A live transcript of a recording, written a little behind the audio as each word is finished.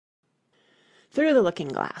Through the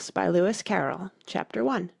Looking-Glass by Lewis Carroll. Chapter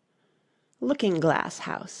 1. Looking-Glass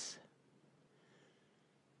House.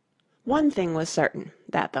 One thing was certain,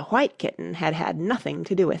 that the white kitten had had nothing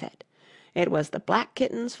to do with it. It was the black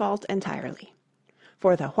kitten's fault entirely.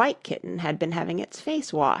 For the white kitten had been having its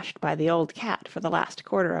face washed by the old cat for the last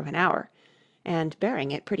quarter of an hour, and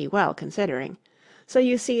bearing it pretty well considering, so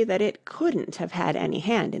you see that it couldn't have had any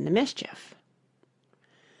hand in the mischief.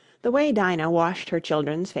 The way Dinah washed her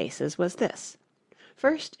children's faces was this.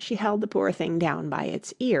 First she held the poor thing down by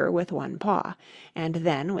its ear with one paw, and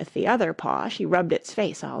then with the other paw she rubbed its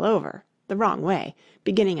face all over, the wrong way,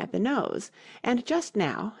 beginning at the nose, and just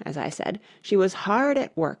now, as I said, she was hard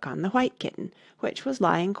at work on the white kitten, which was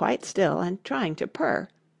lying quite still and trying to purr,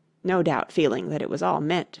 no doubt feeling that it was all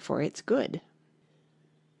meant for its good.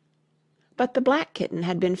 But the black kitten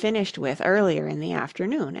had been finished with earlier in the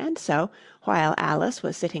afternoon, and so, while Alice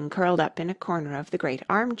was sitting curled up in a corner of the great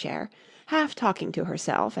armchair, half talking to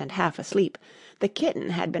herself and half asleep, the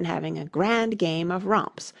kitten had been having a grand game of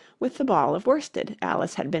romps with the ball of worsted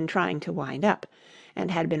Alice had been trying to wind up, and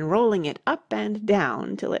had been rolling it up and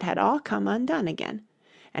down till it had all come undone again,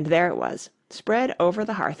 and there it was, spread over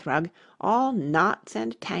the hearth-rug, all knots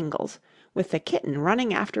and tangles, with the kitten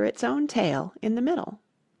running after its own tail in the middle.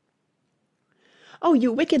 "Oh,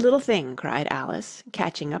 you wicked little thing!" cried Alice,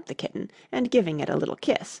 catching up the kitten and giving it a little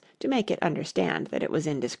kiss to make it understand that it was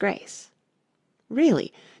in disgrace.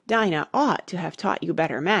 "Really, Dinah ought to have taught you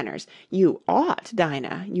better manners. You ought,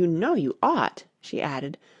 Dinah, you know you ought," she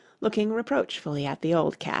added, looking reproachfully at the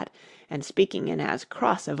old cat, and speaking in as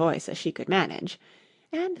cross a voice as she could manage,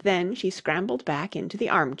 and then she scrambled back into the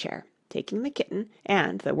armchair, taking the kitten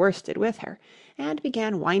and the worsted with her, and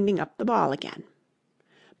began winding up the ball again.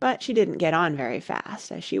 But she didn't get on very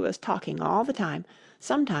fast, as she was talking all the time,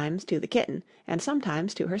 sometimes to the kitten and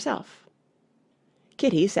sometimes to herself.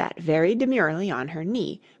 Kitty sat very demurely on her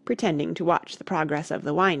knee, pretending to watch the progress of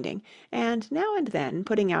the winding, and now and then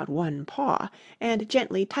putting out one paw and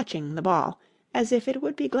gently touching the ball, as if it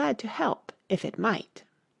would be glad to help if it might.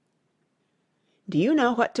 "Do you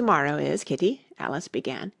know what to-morrow is, Kitty?" Alice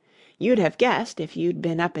began. "You'd have guessed if you'd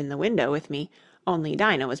been up in the window with me, only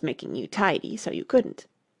Dinah was making you tidy, so you couldn't.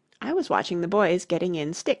 I was watching the boys getting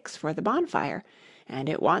in sticks for the bonfire, and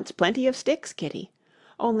it wants plenty of sticks, Kitty.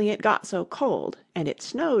 Only it got so cold, and it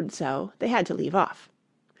snowed so, they had to leave off.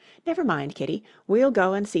 Never mind, Kitty, we'll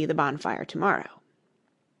go and see the bonfire to-morrow."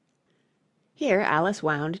 Here Alice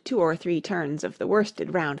wound 2 or 3 turns of the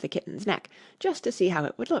worsted round the kitten's neck, just to see how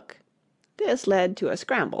it would look. This led to a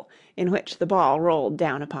scramble, in which the ball rolled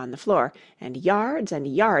down upon the floor, and yards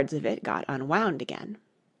of it got unwound again.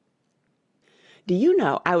 "Do you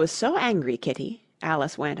know, I was so angry, Kitty,"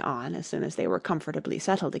 Alice went on as soon as they were comfortably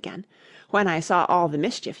settled again, "when I saw all the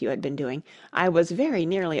mischief you had been doing, I was very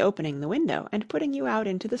nearly opening the window and putting you out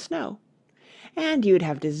into the snow. And you'd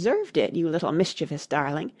have deserved it, you little mischievous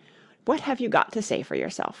darling. What have you got to say for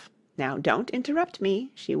yourself? Now don't interrupt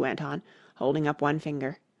me," she went on, holding up one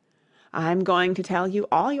finger. "I'm going to tell you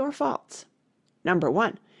all your faults. Number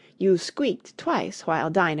 1, you squeaked twice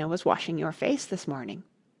while Dinah was washing your face this morning.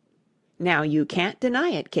 Now you can't deny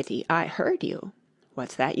it, Kitty, I heard you.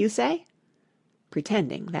 What's that you say?"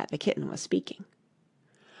 pretending that the kitten was speaking.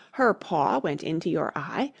 "Her paw went into your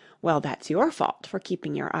eye. Well, that's your fault for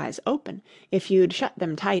keeping your eyes open. If you'd shut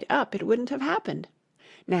them tight up, it wouldn't have happened.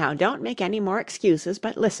 Now don't make any more excuses,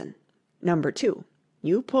 but listen. Number 2,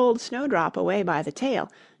 you pulled Snowdrop away by the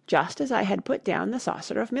tail, just as I had put down the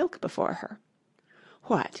saucer of milk before her.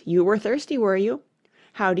 What, you were thirsty, were you?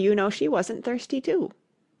 How do you know she wasn't thirsty too?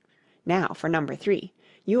 Now for number 3,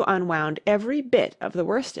 you unwound every bit of the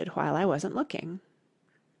worsted while I wasn't looking.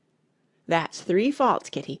 That's 3 faults,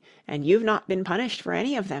 Kitty, and you've not been punished for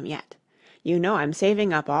any of them yet. You know I'm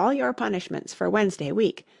saving up all your punishments for Wednesday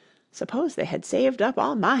week. Suppose they had saved up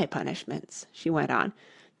all my punishments," she went on,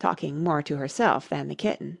 talking more to herself than the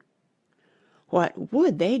kitten. "What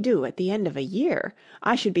would they do at the end of a year?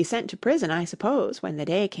 I should be sent to prison, I suppose, when the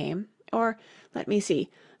day came. Or, let me see,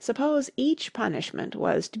 suppose each punishment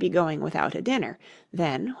was to be going without a dinner,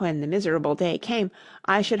 then, when the miserable day came,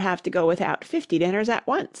 I should have to go without 50 dinners at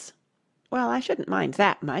once. Well, I shouldn't mind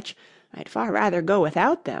that much. I'd far rather go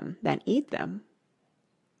without them than eat them.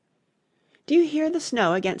 Do you hear the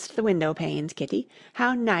snow against the window-panes, Kitty?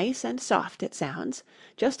 How nice and soft it sounds,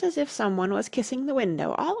 just as if someone was kissing the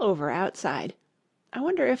window all over outside. I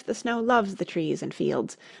wonder if the snow loves the trees and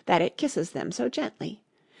fields, that it kisses them so gently.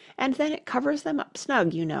 And then it covers them up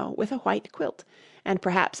snug, you know, with a white quilt, and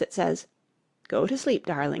perhaps it says, 'Go to sleep,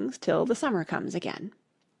 darlings, till the summer comes again.'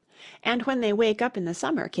 And when they wake up in the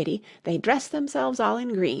summer, Kitty, they dress themselves all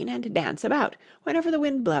in green and dance about, whenever the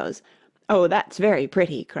wind blows, "Oh, that's very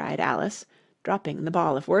pretty," cried Alice, dropping the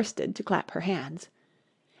ball of worsted to clap her hands.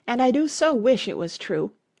 "And I do so wish it was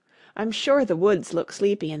true. I'm sure the woods look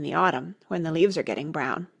sleepy in the autumn, when the leaves are getting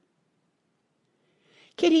brown."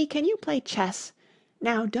 "Kitty, can you play chess?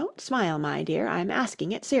 Now don't smile, my dear, I'm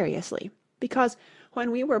asking it seriously. Because when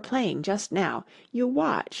we were playing just now, you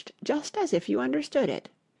watched just as if you understood it.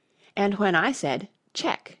 And when I said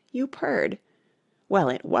 'check,' you purred. Well,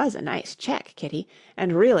 it was a nice check, Kitty,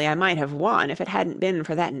 and really I might have won if it hadn't been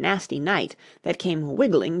for that nasty knight that came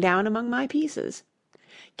wiggling down among my pieces.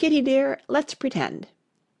 Kitty dear, let's pretend."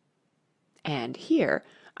 And here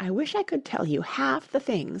I wish I could tell you half the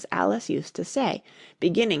things Alice used to say,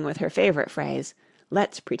 beginning with her favourite phrase,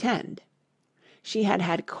 "Let's pretend." She had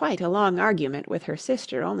had quite a long argument with her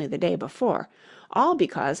sister only the day before, all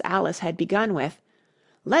because Alice had begun with,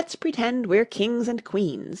 "Let's pretend we're kings and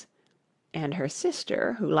queens," and her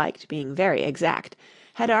sister, who liked being very exact,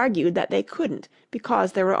 had argued that they couldn't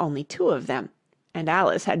because there were only two of them, and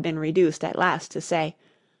Alice had been reduced at last to say,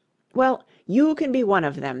 "Well, you can be one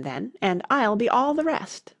of them, then, and I'll be all the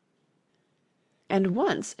rest." And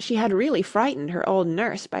once she had really frightened her old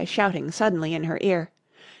nurse by shouting suddenly in her ear,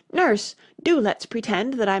 "Nurse, do let's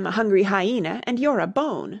pretend that I'm a hungry hyena and you're a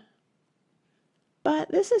bone." But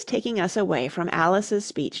this is taking us away from Alice's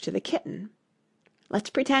speech to the kitten. "Let's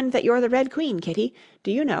pretend that you're the Red Queen, Kitty.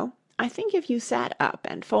 Do you know, I think if you sat up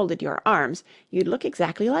and folded your arms, you'd look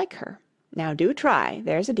exactly like her. Now do try,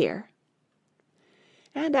 there's a dear."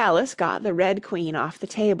 And Alice got the Red Queen off the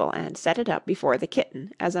table and set it up before the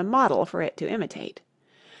kitten as a model for it to imitate.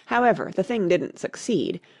 However, the thing didn't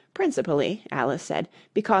succeed, principally, Alice said,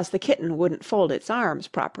 because the kitten wouldn't fold its arms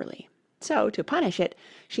properly. So, to punish it,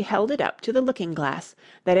 she held it up to the looking-glass,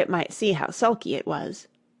 that it might see how sulky it was.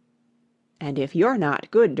 "And if you're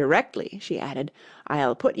not good directly," she added,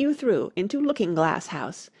 "I'll put you through into Looking-Glass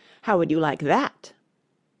House. How would you like that?"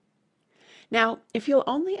 Now, if you'll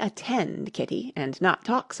only attend, Kitty, and not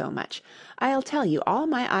talk so much, I'll tell you all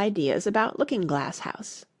my ideas about Looking-Glass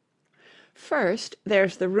House. First,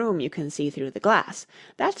 there's the room you can see through the glass.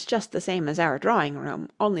 That's just the same as our drawing-room,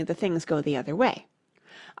 only the things go the other way.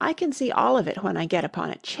 I can see all of it when I get upon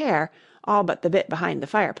a chair, all but the bit behind the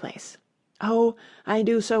fireplace. Oh, I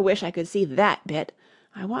do so wish I could see that bit.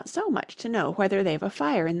 I want so much to know whether they've a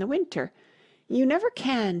fire in the winter. You never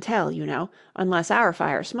can tell, you know, unless our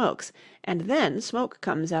fire smokes, and then smoke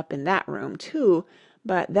comes up in that room too,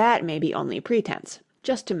 but that may be only pretence,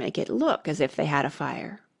 just to make it look as if they had a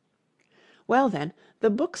fire. Well then, the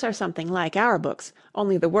books are something like our books,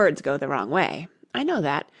 only the words go the wrong way. I know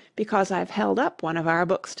that, because I've held up one of our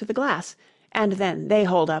books to the glass, and then they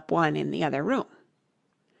hold up one in the other room.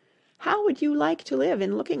 How would you like to live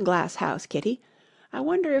in Looking-Glass House, Kitty? I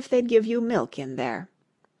wonder if they'd give you milk in there.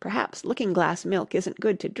 Perhaps looking-glass milk isn't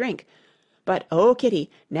good to drink. But, oh, Kitty,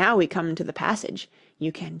 now we come to the passage.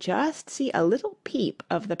 You can just see a little peep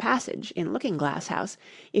of the passage in Looking-Glass House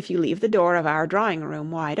if you leave the door of our drawing-room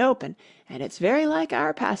wide open, and it's very like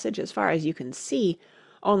our passage as far as you can see,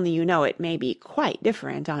 only you know it may be quite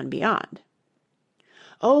different on beyond.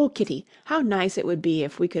 Oh, Kitty, how nice it would be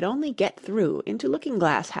if we could only get through into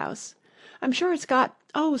Looking-Glass House. I'm sure it's got,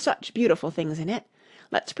 oh, such beautiful things in it.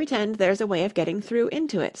 Let's pretend there's a way of getting through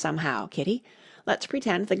into it somehow, Kitty. Let's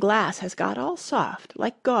pretend the glass has got all soft,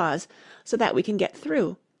 like gauze, so that we can get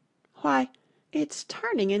through. Why, it's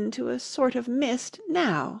turning into a sort of mist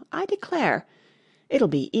now, I declare. It'll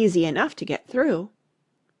be easy enough to get through."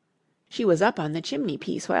 She was up on the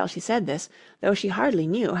chimney-piece while she said this, though she hardly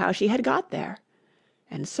knew how she had got there.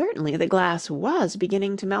 And certainly the glass was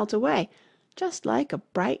beginning to melt away, just like a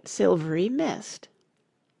bright silvery mist.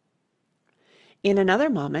 In another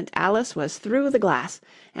moment Alice was through the glass,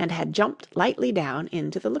 and had jumped lightly down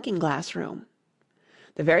into the looking-glass room.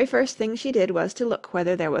 The very first thing she did was to look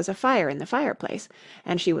whether there was a fire in the fireplace,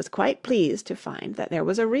 and she was quite pleased to find that there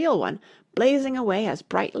was a real one, blazing away as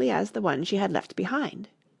brightly as the one she had left behind.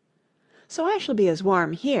 "So I shall be as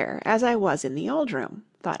warm here as I was in the old room,"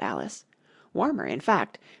 thought Alice. "Warmer, in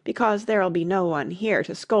fact, because there'll be no one here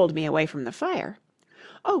to scold me away from the fire.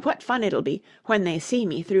 Oh, what fun it'll be when they see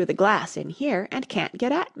me through the glass in here and can't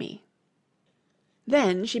get at me."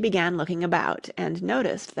 Then she began looking about, and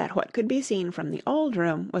noticed that what could be seen from the old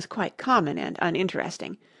room was quite common and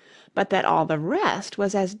uninteresting, but that all the rest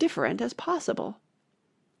was as different as possible.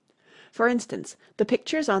 For instance, the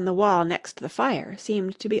pictures on the wall next the fire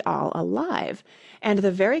seemed to be all alive, and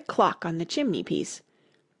the very clock on the chimney-piece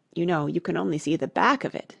 (you know you can only see the back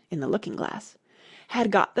of it in the looking-glass)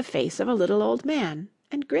 had got the face of a little old man,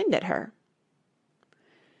 and grinned at her.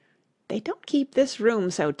 "They don't keep this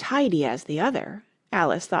room so tidy as the other,"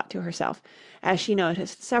 Alice thought to herself, as she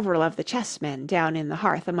noticed several of the chessmen down in the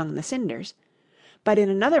hearth among the cinders, but in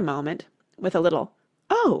another moment, with a little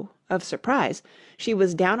 "Oh!" of surprise, she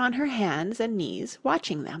was down on her hands and knees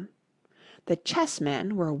watching them. The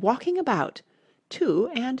chessmen were walking about, 2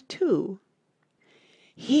 and 2.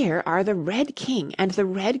 "Here are the Red King and the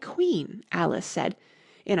Red Queen," Alice said,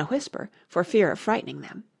 in a whisper for fear of frightening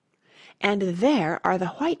them. "And there are the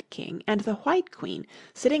White King and the White Queen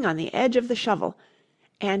sitting on the edge of the shovel,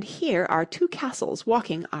 and here are 2 castles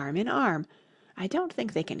walking arm in arm. I don't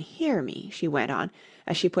think they can hear me," she went on,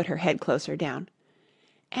 as she put her head closer down.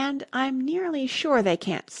 "And I'm nearly sure they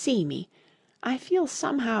can't see me. I feel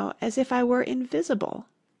somehow as if I were invisible."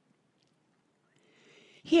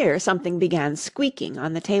 Here something began squeaking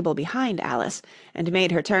on the table behind Alice, and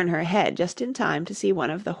made her turn her head just in time to see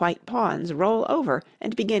one of the white pawns roll over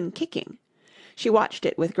and begin kicking. She watched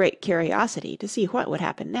it with great curiosity to see what would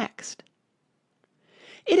happen next.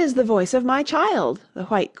 "It is the voice of my child!" the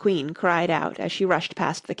White Queen cried out as she rushed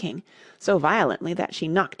past the King, so violently that she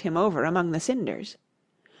knocked him over among the cinders.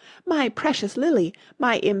 "My precious Lily!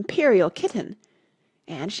 My imperial kitten!"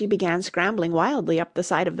 and she began scrambling wildly up the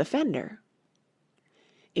side of the fender.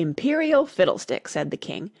 "Imperial fiddlestick!" said the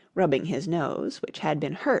King, rubbing his nose, which had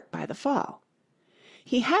been hurt by the fall.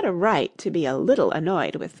 He had a right to be a little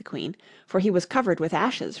annoyed with the Queen, for he was covered with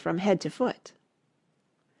ashes from head to foot.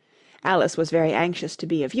 Alice was very anxious to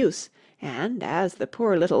be of use, and, as the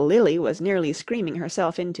poor little Lily was nearly screaming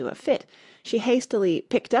herself into a fit, she hastily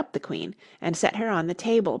picked up the Queen and set her on the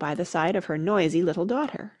table by the side of her noisy little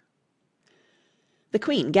daughter. The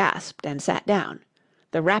Queen gasped and sat down.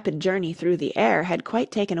 The rapid journey through the air had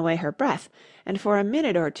quite taken away her breath, and for a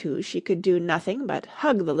minute or two she could do nothing but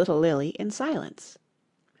hug the little Lily in silence.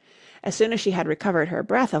 As soon as she had recovered her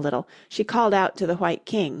breath a little, she called out to the White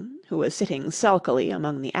King, who was sitting sulkily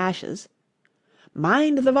among the ashes,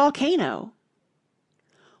 "Mind the volcano!"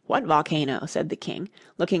 "What volcano?" said the King,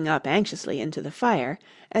 looking up anxiously into the fire,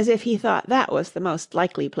 as if he thought that was the most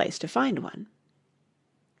likely place to find one.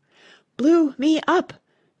 "Blew me up!"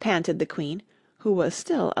 panted the Queen, who was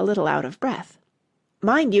still a little out of breath.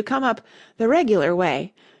 "Mind you come up the regular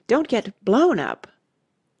way. Don't get blown up."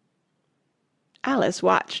 Alice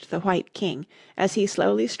watched the White King as he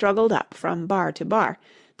slowly struggled up from bar to bar,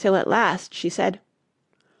 till at last she said,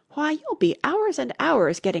 "Why, you'll be hours and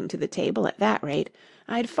hours getting to the table at that rate.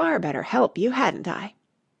 I'd far better help you, hadn't I?"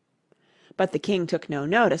 But the King took no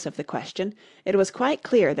notice of the question. It was quite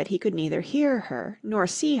clear that he could neither hear her nor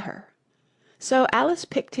see her. So Alice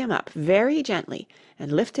picked him up very gently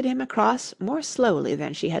and lifted him across more slowly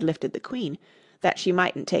than she had lifted the Queen, that she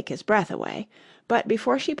mightn't take his breath away. But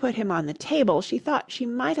before she put him on the table she thought she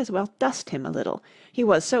might as well dust him a little, he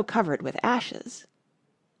was so covered with ashes.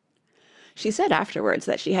 She said afterwards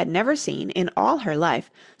that she had never seen in all her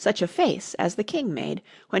life such a face as the King made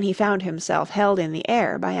when he found himself held in the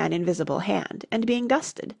air by an invisible hand and being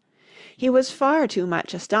dusted. He was far too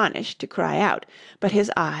much astonished to cry out, but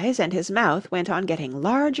his eyes and his mouth went on getting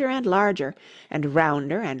larger and larger, and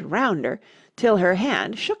rounder, till her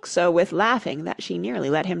hand shook so with laughing that she nearly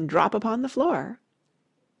let him drop upon the floor.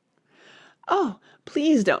 "Oh,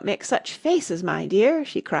 please don't make such faces, my dear,"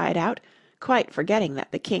 she cried out, quite forgetting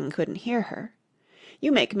that the King couldn't hear her.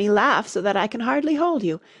 "You make me laugh so that I can hardly hold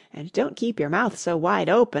you, and don't keep your mouth so wide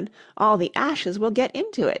open, all the ashes will get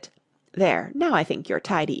into it. There, now I think you're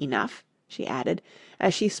tidy enough," she added,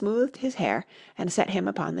 as she smoothed his hair and set him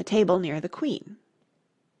upon the table near the Queen.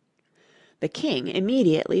 The King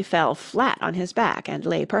immediately fell flat on his back and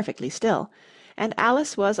lay perfectly still, and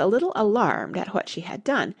Alice was a little alarmed at what she had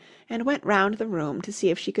done, and went round the room to see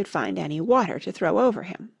if she could find any water to throw over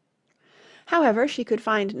him. However, she could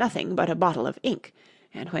find nothing but a bottle of ink,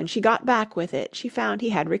 and when she got back with it she found he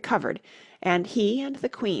had recovered, and he and the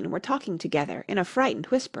Queen were talking together in a frightened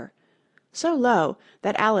whisper, so low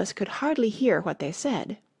that Alice could hardly hear what they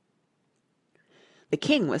said. The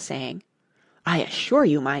King was saying, "I assure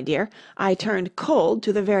you, my dear, I turned cold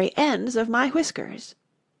to the very ends of my whiskers."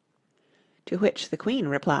 To which the Queen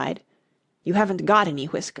replied, "You haven't got any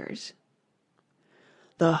whiskers."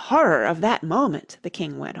 "The horror of that moment," the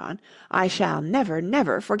King went on, "I shall never,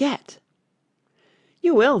 never forget."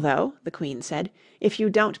 "You will, though," the Queen said, "if you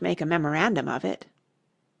don't make a memorandum of it."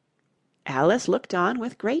 Alice looked on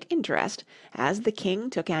with great interest as the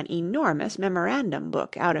King took an enormous memorandum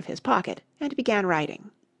book out of his pocket and began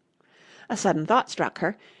writing. A sudden thought struck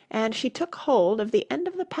her, and she took hold of the end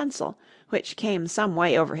of the pencil, which came some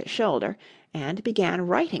way over his shoulder, and began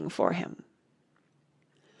writing for him.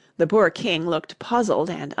 The poor king looked puzzled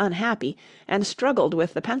and unhappy, and struggled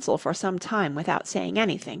with the pencil for some time without saying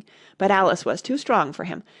anything, but Alice was too strong for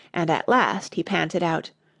him, and at last he panted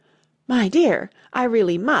out, "My dear, I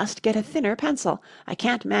really must get a thinner pencil. I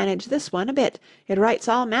can't manage this one a bit. It writes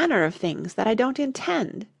all manner of things that I don't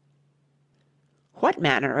intend." "What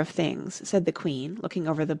manner of things?" said the Queen, looking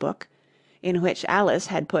over the book, in which Alice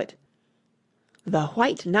had put, "The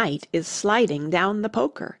White Knight is sliding down the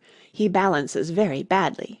poker. He balances very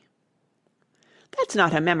badly." "That's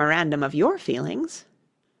not a memorandum of your feelings."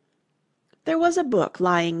 There was a book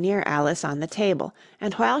lying near Alice on the table,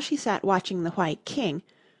 and while she sat watching the White King,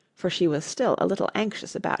 for she was still a little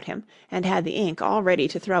anxious about him, and had the ink all ready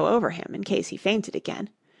to throw over him in case he fainted again,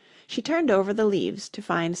 she turned over the leaves to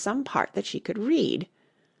find some part that she could read.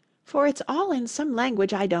 "For it's all in some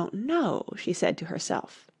language I don't know," she said to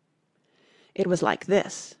herself. It was like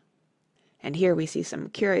this, and here we see some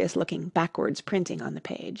curious-looking backwards printing on the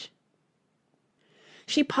page.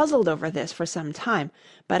 She puzzled over this for some time,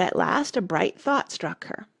 but at last a bright thought struck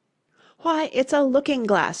her. "Why, it's a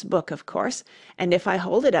looking-glass book, of course, and if I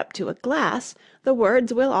hold it up to a glass, the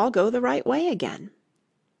words will all go the right way again."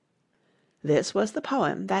 This was the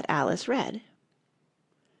poem that Alice read.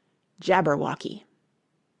 Jabberwocky.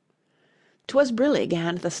 'Twas brillig,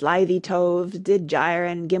 and the slithy toves did gyre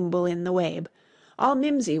and gimble in the wabe. All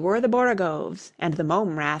mimsy were the borogoves, and the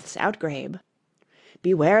mome raths outgrabe.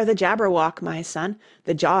 Beware the Jabberwock, my son,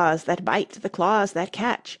 the jaws that bite, the claws that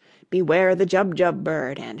catch. Beware the Jubjub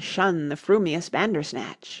bird, and shun the frumious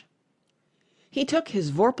Bandersnatch. He took his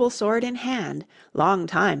vorpal sword in hand, long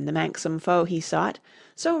time the manxome foe he sought,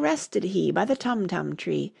 so rested he by the Tumtum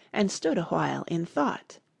tree, and stood a while in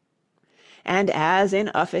thought. And as in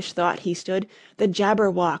uffish thought he stood, the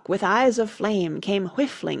Jabberwock with eyes of flame came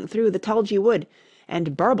whiffling through the tulgey wood,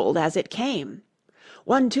 and burbled as it came.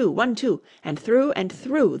 1, 2, and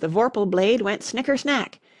through the vorpal blade went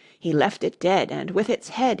snicker-snack. He left it dead, and with its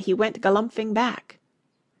head he went galumphing back.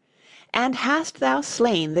 "And hast thou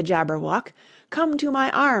slain the Jabberwock? Come to my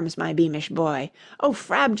arms, my beamish boy. O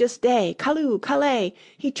frabjous day, callooh, callay,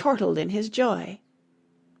 he chortled in his joy.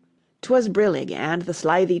 'Twas brillig, and the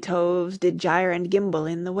slithy toves did gyre and gimble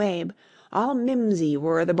in the wabe. All mimsy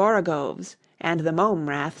were the borogoves, and the mome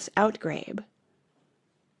raths outgrabe."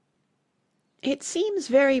 "It seems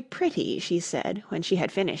very pretty," she said, when she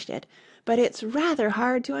had finished it, "but it's rather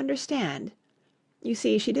hard to understand." You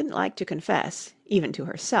see, she didn't like to confess, even to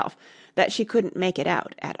herself, that she couldn't make it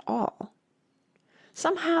out at all.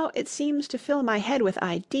 "Somehow it seems to fill my head with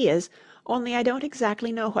ideas, only I don't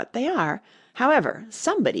exactly know what they are. However,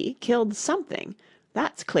 somebody killed something,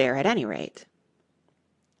 that's clear at any rate."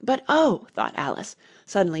 "But oh," thought Alice,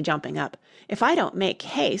 suddenly jumping up, "if I don't make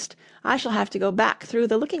haste, I shall have to go back through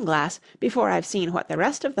the looking-glass before I've seen what the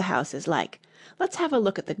rest of the house is like. Let's have a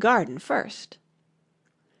look at the garden first."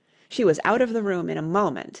 She was out of the room in a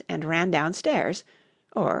moment, and ran downstairs,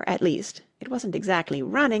 or, at least, it wasn't exactly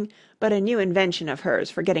running, but a new invention of hers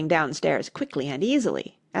for getting downstairs quickly and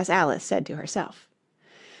easily, as Alice said to herself.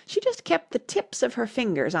 She just kept the tips of her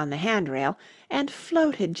fingers on the handrail, and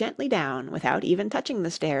floated gently down without even touching the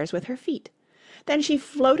stairs with her feet. Then she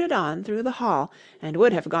floated on through the hall, and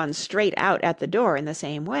would have gone straight out at the door in the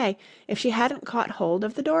same way, if she hadn't caught hold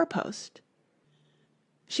of the door-post.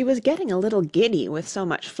 She was getting a little giddy with so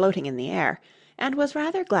much floating in the air, and was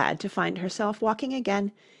rather glad to find herself walking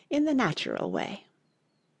again in the natural way.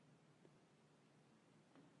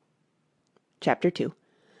 Chapter 2.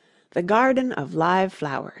 The Garden of Live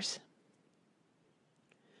Flowers.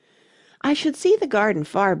 "I should see the garden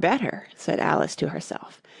far better," said Alice to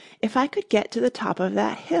herself, "if I could get to the top of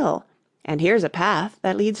that hill, and here's a path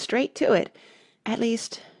that leads straight to it. At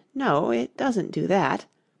least, no, it doesn't do that,"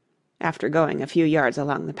 after going a few yards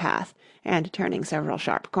along the path, and turning several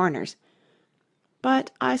sharp corners.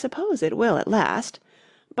 "But I suppose it will at last.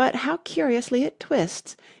 But how curiously it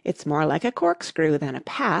twists! It's more like a corkscrew than a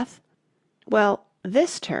path. Well,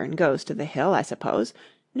 this turn goes to the hill, I suppose.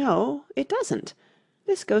 No, it doesn't.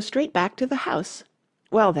 This goes straight back to the house.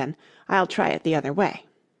 Well, then, I'll try it the other way."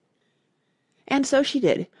 And so she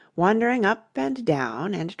did, wandering up and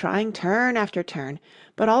down, and trying turn after turn,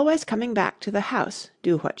 but always coming back to the house,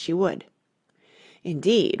 do what she would.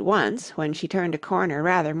 Indeed, once, when she turned a corner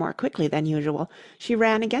rather more quickly than usual, she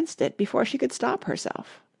ran against it before she could stop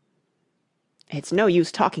herself. "It's no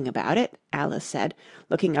use talking about it," Alice said,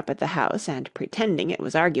 looking up at the house and pretending it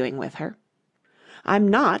was arguing with her. "I'm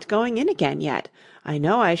not going in again yet. I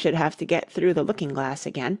know I should have to get through the looking-glass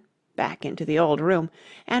again, back into the old room,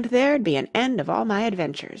 and there'd be an end of all my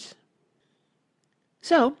adventures."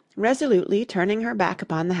 So, resolutely turning her back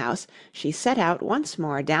upon the house, she set out once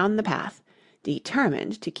more down the path,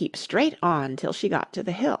 determined to keep straight on till she got to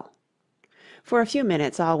the hill. For a few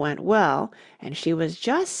minutes all went well, and she was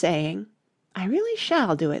just saying, "I really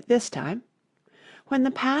shall do it this time," when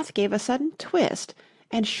the path gave a sudden twist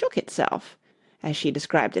and shook itself, as she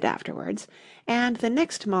described it afterwards, and the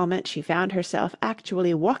next moment she found herself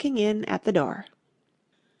actually walking in at the door.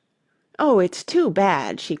 "Oh, it's too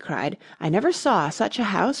bad," she cried. "I never saw such a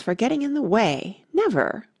house for getting in the way,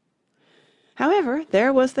 never." However,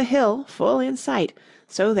 there was the hill full in sight,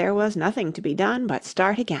 so there was nothing to be done but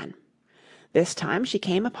start again. This time she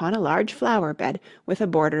came upon a large flower bed with a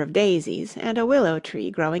border of daisies and a willow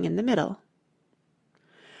tree growing in the middle.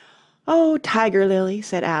 "Oh, Tiger Lily,"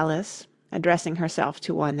 said Alice, addressing herself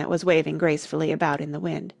to one that was waving gracefully about in the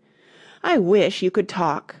wind, "I wish you could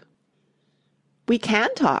talk." "We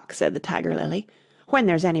can talk," said the Tiger Lily, "when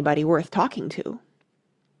there's anybody worth talking to."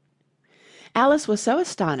 Alice was so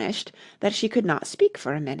astonished that she could not speak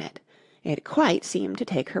for a minute. It quite seemed to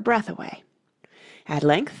take her breath away. At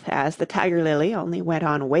length, as the Tiger Lily only went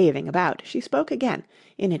on waving about, she spoke again,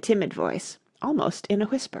 in a timid voice, almost in a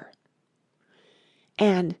whisper.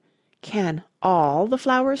 "And can all the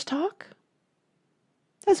flowers talk?"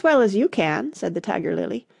 "As well as you can," said the Tiger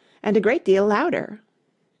Lily, "and a great deal louder."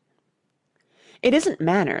 "It isn't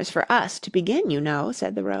manners for us to begin, you know,"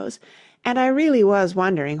 said the Rose, "and I really was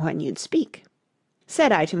wondering when you'd speak.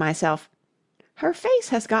 Said I to myself, 'Her face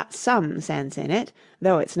has got some sense in it,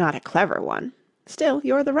 though it's not a clever one. Still,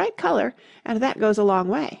 you're the right color, and that goes a long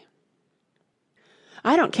way.'"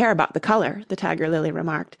 "I don't care about the color," the Tiger Lily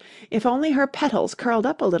remarked. "If only her petals curled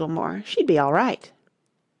up a little more, she'd be all right."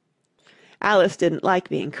 Alice didn't like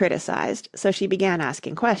being criticized, so she began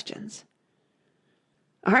asking questions.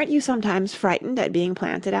 "Aren't you sometimes frightened at being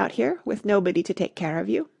planted out here, with nobody to take care of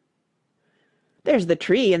you?" "There's the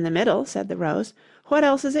tree in the middle," said the Rose. "What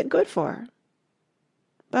else is it good for?"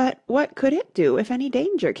 "But what could it do if any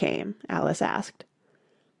danger came?" Alice asked.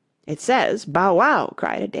 "It says 'Bow wow!'"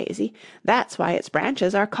 cried a daisy. "That's why its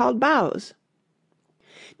branches are called boughs."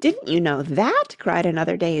 "Didn't you know that?" cried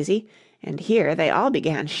another daisy, and here they all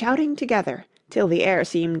began shouting together, till the air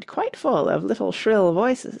seemed quite full of little shrill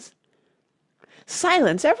voices.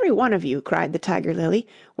 "Silence, every one of you!" cried the Tiger Lily,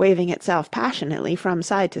 waving itself passionately from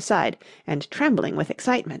side to side, and trembling with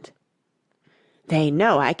excitement. "They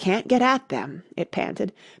know I can't get at them," it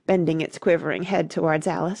panted, bending its quivering head towards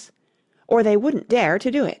Alice, "or they wouldn't dare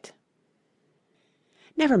to do it."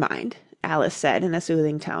 "Never mind," Alice said in a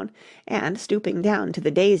soothing tone, and stooping down to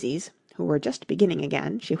the daisies, who were just beginning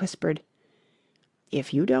again, she whispered,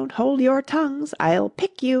 "If you don't hold your tongues, I'll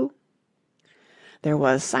pick you." There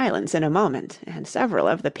was silence in a moment, and several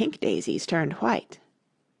of the pink daisies turned white.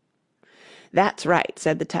 "That's right,"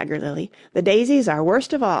 said the Tiger Lily. "The daisies are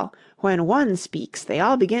worst of all. When one speaks, they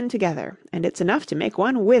all begin together, and it's enough to make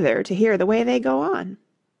one wither to hear the way they go on."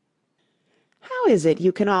 "How is it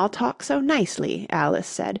you can all talk so nicely?" Alice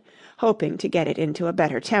said, hoping to get it into a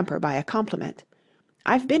better temper by a compliment.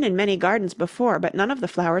 "I've been in many gardens before, but none of the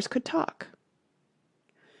flowers could talk."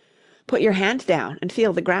 "Put your hand down and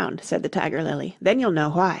feel the ground," said the Tiger Lily. "Then you'll know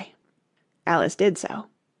why." Alice did so.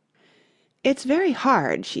 "It's very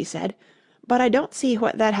hard," she said, "but I don't see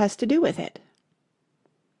what that has to do with it."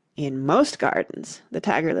 "In most gardens," the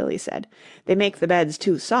Tiger Lily said, "they make the beds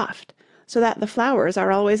too soft, so that the flowers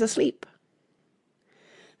are always asleep."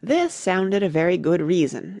 This sounded a very good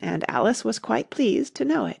reason, and Alice was quite pleased to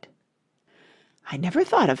know it. "I never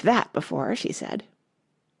thought of that before," she said.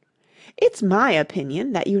 "It's my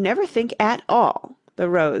opinion that you never think at all," the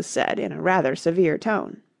Rose said in a rather severe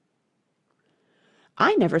tone.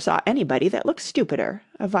 "I never saw anybody that looked stupider,"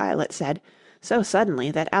 a Violet said, so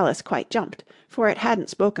suddenly that Alice quite jumped, for it hadn't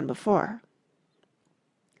spoken before.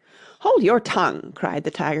 "Hold your tongue!" cried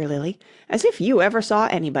the Tiger Lily. "As if you ever saw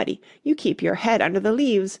anybody! You keep your head under the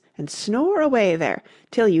leaves and snore away there,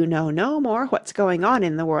 till you know no more what's going on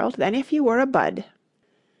in the world than if you were a bud."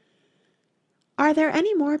 "Are there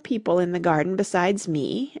any more people in the garden besides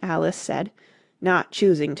me?" Alice said, not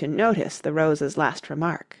choosing to notice the Rose's last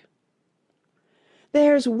remark.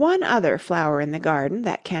 "There's one other flower in the garden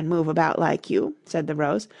that can move about like you," said the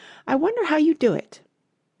Rose. "I wonder how you do it."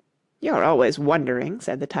 "You're always wondering,"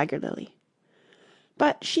 said the Tiger Lily.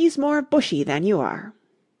 "But she's more bushy than you are."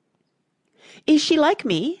 "Is she like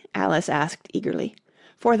me?" Alice asked eagerly,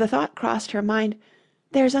 for the thought crossed her mind,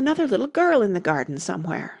 "There's another little girl in the garden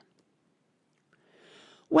somewhere."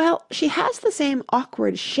 "Well, she has the same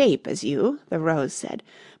awkward shape as you," the Rose said,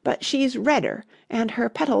 "but she's redder, and her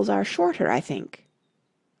petals are shorter, I think."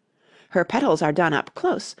 "Her petals are done up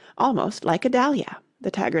close, almost like a dahlia,"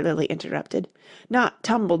 the Tiger Lily interrupted, "not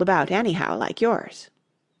tumbled about anyhow like yours."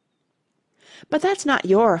 "But that's not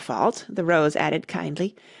your fault," the rose added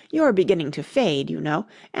kindly. "You're beginning to fade, you know,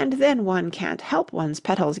 and then one can't help one's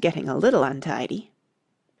petals getting a little untidy."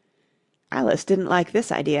 Alice didn't like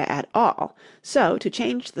this idea at all, so, to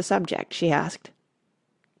change the subject, she asked,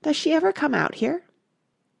 "Does she ever come out here?"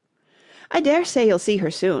 "I dare say you'll see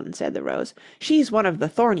her soon," said the rose. "She's one of the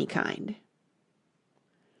thorny kind."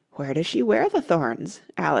 "Where does she wear the thorns?"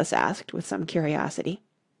 Alice asked with some curiosity.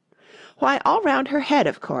 "Why, all round her head,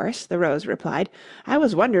 of course," the rose replied. "I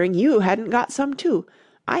was wondering you hadn't got some too.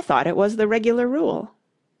 I thought it was the regular rule."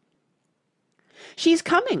 "She's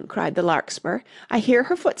coming!" cried the larkspur. "I hear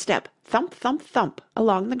her footstep, thump, thump, thump,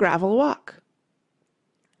 along the gravel walk."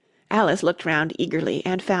 Alice looked round eagerly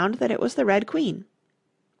and found that it was the Red Queen.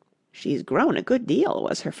 "She's grown a good deal,"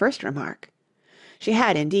 was her first remark. She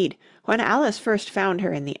had, indeed. When Alice first found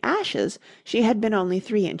her in the ashes, she had been only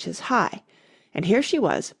 3 inches high, and here she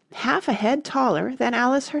was, half a head taller than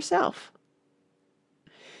Alice herself.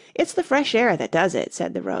 "It's the fresh air that does it,"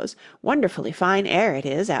 said the rose. "Wonderfully fine air it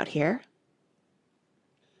is out here."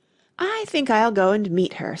 "I think I'll go and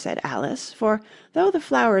meet her," said Alice, for, though the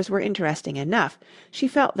flowers were interesting enough, she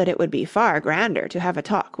felt that it would be far grander to have a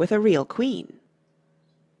talk with a real queen.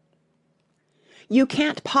 "You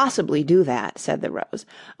can't possibly do that," said the rose.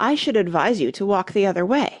 "I should advise you to walk the other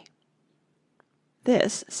way."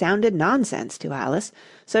 This sounded nonsense to Alice,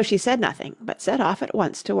 so she said nothing, but set off at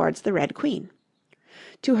once towards the Red Queen.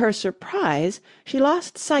 To her surprise, she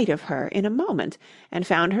lost sight of her in a moment, and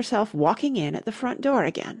found herself walking in at the front door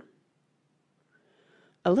again.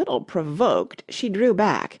 A little provoked, she drew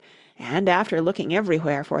back, and after looking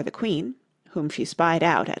everywhere for the Queen, whom she spied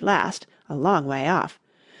out at last, a long way off,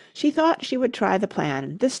 she thought she would try the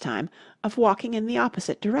plan, this time, of walking in the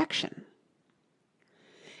opposite direction.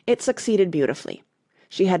 It succeeded beautifully.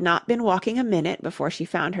 She had not been walking a minute before she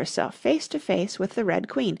found herself face to face with the Red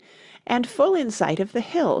Queen, and full in sight of the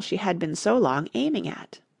hill she had been so long aiming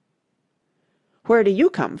at. "Where do you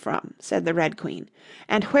come from?" said the Red Queen.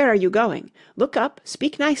 "And where are you going? Look up,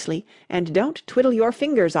 speak nicely, and don't twiddle your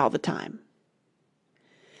fingers all the time."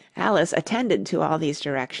 Alice attended to all these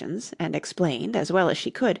directions, and explained, as well as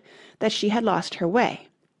she could, that she had lost her way.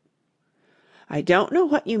 "I don't know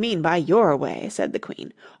what you mean by your way," said the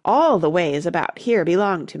Queen. "All the ways about here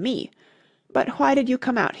belong to me. But why did you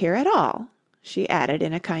come out here at all?" she added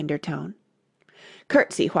in a kinder tone.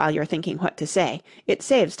 "Curtsy while you're thinking what to say. It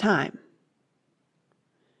saves time."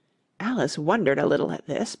 Alice wondered a little at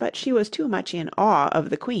this, but she was too much in awe of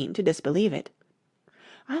the Queen to disbelieve it.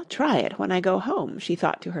 "I'll try it when I go home," she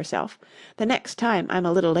thought to herself, "the next time I'm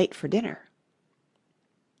a little late for dinner."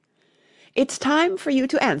 "It's time for you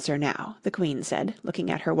to answer now," the Queen said, looking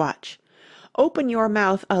at her watch. "Open your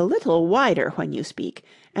mouth a little wider when you speak,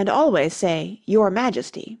 and always say 'Your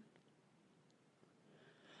Majesty.'"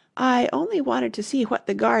 "I only wanted to see what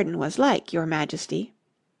the garden was like, Your Majesty."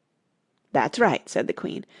 "That's right," said the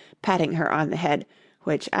Queen, patting her on the head,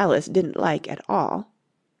 which Alice didn't like at all.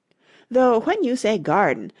 "Though when you say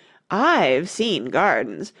garden, I've seen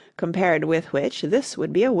gardens, compared with which this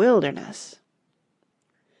would be a wilderness."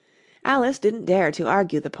 Alice didn't dare to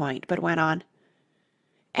argue the point, but went on,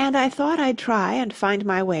 "And I thought I'd try and find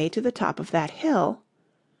my way to the top of that hill."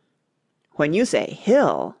 "When you say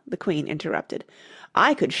hill," the Queen interrupted,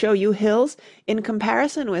 "I could show you hills in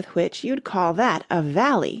comparison with which you'd call that a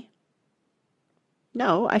valley."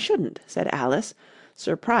 "No, I shouldn't," said Alice,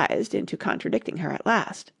 surprised into contradicting her at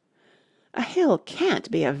last. "A hill can't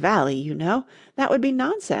be a valley, you know. That would be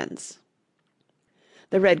nonsense."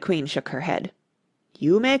 The Red Queen shook her head.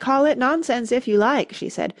 "You may call it nonsense if you like," she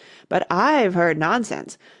said, "but I've heard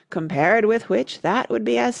nonsense, compared with which that would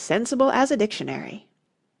be as sensible as a dictionary."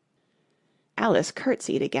 Alice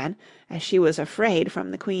curtsied again, as she was afraid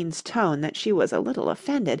from the Queen's tone that she was a little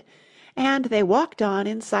offended, and they walked on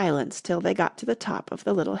in silence till they got to the top of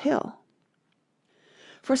the little hill.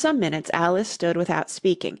 For some minutes Alice stood without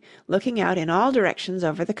speaking, looking out in all directions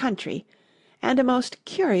over the country, and a most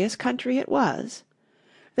curious country it was.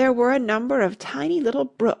 There were a number of tiny little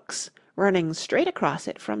brooks running straight across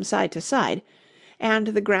it from side to side, and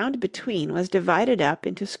the ground between was divided up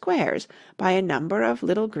into squares by a number of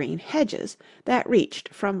little green hedges that reached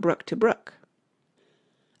from brook to brook.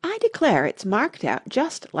 "I declare it's marked out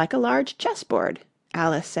just like a large chessboard,"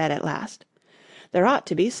 Alice said at last. "There ought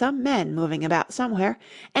to be some men moving about somewhere,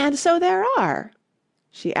 and so there are!"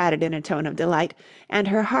 she added in a tone of delight, and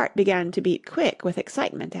her heart began to beat quick with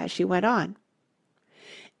excitement as she went on.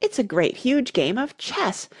 "It's a great huge game of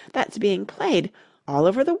chess that's being played all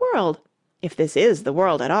over the world, if this is the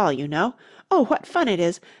world at all, you know. Oh, what fun it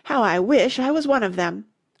is! How I wish I was one of them!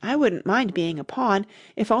 I wouldn't mind being a pawn,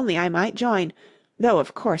 if only I might join, though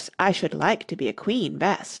of course I should like to be a queen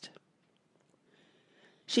best."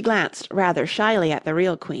 She glanced rather shyly at the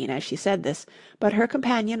real queen as she said this, but her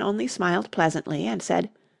companion only smiled pleasantly and said,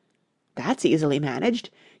 "That's easily managed.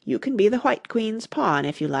 You can be the White Queen's pawn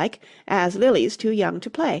if you like, as Lily's too young to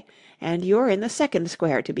play, and you're in the second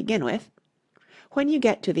square to begin with. When you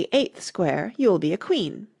get to the 8th square you'll be a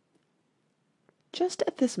queen." Just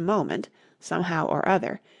at this moment, somehow or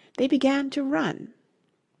other, they began to run.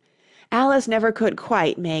 Alice never could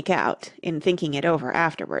quite make out, in thinking it over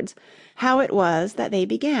afterwards, how it was that they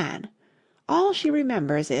began. All she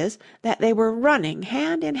remembers is that they were running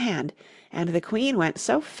hand in hand, and the Queen went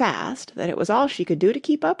so fast that it was all she could do to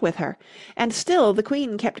keep up with her, and still the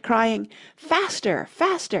Queen kept crying, "Faster,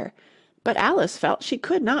 faster!" but Alice felt she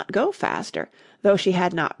could not go faster, though she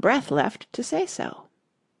had not breath left to say so.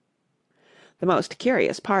 The most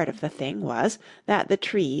curious part of the thing was that the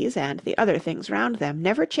trees and the other things round them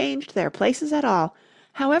never changed their places at all.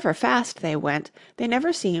 However fast they went, they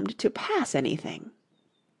never seemed to pass anything.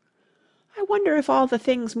 "I wonder if all the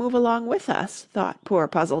things move along with us," thought poor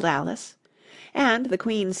puzzled Alice. And the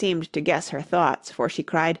Queen seemed to guess her thoughts, for she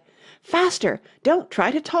cried, "Faster! Don't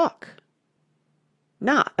try to talk!"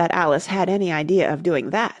 Not that Alice had any idea of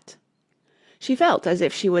doing that. She felt as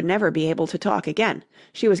if she would never be able to talk again,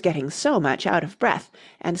 she was getting so much out of breath,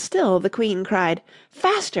 and still the Queen cried,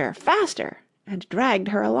 "Faster, faster!" and dragged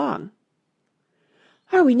her along.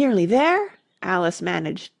 "Are we nearly there?" Alice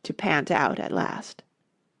managed to pant out at last.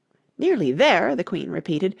 "Nearly there?" the Queen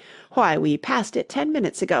repeated. "Why, we passed it 10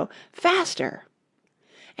 minutes ago. Faster!"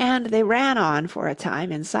 And they ran on for a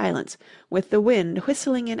time in silence, with the wind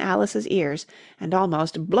whistling in Alice's ears, and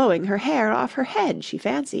almost blowing her hair off her head, she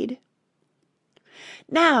fancied.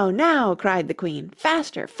 "Now, now!" cried the Queen.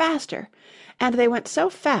 "Faster, faster!" And they went so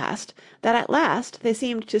fast that at last they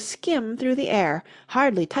seemed to skim through the air,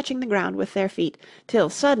 hardly touching the ground with their feet, till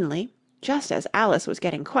suddenly, just as Alice was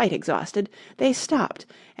getting quite exhausted, they stopped,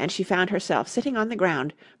 and she found herself sitting on the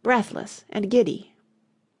ground, breathless and giddy.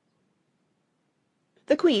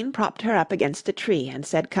 The Queen propped her up against a tree and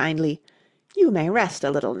said kindly, "You may rest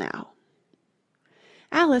a little now."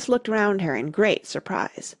 Alice looked round her in great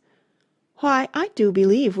surprise. "Why, I do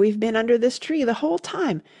believe we've been under this tree the whole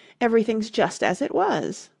time. Everything's just as it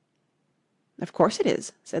was." "Of course it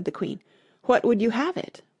is," said the Queen. "What would you have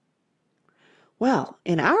it?" "Well,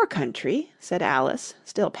 in our country," said Alice,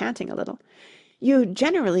 still panting a little, "you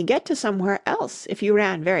generally get to somewhere else if you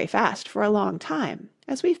ran very fast for a long time,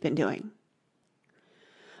 as we've been doing."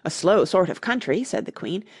 "A slow sort of country," said the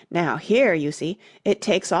Queen. "Now here, you see, it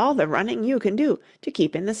takes all the running you can do to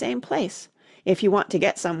keep in the same place. If you want to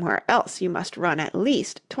get somewhere else you must run at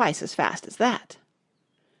least twice as fast as that."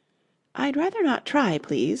 "I'd rather not try,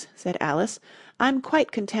 please," said Alice. "I'm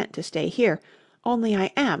quite content to stay here, only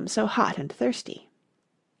I am so hot and thirsty."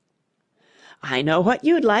 "I know what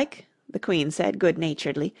you'd like," the Queen said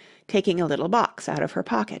good-naturedly, taking a little box out of her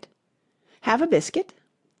pocket. "Have a biscuit?"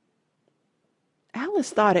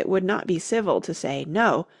 Alice thought it would not be civil to say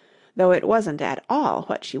no, though it wasn't at all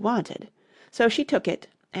what she wanted. So she took it,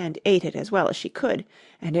 and ate it as well as she could,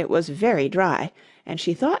 and it was very dry, and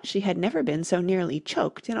she thought she had never been so nearly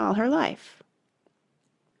choked in all her life.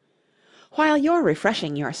 "While you're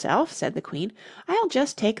refreshing yourself," said the Queen, "I'll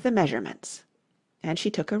just take the measurements." And she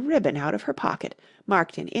took a ribbon out of her pocket,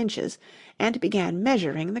 marked in inches, and began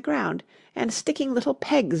measuring the ground, and sticking little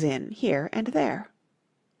pegs in here and there.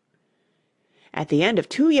 "At the end of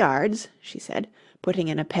 2 yards," she said, putting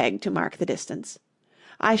in a peg to mark the distance,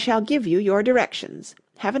 "I shall give you your directions.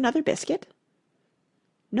 Have another biscuit?"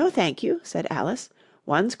 "No, thank you," said Alice.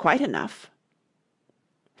 "One's quite enough."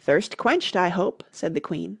 "Thirst quenched, I hope," said the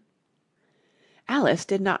Queen. Alice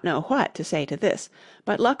did not know what to say to this,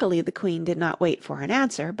 but luckily the Queen did not wait for an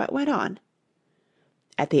answer, but went on.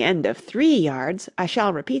 "At the end of 3 yards I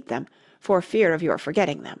shall repeat them, for fear of your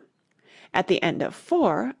forgetting them. At the end of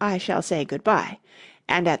 4 I shall say good-bye,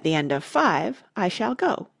 and at the end of 5 I shall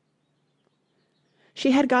go."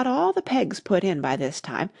 She had got all the pegs put in by this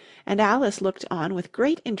time, and Alice looked on with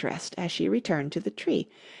great interest as she returned to the tree,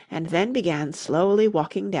 and then began slowly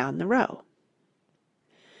walking down the row.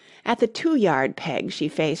 At the 2-yard peg she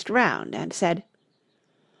faced round, and said,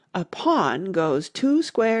 "A pawn goes 2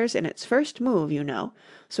 squares in its first move, you know,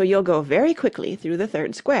 so you'll go very quickly through the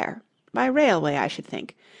 3rd square, by railway I should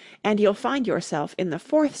think, and you'll find yourself in the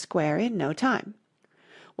 4th square in no time.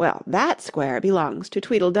 Well, that square belongs to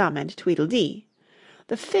Tweedledum and Tweedledee.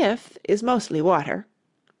 The 5th is mostly water.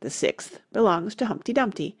 The 6th belongs to Humpty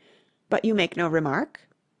Dumpty. But you make no remark?"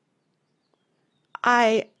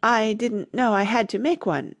 I didn't know I had to make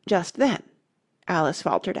one just then," Alice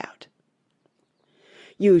faltered out.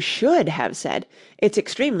 You should have said, "It's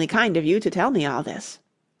extremely kind of you to tell me all this."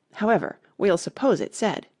 However, we'll suppose it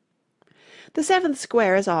said. The 7th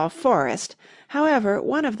square is all forest. However,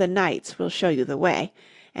 one of the knights will show you the way,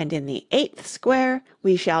 and in the 8th square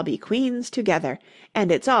we shall be queens together,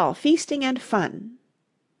 and it's all feasting and fun.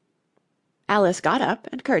 Alice got up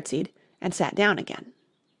and curtsied, and sat down again.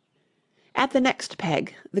 At the next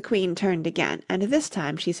peg the Queen turned again, and this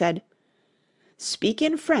time she said, "Speak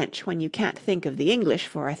in French when you can't think of the English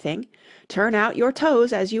for a thing. Turn out your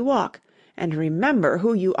toes as you walk, and remember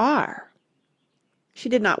who you are." She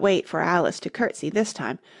did not wait for Alice to curtsy this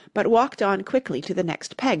time, but walked on quickly to the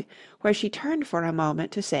next peg, where she turned for a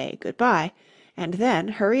moment to say good-bye, and then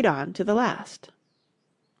hurried on to the last.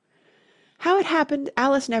 How it happened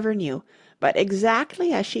Alice never knew, but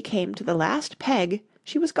exactly as she came to the last peg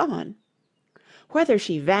she was gone. Whether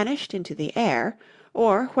she vanished into the air,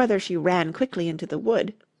 or whether she ran quickly into the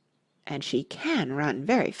wood, and she can run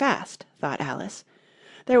very fast, thought Alice,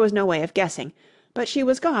 there was no way of guessing, but she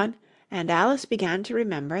was gone, and Alice began to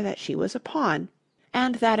remember that she was a pawn,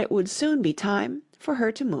 and that it would soon be time for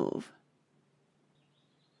her to move.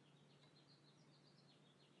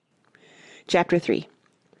 Chapter 3.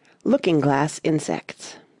 Looking-glass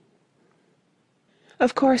Insects.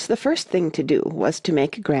 Of course, the first thing to do was to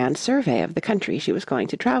make a grand survey of the country she was going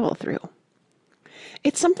to travel through.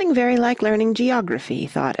 It's something very like learning geography,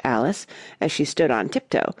 thought Alice, as she stood on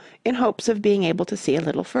tiptoe, in hopes of being able to see a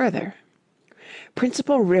little further.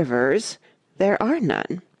 Principal rivers, there are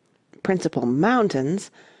none. Principal mountains,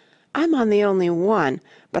 I'm on the only one,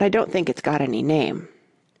 but I don't think it's got any name.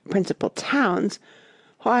 Principal towns,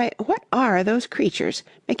 why, what are those creatures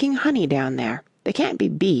making honey down there? They can't be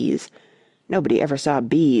bees. Nobody ever saw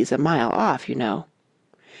bees a mile off, you know.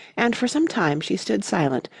 And for some time she stood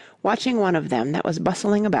silent, watching one of them that was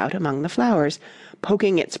bustling about among the flowers,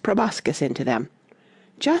 poking its proboscis into them,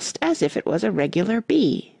 just as if it was a regular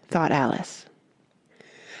bee, thought Alice.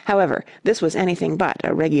 However, this was anything but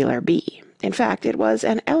a regular bee. In fact, it was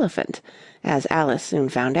an elephant, as Alice soon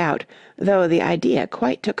found out, though the idea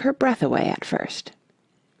quite took her breath away at first.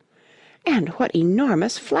 And what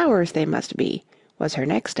enormous flowers they must be, was her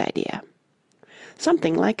next idea.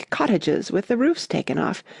 Something like cottages with the roofs taken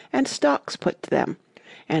off, and stalks put to them,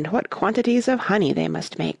 and what quantities of honey they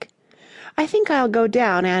must make. I think I'll go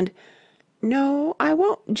down and... No, I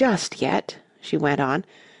won't just yet, she went on,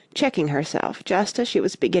 checking herself just as she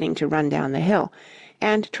was beginning to run down the hill,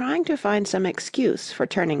 and trying to find some excuse for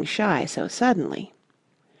turning shy so suddenly.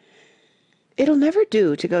 It'll never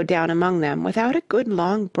do to go down among them without a good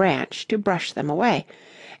long branch to brush them away,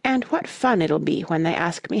 and what fun it'll be when they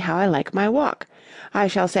ask me how I like my walk. I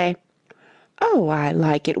shall say, "Oh, I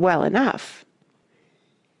like it well enough."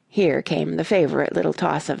 Here came the favourite little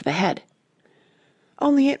toss of the head.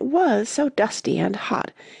 Only it was so dusty and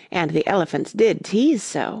hot, and the elephants did tease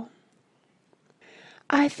so.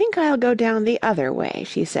 "I think I'll go down the other way,"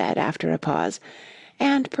 she said after a pause,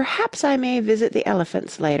 "and perhaps I may visit the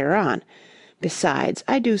elephants later on. Besides,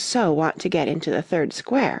 I do so want to get into the 3rd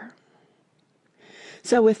square."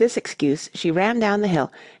 So with this excuse she ran down the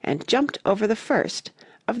hill and jumped over the first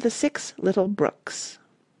of the 6 little brooks.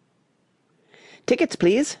 "Tickets,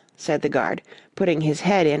 please," said the guard, putting his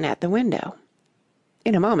head in at the window.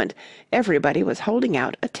 In a moment everybody was holding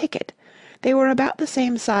out a ticket. They were about the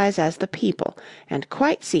same size as the people, and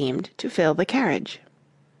quite seemed to fill the carriage.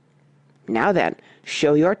 "Now then,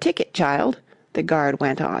 show your ticket, child," the guard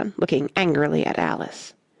went on, looking angrily at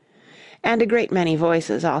Alice. And a great many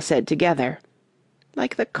voices all said together,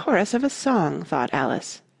 like the chorus of a song, thought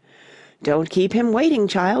Alice, "Don't keep him waiting,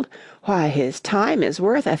 child. Why, his time is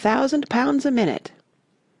worth £1,000 a minute."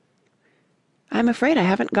 "I'm afraid I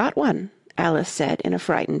haven't got one," Alice said in a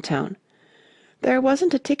frightened tone. "There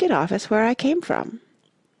wasn't a ticket office where I came from."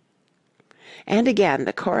 And again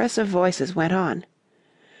the chorus of voices went on.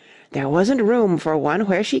 "There wasn't room for one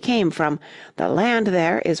where she came from. The land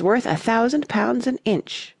there is worth £1,000 an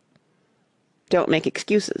inch." "Don't make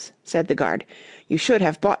excuses," said the guard. "You should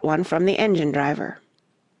have bought one from the engine-driver."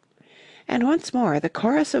 And once more the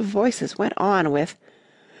chorus of voices went on with,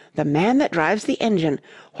 "The man that drives the engine.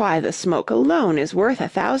 Why, the smoke alone is worth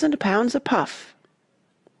 £1,000 a puff."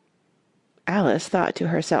 Alice thought to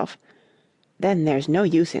herself, "Then there's no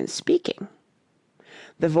use in speaking."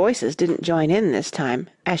 The voices didn't join in this time,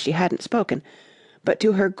 as she hadn't spoken, but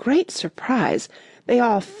to her great surprise they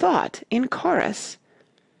all thought in chorus.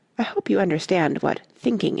 I hope you understand what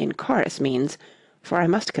thinking in chorus means, for I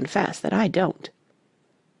must confess that I don't.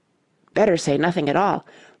 Better say nothing at all.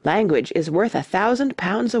 Language is worth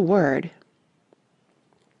 £1,000 a word.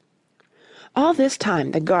 All this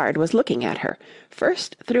time the guard was looking at her,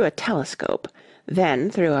 first through a telescope, then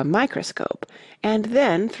through a microscope, and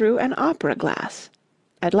then through an opera-glass.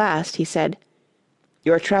 At last he said,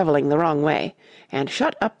 "You're travelling the wrong way," and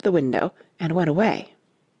shut up the window, and went away.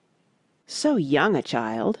 "So young a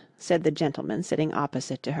child," said the gentleman sitting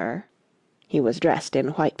opposite to her. He was dressed in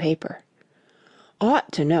white paper.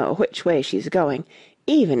 "Ought to know which way she's going,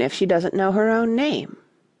 even if she doesn't know her own name."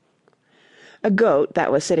 A goat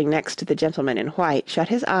that was sitting next to the gentleman in white shut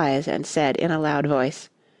his eyes and said in a loud voice,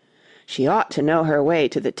 "She ought to know her way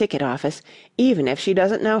to the ticket office, even if she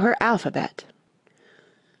doesn't know her alphabet."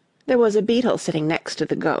 There was a beetle sitting next to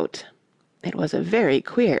the goat. It was a very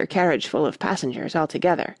queer carriage full of passengers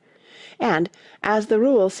altogether, and, as the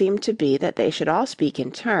rule seemed to be that they should all speak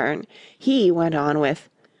in turn, he went on with,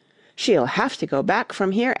 "She'll have to go back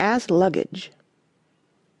from here as luggage."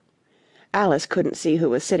 Alice couldn't see who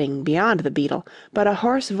was sitting beyond the beetle, but a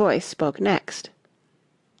hoarse voice spoke next.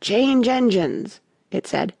 "Change engines," it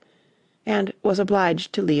said, and was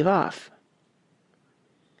obliged to leave off.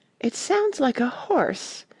 "It sounds like a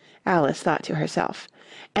horse," Alice thought to herself,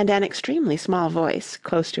 and an extremely small voice,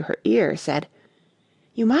 close to her ear, said,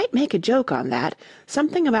 "You might make a joke on that,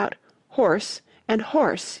 something about horse and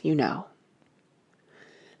horse, you know."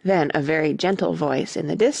 Then a very gentle voice in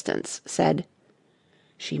the distance said,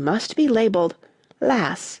 "She must be labelled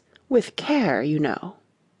Lass, with care, you know."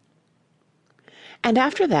 And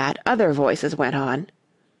after that other voices went on.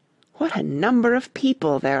 "What a number of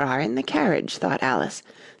people there are in the carriage," thought Alice,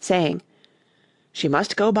 saying, "She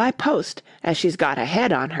must go by post, as she's got a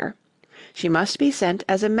head on her. She must be sent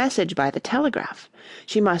as a message by the telegraph.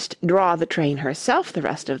 She must draw the train herself the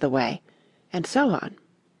rest of the way," and so on.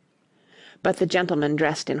 But the gentleman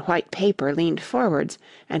dressed in white paper leaned forwards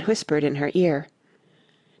and whispered in her ear,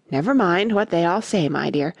 "Never mind what they all say, my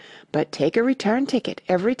dear, but take a return ticket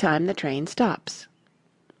every time the train stops."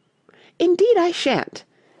 "Indeed I shan't,"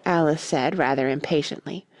 Alice said rather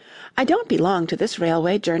impatiently. "I don't belong to this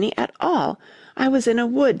railway journey at all. I was in a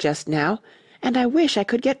wood just now, and I wish I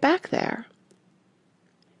could get back there."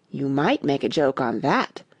 "You might make a joke on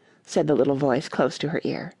that," said the little voice close to her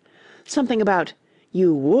ear. "Something about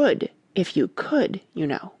 'you would if you could,' you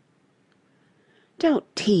know."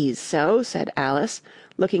 "Don't tease so," said Alice,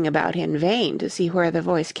 looking about in vain to see where the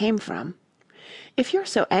voice came from. "If you're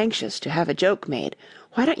so anxious to have a joke made,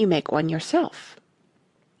 why don't you make one yourself?"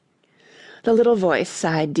 The little voice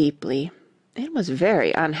sighed deeply. It was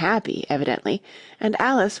very unhappy, evidently, and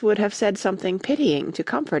Alice would have said something pitying to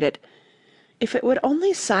comfort it, if it would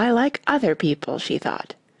only sigh like other people, she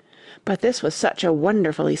thought. But this was such a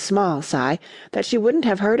wonderfully small sigh that she wouldn't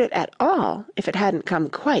have heard it at all if it hadn't come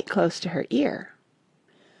quite close to her ear.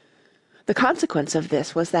 The consequence of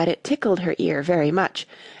this was that it tickled her ear very much,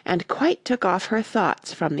 and quite took off her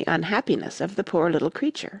thoughts from the unhappiness of the poor little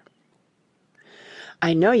creature.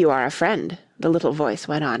 "I know you are a friend," the little voice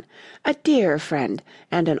went on, "a dear friend,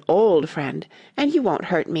 and an old friend, and you won't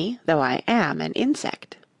hurt me, though I am an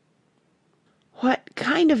insect." "What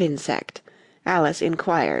kind of insect?" Alice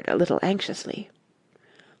inquired a little anxiously.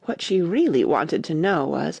 What she really wanted to know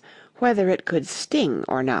was whether it could sting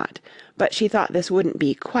or not, but she thought this wouldn't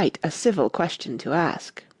be quite a civil question to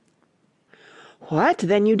ask. "What,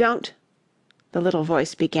 then you don't—" the little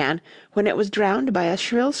voice began, when it was drowned by a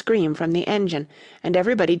shrill scream from the engine, and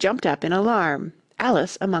everybody jumped up in alarm,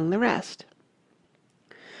 Alice among the rest.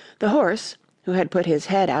 The horse, who had put his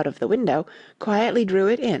head out of the window, quietly drew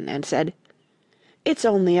it in, and said, "It's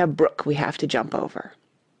only a brook we have to jump over."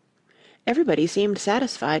 Everybody seemed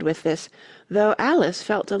satisfied with this, though Alice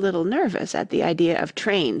felt a little nervous at the idea of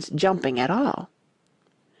trains jumping at all.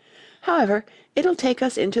 "However, it'll take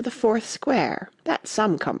us into the 4th square, that's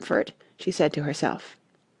some comfort," she said to herself.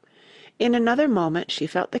 In another moment she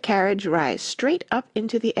felt the carriage rise straight up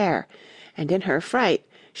into the air, and in her fright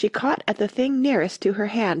she caught at the thing nearest to her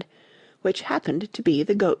hand, which happened to be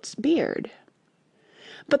the goat's beard.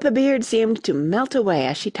 But the beard seemed to melt away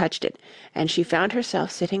as she touched it, and she found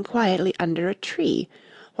herself sitting quietly under a tree,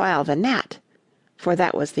 while the gnat, for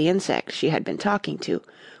that was the insect she had been talking to,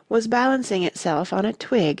 was balancing itself on a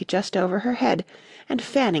twig just over her head, and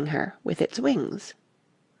fanning her with its wings.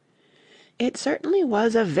 It certainly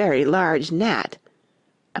was a very large gnat,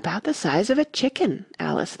 about the size of a chicken,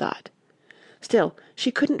 Alice thought. Still,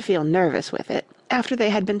 she couldn't feel nervous with it, after they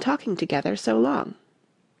had been talking together so long.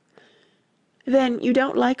 "Then you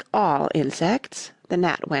don't like all insects?" the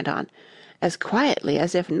gnat went on, as quietly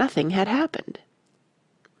as if nothing had happened.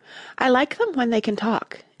 "I like them when they can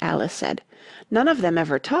talk," Alice said. "None of them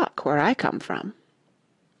ever talk where I come from."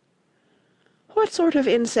 "What sort of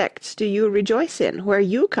insects do you rejoice in where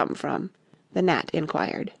you come from?" the gnat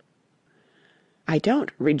inquired. "I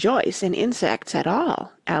don't rejoice in insects at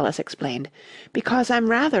all," Alice explained, "because I'm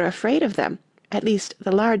rather afraid of them, at least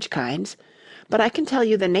the large kinds. But I can tell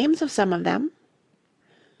you the names of some of them."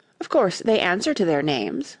 "Of course they answer to their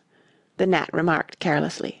names," the gnat remarked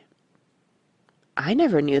carelessly. "I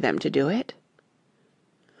never knew them to do it."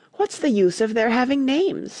 "What's the use of their having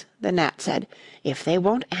names," the gnat said, "if they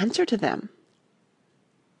won't answer to them?"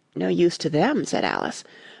 "No use to them," said Alice,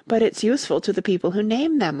 "but it's useful to the people who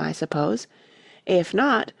name them, I suppose. If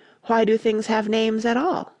not, why do things have names at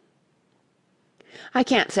all?" "I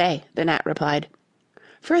can't say," the gnat replied.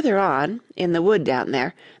 "Further on, in the wood down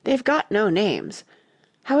there, they've got no names.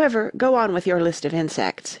 However, go on with your list of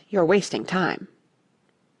insects. You're wasting time."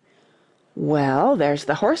 "Well, there's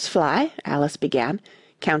the horsefly," Alice began,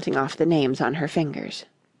 counting off the names on her fingers.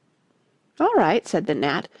 "All right," said the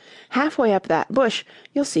gnat. "Halfway up that bush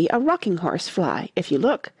you'll see a rocking horse fly, if you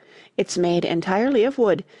look. It's made entirely of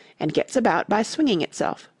wood, and gets about by swinging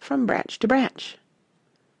itself from branch to branch."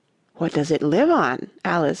 "What does it live on?"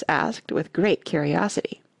 Alice asked with great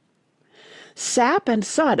curiosity. "Sap and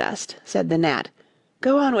sawdust," said the gnat.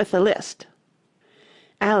 "Go on with the list."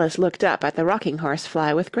 Alice looked up at the rocking horse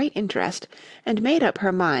fly with great interest, and made up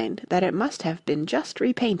her mind that it must have been just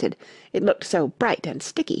repainted, it looked so bright and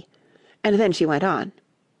sticky, and then she went on.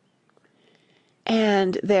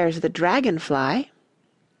 "And there's the dragon-fly."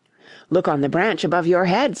 "Look on the branch above your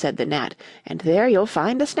head," said the gnat, "and there you'll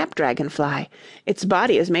find a snap-dragon-fly. Its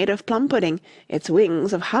body is made of plum-pudding, its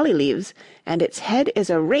wings of holly leaves, and its head is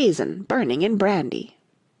a raisin burning in brandy."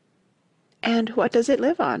 "And what does it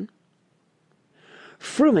live on?"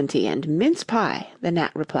 "Frumenty and mince-pie," the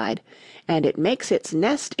gnat replied, "and it makes its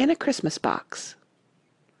nest in a Christmas box."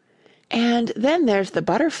 "And then there's the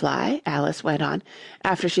butterfly," Alice went on,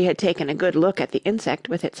 after she had taken a good look at the insect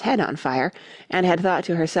with its head on fire, and had thought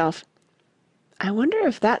to herself, "I wonder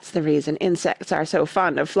if that's the reason insects are so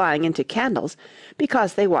fond of flying into candles,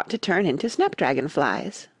 because they want to turn into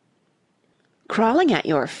snapdragon-flies." "Crawling at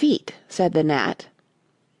your feet," said the gnat.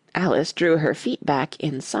 Alice drew her feet back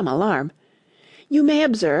in some alarm. "You may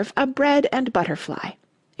observe a bread and butter fly.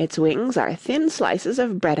 Its wings are thin slices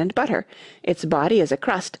of bread and butter, its body is a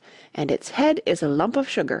crust, and its head is a lump of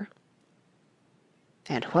sugar."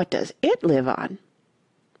 "And what does it live on?"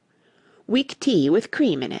 "Weak tea with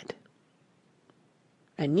cream in it."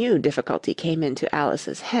 A new difficulty came into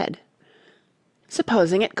Alice's head.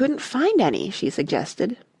 "Supposing it couldn't find any," she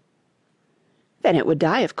suggested. "Then it would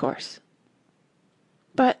die, of course."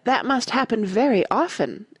 "But that must happen very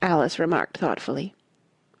often," Alice remarked thoughtfully.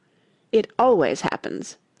 "It always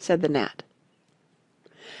happens," said the gnat.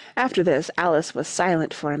 After this Alice was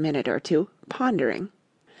silent for a minute or two, pondering.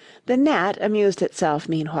 The gnat amused itself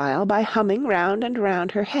meanwhile by humming round and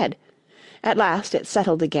round her head. At last it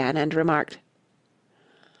settled again and remarked,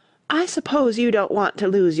 "I suppose you don't want to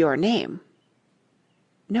lose your name."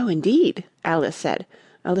 "No, indeed," Alice said,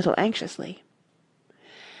 a little anxiously.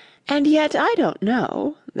 "And yet I don't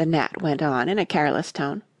know," the gnat went on in a careless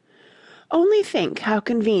tone. "Only think how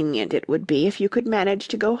convenient it would be if you could manage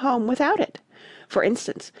to go home without it. For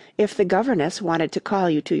instance, if the governess wanted to call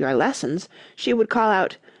you to your lessons, she would call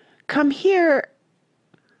out, 'Come here,'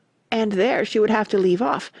 and there she would have to leave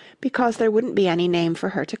off, because there wouldn't be any name for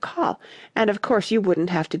her to call, and of course you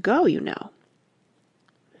wouldn't have to go, you know."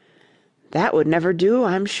 "That would never do,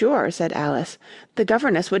 I'm sure," said Alice. "The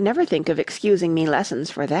governess would never think of excusing me lessons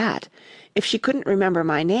for that. If she couldn't remember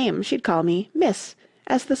my name, she'd call me Miss,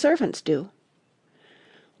 as the servants do."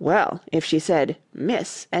 "Well, if she said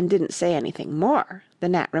 'Miss' and didn't say anything more," the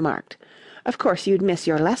gnat remarked, "of course you'd miss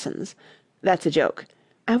your lessons. That's a joke.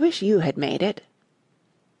 I wish you had made it."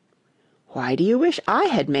 "Why do you wish I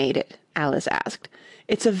had made it?" Alice asked.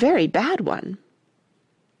 "It's a very bad one."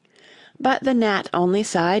 But the gnat only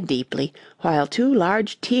sighed deeply, while two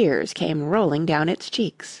large tears came rolling down its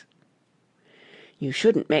cheeks. "You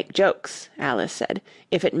shouldn't make jokes," Alice said,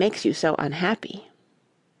 "if it makes you so unhappy."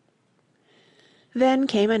 Then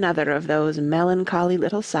came another of those melancholy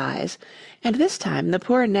little sighs, and this time the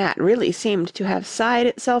poor gnat really seemed to have sighed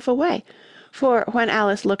itself away, for when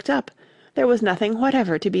Alice looked up, there was nothing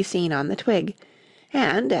whatever to be seen on the twig,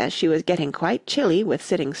 and, as she was getting quite chilly with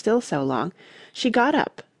sitting still so long, she got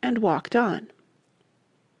up and walked on.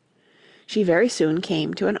 She very soon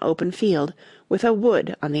came to an open field, with a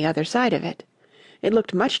wood on the other side of it. It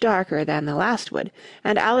looked much darker than the last wood,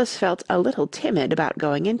 and Alice felt a little timid about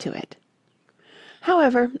going into it.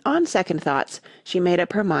 However, on second thoughts, she made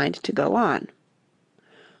up her mind to go on.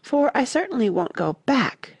 "For I certainly won't go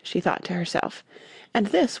back," she thought to herself, and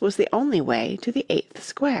this was the only way to the 8th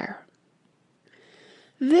square.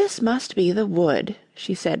 "This must be the wood,"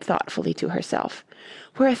 she said thoughtfully to herself,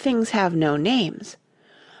 "where things have no names.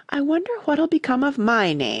 I wonder what'll become of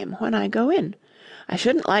my name when I go in. I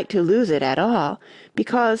shouldn't like to lose it at all,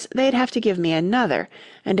 because they'd have to give me another,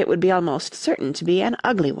 and it would be almost certain to be an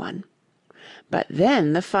ugly one. But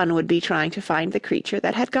then the fun would be trying to find the creature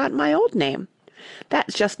that had got my old name.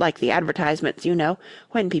 That's just like the advertisements, you know,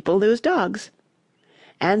 when people lose dogs.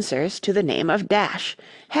 Answers to the name of Dash,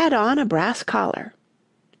 had on a brass collar.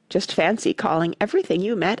 Just fancy calling everything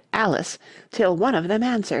you met Alice, till one of them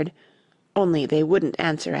answered, only they wouldn't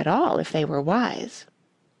answer at all if they were wise."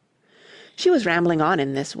 She was rambling on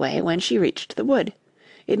in this way when she reached the wood.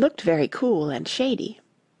 It looked very cool and shady.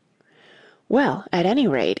 "Well, at any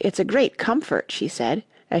rate, it's a great comfort," she said,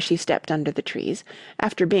 as she stepped under the trees,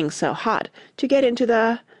 after being so hot, to get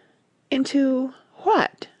into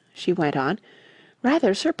what?" she went on,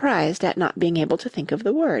 rather surprised at not being able to think of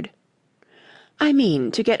the word. "I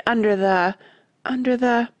mean, to get under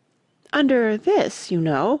this, you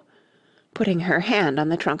know," putting her hand on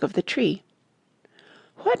the trunk of the tree.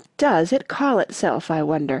 "What does it call itself, I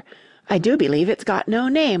wonder? I do believe it's got no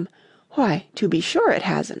name. Why, to be sure it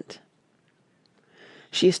hasn't."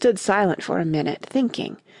 She stood silent for a minute,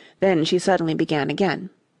 thinking. Then she suddenly began again.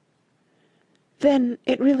 "Then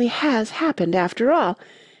it really has happened after all.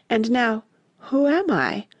 And now, who am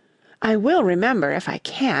I? I will remember if I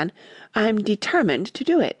can. I'm determined to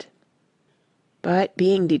do it." But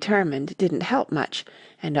being determined didn't help much,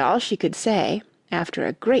 and all she could say, after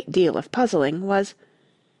a great deal of puzzling, was,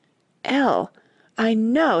 "L. I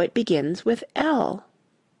know it begins with L."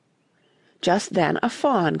 Just then a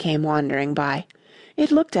fawn came wandering by.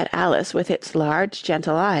 It looked at Alice with its large,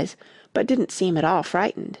 gentle eyes, but didn't seem at all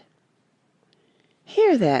frightened.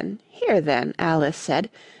 Here then, Alice said,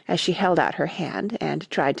 as she held out her hand and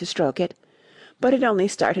tried to stroke it, but it only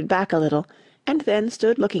started back a little, and then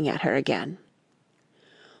stood looking at her again.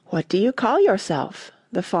 "What do you call yourself?"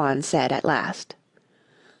 the fawn said at last.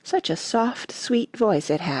 Such a soft, sweet voice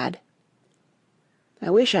it had. "I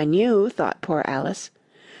wish I knew," thought poor Alice.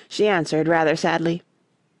 She answered rather sadly,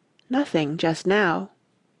 "Nothing just now."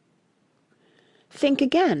 "Think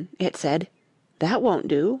again," it said. "That won't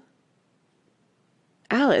do."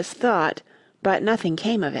 Alice thought, but nothing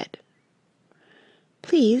came of it.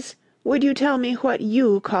 "Please, would you tell me what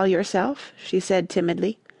you call yourself?" she said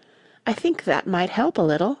timidly. "I think that might help a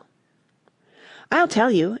little." "I'll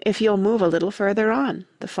tell you, if you'll move a little further on,"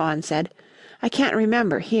 the fawn said. "I can't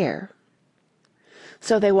remember here."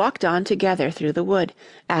 So they walked on together through the wood,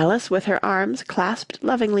 Alice with her arms clasped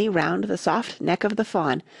lovingly round the soft neck of the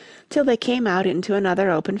fawn, till they came out into another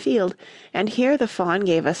open field, and here the fawn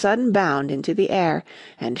gave a sudden bound into the air,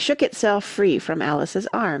 and shook itself free from Alice's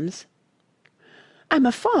arms. "I'm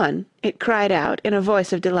a fawn!" it cried out in a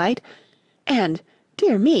voice of delight, "and,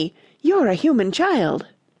 dear me, you're a human child!"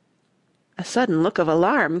 A sudden look of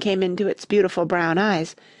alarm came into its beautiful brown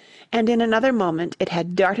eyes, and in another moment it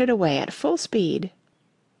had darted away at full speed.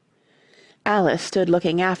 Alice stood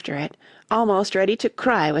looking after it, almost ready to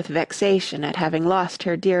cry with vexation at having lost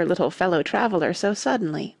her dear little fellow-traveller so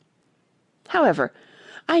suddenly. "However,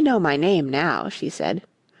 I know my name now," she said.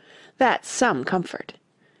 "That's some comfort.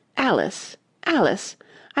 Alice, Alice,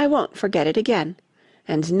 I won't forget it again.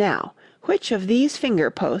 And now, which of these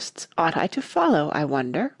finger-posts ought I to follow, I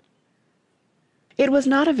wonder?" It was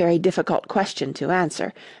not a very difficult question to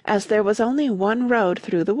answer, as there was only one road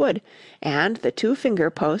through the wood, and the two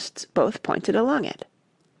finger-posts both pointed along it.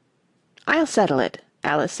 "I'll settle it,"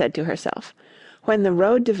 Alice said to herself, "when the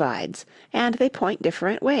road divides, and they point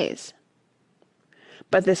different ways."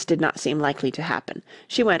 But this did not seem likely to happen.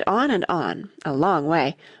 She went on and on, a long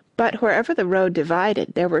way, but wherever the road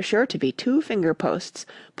divided there were sure to be two finger-posts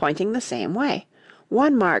pointing the same way,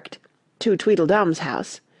 one marked "To Tweedledum's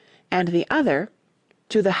house," and the other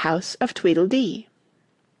 "To the house of Tweedledee."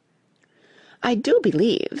 "I do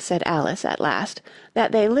believe," said Alice at last,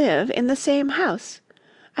 "that they live in the same house.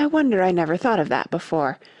 I wonder I never thought of that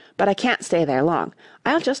before, but I can't stay there long.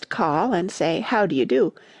 I'll just call and say how do you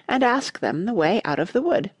do, and ask them the way out of the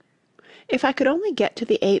wood. If I could only get to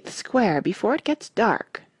the 8th square before it gets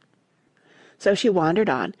dark." So she wandered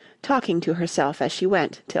on, talking to herself as she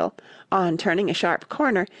went, till, on turning a sharp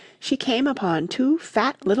corner, she came upon two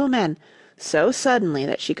fat little men, so suddenly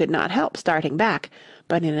that she could not help starting back,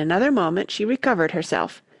 but in another moment she recovered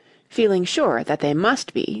herself, feeling sure that they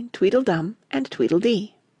must be Tweedledum and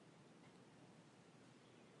Tweedledee.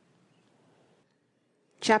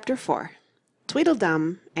 Chapter 4.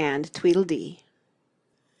 Tweedledum and Tweedledee.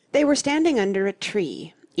 They were standing under a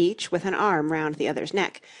tree, each with an arm round the other's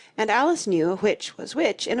neck, and Alice knew which was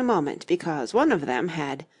which in a moment, because one of them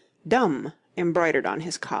had "dum" embroidered on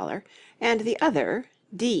his collar, and the other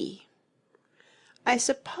D. "I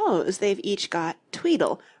suppose they've each got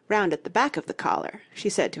Tweedle round at the back of the collar," she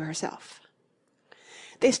said to herself.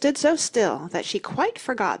 They stood so still that she quite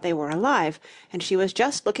forgot they were alive, and she was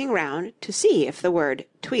just looking round to see if the word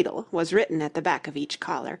Tweedle was written at the back of each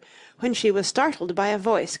collar, when she was startled by a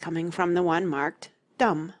voice coming from the one marked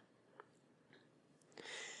Dumb.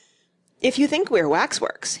 "If you think we're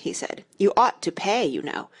waxworks," he said, "you ought to pay, you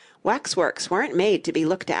know. Waxworks weren't made to be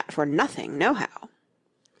looked at for nothing, nohow."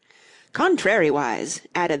 "Contrariwise,"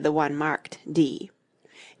 added the one marked D.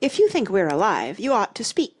 "If you think we're alive, you ought to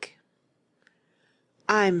speak."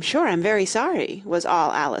 "I'm sure I'm very sorry," was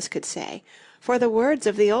all Alice could say, for the words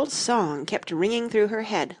of the old song kept ringing through her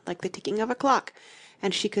head like the ticking of a clock,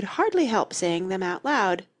 and she could hardly help saying them out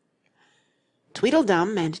loud.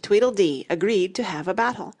 Tweedledum and Tweedledee agreed to have a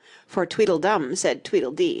battle, for Tweedledum said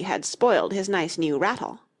Tweedledee had spoiled his nice new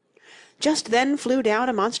rattle. Just then flew down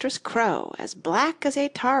a monstrous crow, as black as a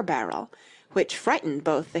tar-barrel, which frightened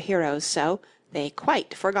both the heroes so, they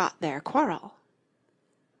quite forgot their quarrel.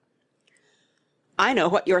 "I know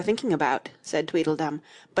what you're thinking about," said Tweedledum,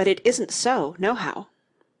 "but it isn't so, nohow."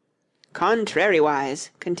 "Contrariwise,"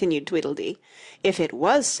 continued Tweedledee. "If it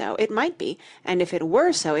was so, it might be, and if it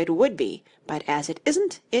were so, it would be, but as it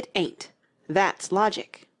isn't, it ain't. That's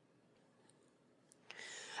logic."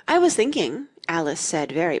 "I was thinking," Alice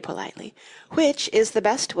said very politely, "which is the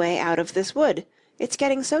best way out of this wood? It's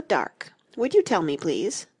getting so dark. Would you tell me,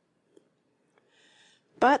 please?"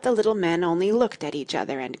 But the little men only looked at each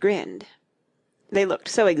other and grinned. They looked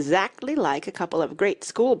so exactly like a couple of great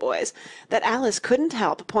schoolboys that Alice couldn't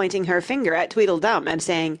help pointing her finger at Tweedledum and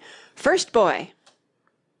saying, "First boy!"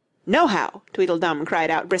 "Nohow!" Tweedledum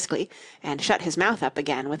cried out briskly, and shut his mouth up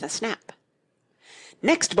again with a snap.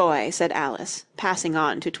 "Next boy!" said Alice, passing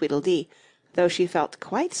on to Tweedledee, though she felt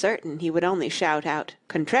quite certain he would only shout out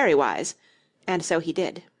 "Contrariwise," and so he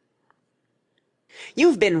did.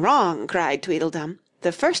 "You've been wrong!" cried Tweedledum.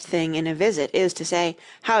 "The first thing in a visit is to say,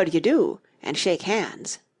 'How d'ye do?' and shake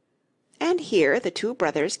hands." And here the two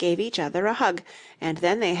brothers gave each other a hug, and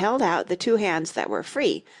then they held out the two hands that were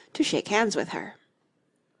free to shake hands with her.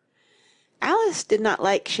 Alice did not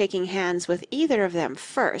like shaking hands with either of them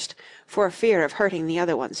first, for fear of hurting the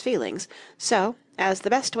other one's feelings, so, as the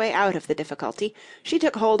best way out of the difficulty, she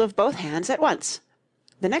took hold of both hands at once.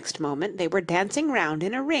 The next moment they were dancing round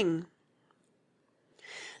in a ring.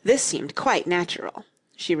 This seemed quite natural,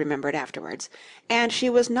 she remembered afterwards, and she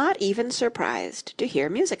was not even surprised to hear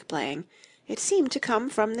music playing. It seemed to come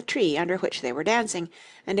from the tree under which they were dancing,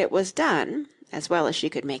 and it was done, as well as she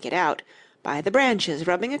could make it out, by the branches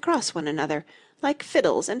rubbing across one another, like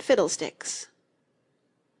fiddles and fiddlesticks.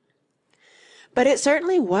 "But it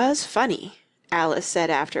certainly was funny," Alice said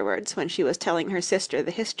afterwards, when she was telling her sister the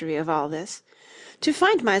history of all this, "to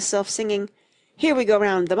find myself singing 'Here we go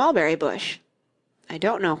round the mulberry bush.' I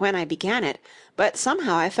don't know when I began it, but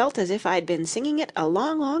somehow I felt as if I'd been singing it a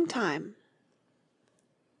long, long time."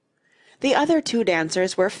 The other two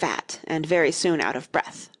dancers were fat and very soon out of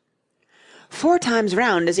breath. "4 times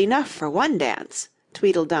round is enough for one dance,"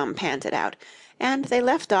 Tweedledum panted out, and they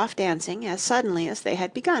left off dancing as suddenly as they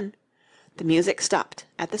had begun. The music stopped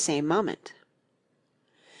at the same moment.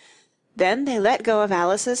 Then they let go of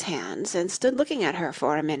Alice's hands and stood looking at her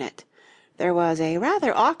for a minute. There was a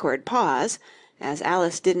rather awkward pause, as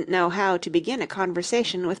Alice didn't know how to begin a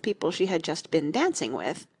conversation with people she had just been dancing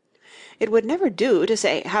with. It would never do to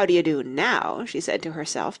say "How do you do now?" she said to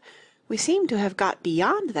herself. "We seem to have got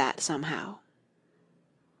beyond that somehow."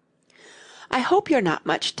 "I hope you're not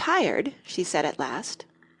much tired," she said at last.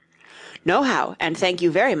 "Nohow, and thank you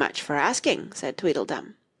very much for asking," said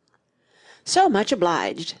Tweedledum. "So much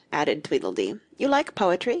obliged," added Tweedledee. "You like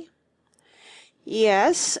poetry?"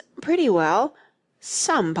 "Yes, pretty well.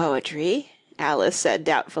 Some poetry," Alice said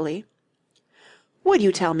doubtfully. "Would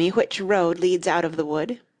you tell me which road leads out of the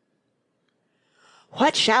wood?"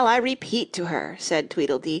 "What shall I repeat to her?" said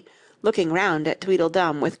Tweedledee, looking round at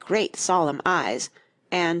Tweedledum with great solemn eyes,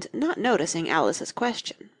 and not noticing Alice's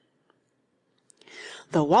question.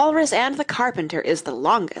 "The Walrus and the Carpenter is the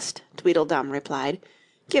longest," Tweedledum replied,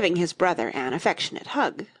 giving his brother an affectionate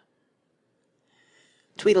hug.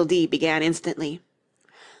 Tweedledee began instantly,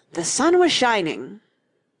 "The sun was shining—"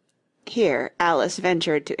 Here Alice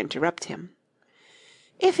ventured to interrupt him.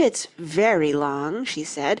 "If it's very long," she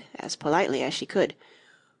said, as politely as she could,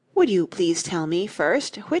 "would you please tell me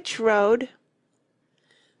first which road—"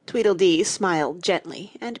 Tweedledee smiled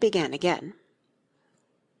gently and began again.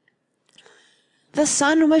 "The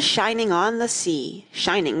sun was shining on the sea,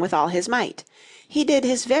 shining with all his might. He did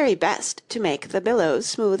his very best to make the billows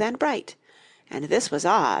smooth and bright, and this was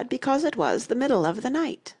odd because it was the middle of the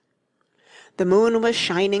night. The moon was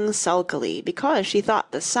shining sulkily because she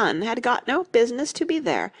thought the sun had got no business to be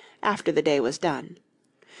there after the day was done.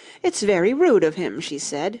 "It's very rude of him," she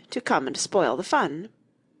said, "to come and spoil the fun."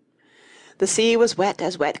 The sea was wet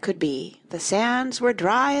as wet could be, the sands were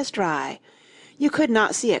dry as dry. You could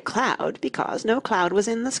not see a cloud because no cloud was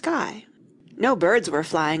in the sky. No birds were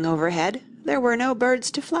flying overhead, there were no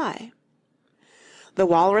birds to fly. The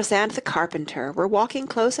walrus and the carpenter were walking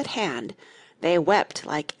close at hand. They wept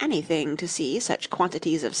like anything to see such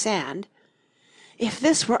quantities of sand. "If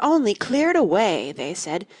this were only cleared away," they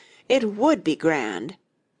said, "it would be grand.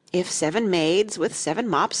 If 7 maids with 7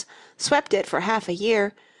 mops swept it for half a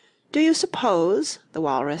year, do you suppose," the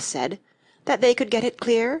walrus said, "that they could get it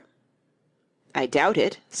clear?" "I doubt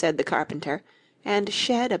it," said the carpenter, and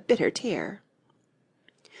shed a bitter tear.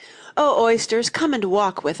 "O oysters, come and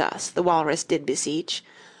walk with us," the walrus did beseech,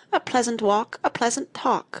 "a pleasant walk, a pleasant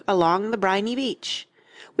talk, along the briny beach.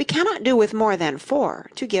 We cannot do with more than 4,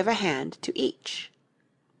 to give a hand to each."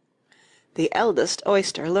 The eldest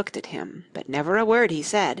oyster looked at him, but never a word he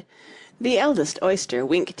said. The eldest oyster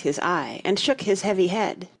winked his eye, and shook his heavy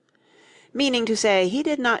head, meaning to say he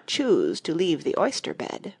did not choose to leave the oyster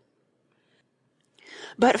bed.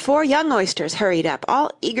 But 4 young oysters hurried up,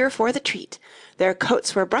 all eager for the treat. Their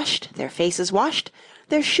coats were brushed, their faces washed,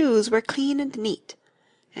 their shoes were clean and neat.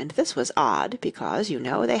 And this was odd, because, you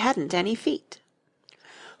know, they hadn't any feet.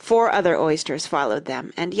 4 other oysters followed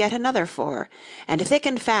them, and yet another 4, and thick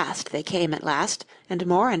and fast they came at last, and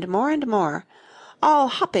more and more and more, all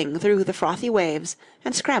hopping through the frothy waves,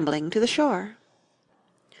 and scrambling to the shore.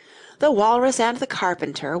 The walrus and the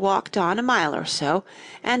carpenter walked on a mile or so,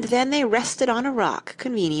 and then they rested on a rock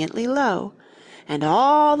conveniently low, and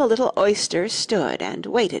all the little oysters stood and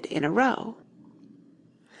waited in a row.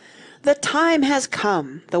 "The time has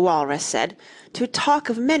come," the walrus said, "to talk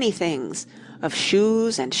of many things, of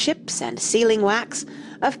shoes and ships and sealing-wax,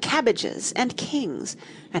 of cabbages and kings,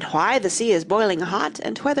 and why the sea is boiling hot,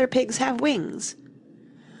 and whether pigs have wings."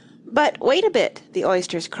 "But wait a bit," the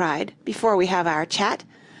oysters cried, "before we have our chat,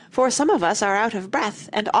 for some of us are out of breath,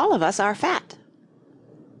 and all of us are fat."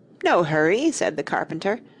 "No hurry," said the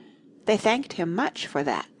carpenter. They thanked him much for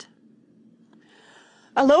that.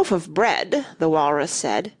 "A loaf of bread," the walrus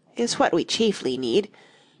said, "is what we chiefly need.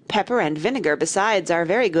 Pepper and vinegar besides are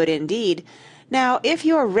very good indeed. Now, if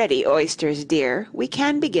you're ready, oysters dear, we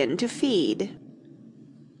can begin to feed."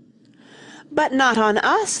 "But not on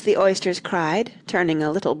us," the oysters cried, turning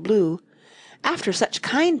a little blue. "After such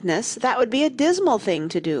kindness, that would be a dismal thing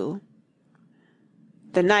to do."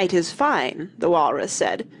 "The night is fine," the walrus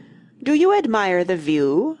said. "Do you admire the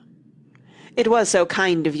view?" "It was so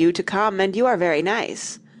kind of you to come, and you are very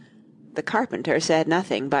nice." The carpenter said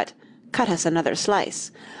nothing, but "Cut us another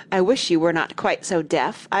slice. I wish you were not quite so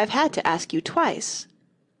deaf, I've had to ask you twice."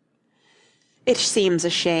 "It seems a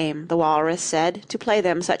shame," the walrus said, "to play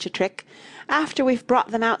them such a trick, after we've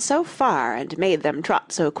brought them out so far, and made them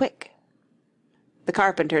trot so quick." The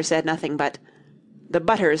carpenter said nothing, but "The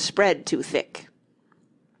butter's spread too thick."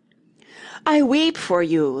 "I weep for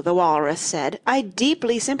you," the walrus said, "I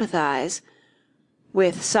deeply sympathize."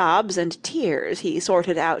 With sobs and tears he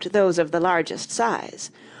sorted out those of the largest size,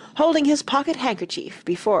 holding his pocket-handkerchief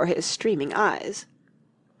before his streaming eyes.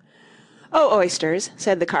 "Oh, oysters,"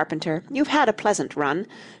 said the carpenter, "you've had a pleasant run.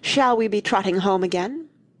 Shall we be trotting home again?"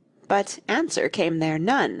 But answer came there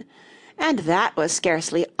none, and that was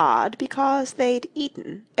scarcely odd, because they'd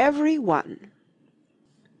eaten every one.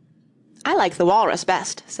 "I like the walrus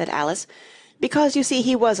best," said Alice, "because you see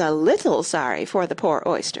he was a little sorry for the poor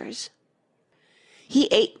oysters." "He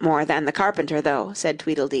ate more than the carpenter, though," said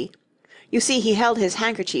Tweedledee. "You see he held his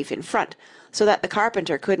handkerchief in front, so that the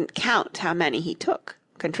carpenter couldn't count how many he took,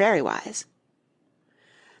 contrariwise."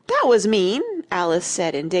 "That was mean," Alice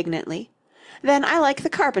said indignantly. "Then I like the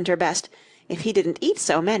carpenter best, if he didn't eat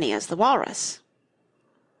so many as the walrus."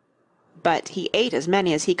 "But he ate as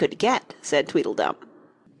many as he could get," said Tweedledum.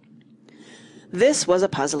 This was a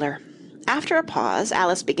puzzler. After a pause,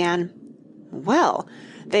 Alice began, "Well,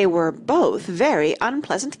 they were both very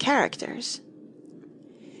unpleasant characters."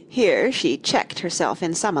 Here she checked herself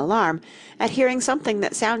in some alarm at hearing something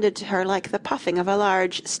that sounded to her like the puffing of a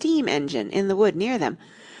large steam engine in the wood near them,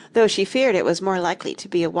 though she feared it was more likely to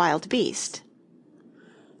be a wild beast.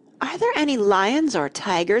 "Are there any lions or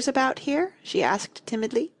tigers about here?" she asked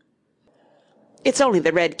timidly. "It's only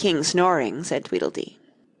the Red King snoring," said Tweedledee.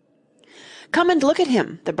 "Come and look at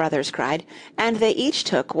him," the brothers cried, and they each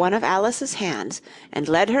took one of Alice's hands and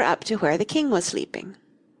led her up to where the king was sleeping.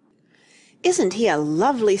 "Isn't he a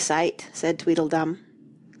lovely sight?" said Tweedledum.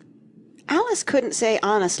 Alice couldn't say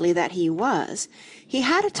honestly that he was. He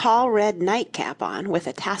had a tall red nightcap on, with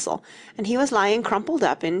a tassel, and he was lying crumpled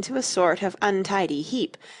up into a sort of untidy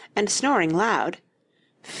heap, and snoring loud.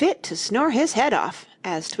 "Fit to snore his head off,"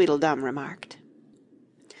 as Tweedledum remarked.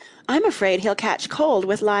 "I'm afraid he'll catch cold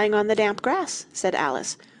with lying on the damp grass," said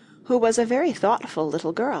Alice, who was a very thoughtful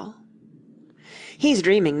little girl. "He's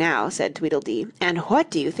dreaming now," said Tweedledee, "and what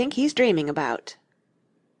do you think he's dreaming about?"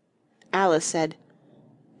 Alice said,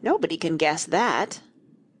 "Nobody can guess that."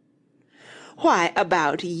 "Why,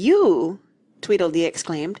 about you!" Tweedledee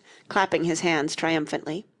exclaimed, clapping his hands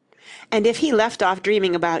triumphantly. "And if he left off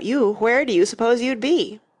dreaming about you, where do you suppose you'd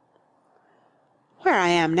be?" "Where I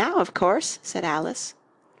am now, of course," said Alice.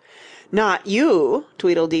 "Not you!"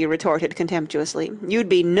 Tweedledee retorted contemptuously. "You'd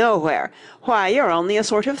be nowhere. Why, you're only a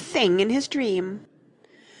sort of thing in his dream."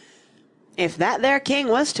 "If that there king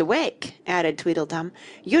was to wake," added Tweedledum,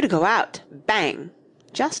 "you'd go out, bang,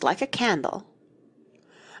 just like a candle."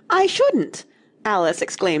 "I shouldn't!" Alice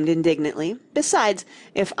exclaimed indignantly. "Besides,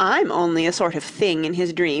 if I'm only a sort of thing in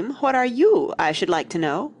his dream, what are you, I should like to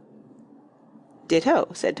know?"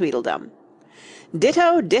 "Ditto," said Tweedledum.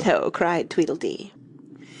 "Ditto, ditto," cried Tweedledee.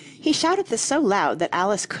 He shouted this so loud that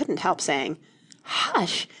Alice couldn't help saying,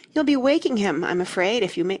 "Hush! You'll be waking him, I'm afraid,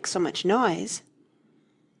 if you make so much noise."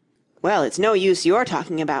 "Well, it's no use your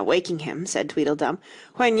talking about waking him," said Tweedledum,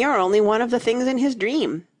 "when you're only one of the things in his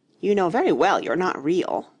dream. You know very well you're not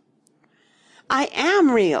real." "I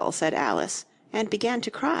am real," said Alice, and began to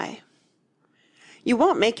cry. "You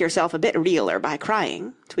won't make yourself a bit realer by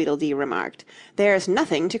crying," Tweedledee remarked. "There's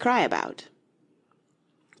nothing to cry about."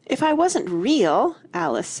 "If I wasn't real,"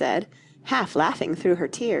 Alice said, half laughing through her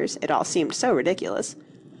tears, it all seemed so ridiculous,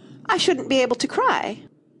 "I shouldn't be able to cry."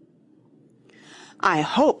 "I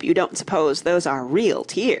hope you don't suppose those are real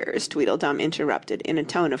tears," Tweedledum interrupted in a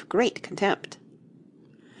tone of great contempt.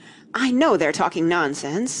 "I know they're talking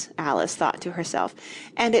nonsense," Alice thought to herself,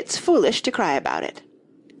 "and it's foolish to cry about it."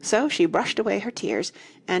 So she brushed away her tears,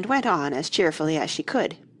 and went on as cheerfully as she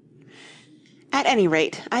could. "At any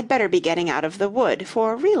rate, I'd better be getting out of the wood,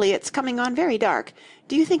 for really it's coming on very dark.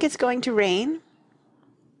 Do you think it's going to rain?"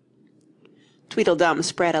 Tweedledum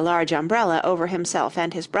spread a large umbrella over himself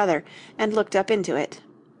and his brother, and looked up into it.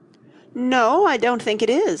 "No, I don't think it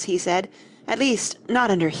is," he said. "At least, not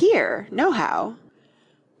under here, nohow.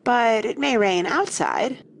 But it may rain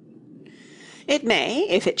outside." "It may,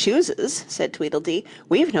 if it chooses," said Tweedledee.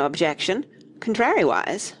 "We've no objection,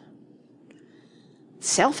 contrariwise."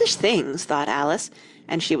 "Selfish things," thought Alice,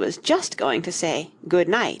 and she was just going to say "good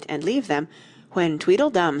night" and leave them, when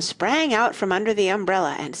Tweedledum sprang out from under the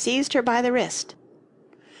umbrella and seized her by the wrist.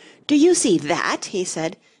 "Do you see that?" he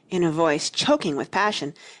said, in a voice choking with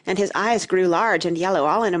passion, and his eyes grew large and yellow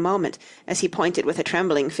all in a moment, as he pointed with a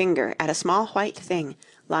trembling finger at a small white thing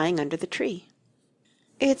lying under the tree.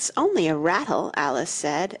 "It's only a rattle," Alice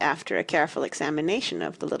said, after a careful examination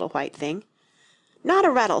of the little white thing. "Not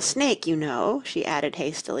a rattlesnake, you know," she added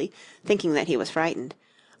hastily, thinking that he was frightened.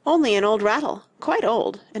 "Only an old rattle, quite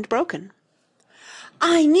old and broken."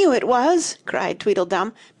 "I knew it was!" cried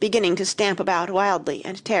Tweedledum, beginning to stamp about wildly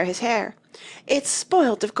and tear his hair. "It's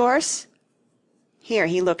spoilt, of course." Here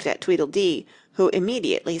he looked at Tweedledee, who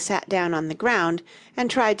immediately sat down on the ground and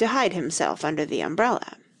tried to hide himself under the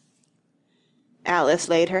umbrella. Alice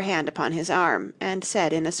laid her hand upon his arm, and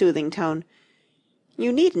said in a soothing tone,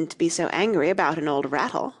 "You needn't be so angry about an old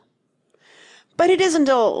rattle." "But it isn't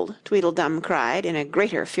old!" Tweedledum cried in a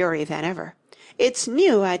greater fury than ever. "It's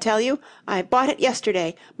new, I tell you. I bought it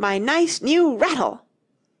yesterday. My nice new rattle!"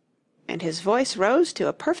 And his voice rose to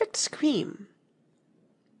a perfect scream.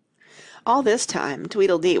 All this time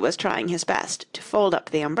Tweedledee was trying his best to fold up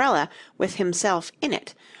the umbrella with himself in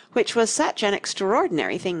it, which was such an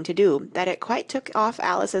extraordinary thing to do that it quite took off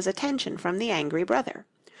Alice's attention from the angry brother.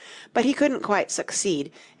 But he couldn't quite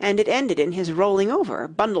succeed, and it ended in his rolling over,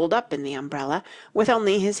 bundled up in the umbrella, with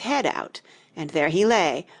only his head out, and there he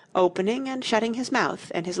lay, opening and shutting his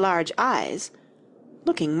mouth and his large eyes,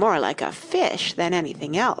 looking more like a fish than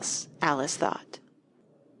anything else, Alice thought.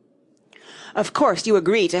 "Of course you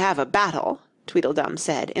agree to have a battle," Tweedledum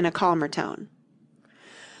said in a calmer tone.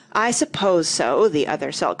 "I suppose so," the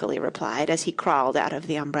other sulkily replied, as he crawled out of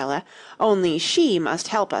the umbrella, "only she must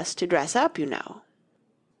help us to dress up, you know."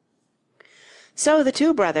 So the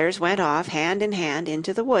two brothers went off hand in hand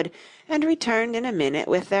into the wood, and returned in a minute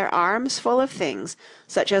with their arms full of things,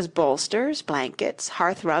 such as bolsters, blankets,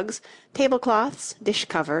 hearth-rugs, tablecloths,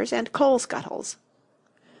 dish-covers, and coal-scuttles.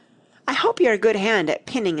 "I hope you're a good hand at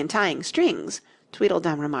pinning and tying strings,"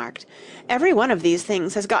 Tweedledum remarked. "Every one of these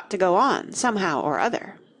things has got to go on, somehow or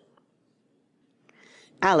other."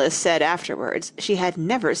 Alice said afterwards she had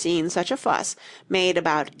never seen such a fuss made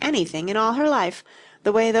about anything in all her life,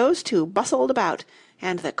 the way those two bustled about,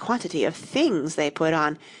 and the quantity of things they put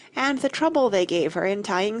on, and the trouble they gave her in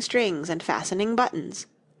tying strings and fastening buttons.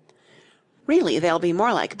 "Really, they'll be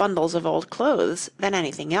more like bundles of old clothes than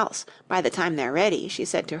anything else by the time they're ready," she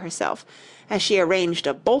said to herself, as she arranged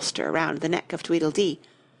a bolster round the neck of Tweedledee,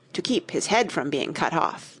 to keep his head from being cut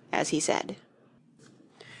off, as he said.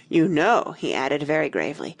 "You know," he added very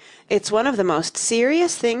gravely, "it's one of the most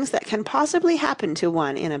serious things that can possibly happen to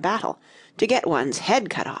one in a battle, to get one's head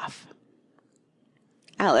cut off."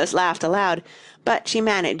 Alice laughed aloud, but she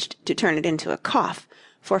managed to turn it into a cough,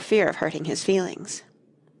 for fear of hurting his feelings.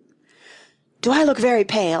 "Do I look very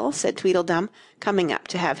pale?" said Tweedledum, coming up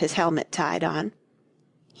to have his helmet tied on.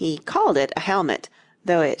 He called it a helmet,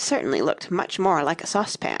 though it certainly looked much more like a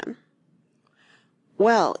saucepan.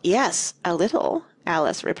 "Well, yes, a little,"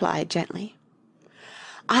 Alice replied gently.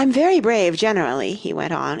 "I'm very brave generally," he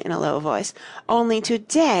went on in a low voice, "only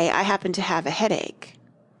to-day I happen to have a headache."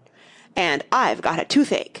 "And I've got a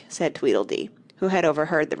toothache," said Tweedledee, who had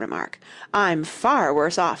overheard the remark. "I'm far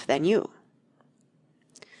worse off than you."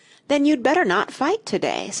 "Then you'd better not fight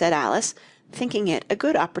to-day," said Alice, thinking it a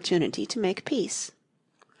good opportunity to make peace.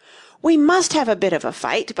 "We must have a bit of a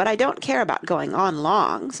fight, but I don't care about going on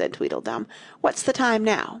long," said Tweedledum. "What's the time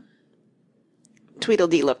now?"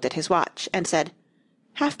 Tweedledee looked at his watch, and said,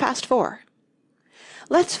 "4:30."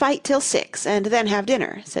 "Let's fight till 6, and then have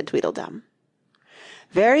dinner," said Tweedledum.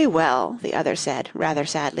 "Very well," the other said, rather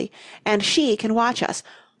sadly, "and she can watch us,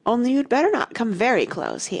 only you'd better not come very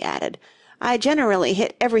close," he added. "I generally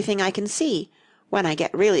hit everything I can see, when I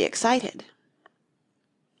get really excited."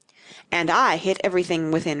 "And I hit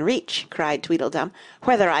everything within reach," cried Tweedledum,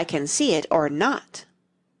 "whether I can see it or not."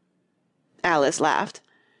 Alice laughed.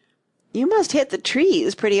 "You must hit the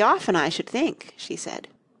trees pretty often, I should think," she said.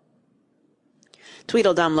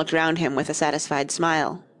 Tweedledum looked round him with a satisfied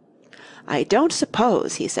smile. "I don't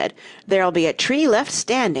suppose," he said, "there'll be a tree left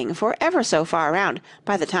standing for ever so far round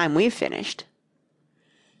by the time we've finished."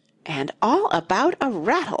 "And all about a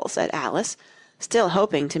rattle," said Alice, still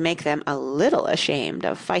hoping to make them a little ashamed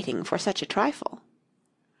of fighting for such a trifle.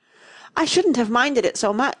 "I shouldn't have minded it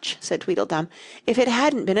so much," said Tweedledum, "if it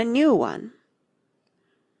hadn't been a new one."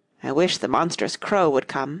 "I wish the monstrous crow would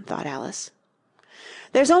come," thought Alice.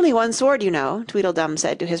 "There's only one sword, you know," Tweedledum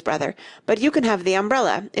said to his brother, "but you can have the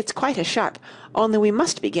umbrella. It's quite as sharp, only we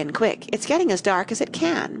must begin quick. It's getting as dark as it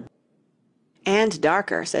can." "And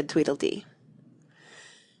darker," said Tweedledee.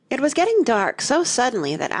 It was getting dark so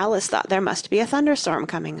suddenly that Alice thought there must be a thunderstorm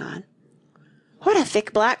coming on. "What a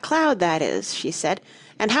thick black cloud that is," she said,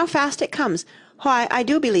 "and how fast it comes! Why, I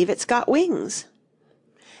do believe it's got wings."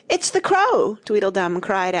 "It's the crow!" Tweedledum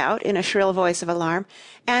cried out in a shrill voice of alarm,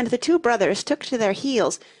 and the two brothers took to their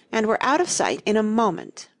heels and were out of sight in a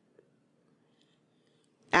moment.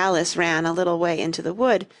 Alice ran a little way into the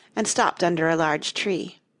wood and stopped under a large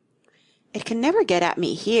tree. "It can never get at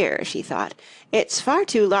me here," she thought. "It's far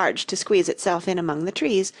too large to squeeze itself in among the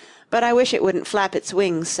trees, but I wish it wouldn't flap its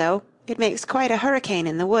wings so. It makes quite a hurricane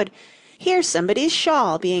in the wood. Here's somebody's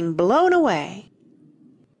shawl being blown away."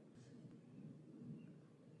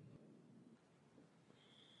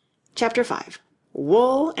 Chapter 5.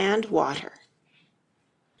 Wool and Water.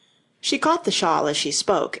 She caught the shawl as she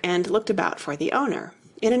spoke, and looked about for the owner.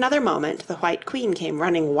 In another moment the White Queen came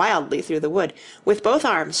running wildly through the wood, with both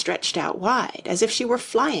arms stretched out wide, as if she were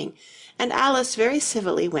flying, and Alice very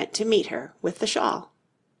civilly went to meet her with the shawl.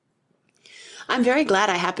 "I'm very glad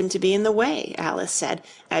I happened to be in the way," Alice said,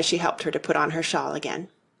 as she helped her to put on her shawl again.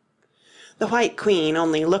 The White Queen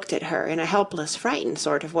only looked at her in a helpless, frightened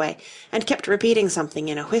sort of way, and kept repeating something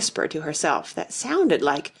in a whisper to herself that sounded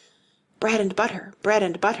like "bread and butter, bread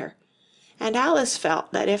and butter," and Alice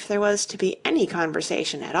felt that if there was to be any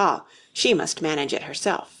conversation at all, she must manage it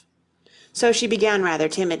herself. So she began rather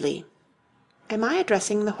timidly, "Am I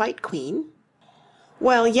addressing the White Queen?"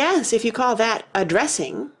 "Well, yes, if you call that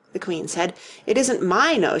addressing," the Queen said. "It isn't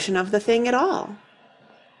my notion of the thing at all."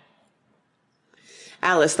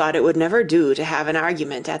 Alice thought it would never do to have an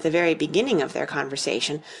argument at the very beginning of their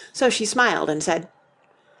conversation, so she smiled and said,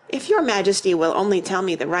 "If your Majesty will only tell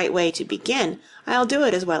me the right way to begin, I'll do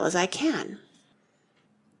it as well as I can."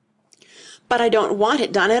 "But I don't want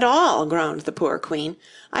it done at all," groaned the poor Queen.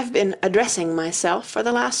 "I've been addressing myself for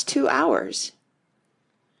the last 2 hours."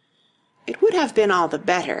 It would have been all the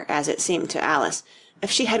better, as it seemed to Alice, if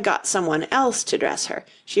she had got someone else to dress her,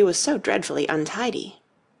 she was so dreadfully untidy.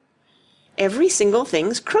 "Every single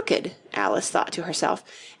thing's crooked," Alice thought to herself,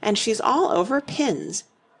 "and she's all over pins.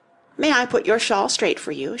 May I put your shawl straight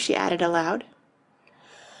for you?" she added aloud.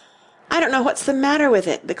 "I don't know what's the matter with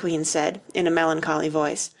it," the Queen said, in a melancholy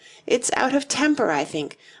voice. "It's out of temper, I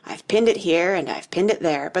think. I've pinned it here and I've pinned it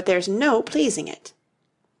there, but there's no pleasing it."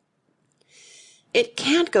 "It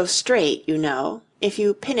can't go straight, you know, if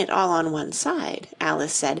you pin it all on one side,"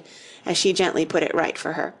 Alice said, as she gently put it right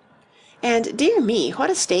for her. "And, dear me, what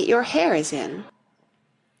a state your hair is in!"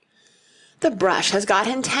 "The brush has got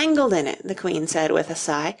entangled in it," the Queen said with a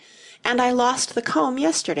sigh, "and I lost the comb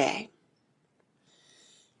yesterday."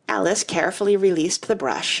 Alice carefully released the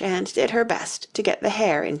brush and did her best to get the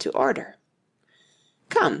hair into order.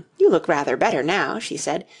 "Come, you look rather better now," she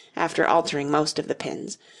said, after altering most of the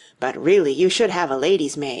pins, "but really you should have a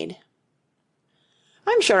lady's maid."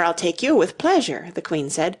 "I'm sure I'll take you with pleasure," the Queen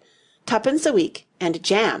said. "Twopence a week, and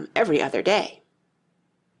jam every other day."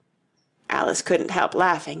 Alice couldn't help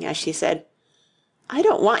laughing as she said, "I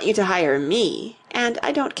don't want you to hire me, and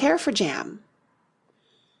I don't care for jam."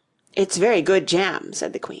 "It's very good jam,"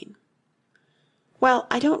 said the Queen. "Well,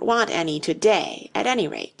 I don't want any to-day, at any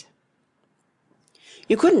rate."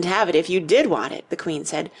 "You couldn't have it if you did want it," the Queen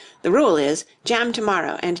said. "The rule is, jam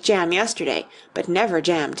tomorrow and jam yesterday, but never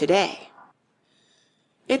jam today."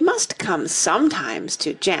 "It must come sometimes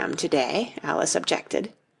to jam today," Alice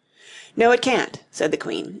objected. "No, it can't," said the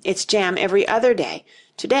Queen. "It's jam every other day.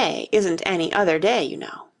 Today isn't any other day, you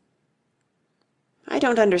know." "I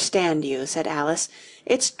don't understand you," said Alice.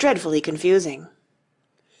 "It's dreadfully confusing."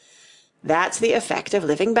 "That's the effect of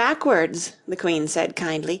living backwards," the Queen said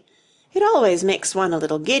kindly. "It always makes one a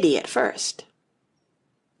little giddy at first."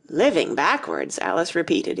 "Living backwards," Alice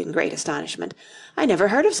repeated in great astonishment. "I never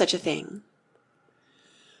heard of such a thing."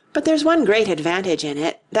 "But there's one great advantage in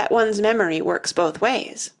it, that one's memory works both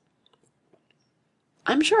ways."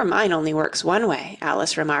 "I'm sure mine only works one way,"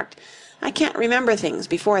 Alice remarked. "I can't remember things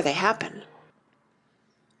before they happen."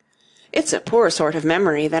 "It's a poor sort of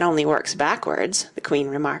memory that only works backwards," the Queen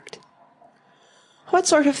remarked. "What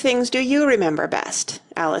sort of things do you remember best?"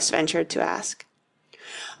 Alice ventured to ask.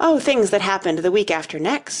 "Oh, things that happened the week after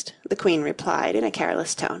next," the Queen replied in a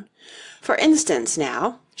careless tone. "For instance,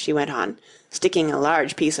 now," she went on, sticking a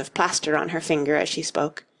large piece of plaster on her finger as she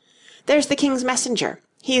spoke, "there's the King's messenger.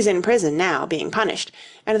 He's in prison now, being punished,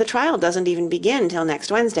 and the trial doesn't even begin till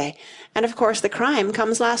next Wednesday, and of course the crime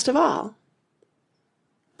comes last of all."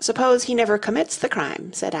 "Suppose he never commits the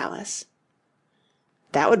crime," said Alice.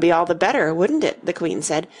 "That would be all the better, wouldn't it?" the Queen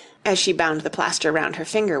said, as she bound the plaster round her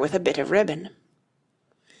finger with a bit of ribbon.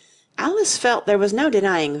 Alice felt there was no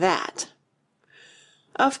denying that.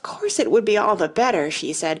 "Of course it would be all the better,"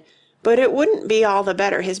 she said, "but it wouldn't be all the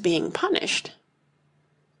better his being punished."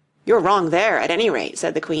 "You're wrong there, at any rate,"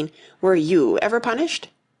 said the Queen. "Were you ever punished?"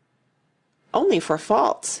 "Only for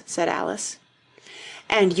faults," said Alice.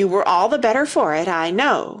 "And you were all the better for it, I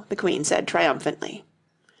know," the Queen said triumphantly.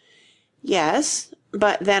 "Yes,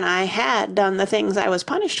 but then I had done the things I was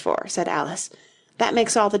punished for," said Alice. "That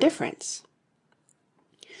makes all the difference."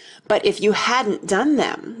 "But if you hadn't done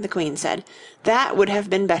them," the Queen said, "that would have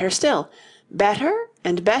been better still. Better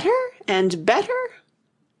and better and better."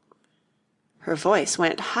 Her voice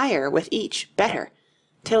went higher with each "better,"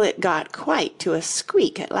 till it got quite to a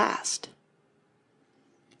squeak at last.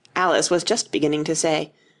 Alice was just beginning to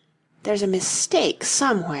say, "There's a mistake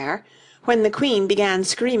somewhere," when the Queen began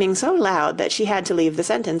screaming so loud that she had to leave the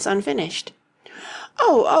sentence unfinished.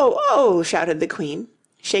 "Oh, oh, oh!" shouted the Queen,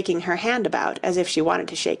 shaking her hand about as if she wanted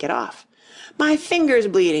to shake it off. "My finger's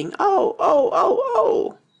bleeding! Oh, oh, oh,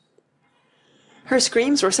 oh!" Her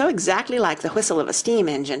screams were so exactly like the whistle of a steam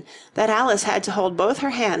engine that Alice had to hold both her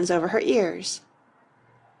hands over her ears.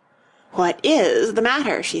 "What is the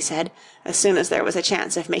matter?" she said, as soon as there was a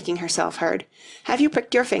chance of making herself heard. "Have you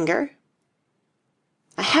pricked your finger?"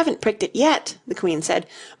 "I haven't pricked it yet," the Queen said,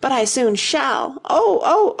 "but I soon shall. Oh,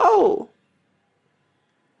 oh, oh!"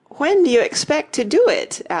 "When do you expect to do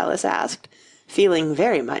it?" Alice asked, feeling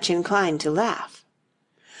very much inclined to laugh.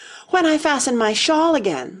 "When I fasten my shawl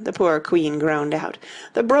again," the poor Queen groaned out.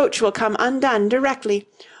 "The brooch will come undone directly.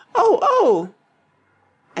 Oh, oh!"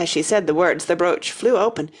 As she said the words the brooch flew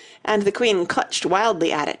open, and the Queen clutched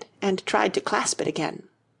wildly at it and tried to clasp it again.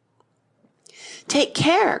 "Take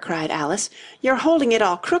care!" cried Alice. "You're holding it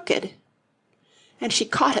all crooked." And she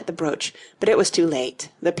caught at the brooch, but it was too late.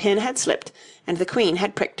 The pin had slipped, and the Queen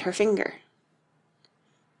had pricked her finger.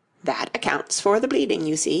 "That accounts for the bleeding,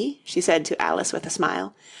 you see," she said to Alice with a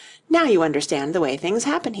smile. "Now you understand the way things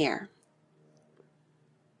happen here."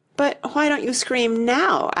 "But why don't you scream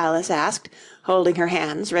now?" Alice asked, holding her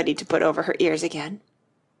hands ready to put over her ears again.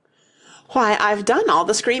 "Why, I've done all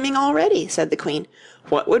the screaming already," said the Queen.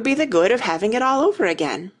 "What would be the good of having it all over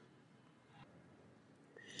again?"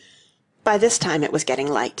 By this time it was getting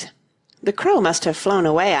light. "The crow must have flown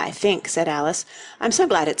away, I think," said Alice. "I'm so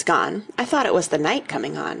glad it's gone. I thought it was the night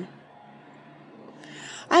coming on."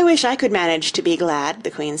 "I wish I could manage to be glad,"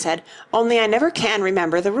 the Queen said, "only I never can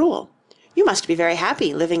remember the rule. You must be very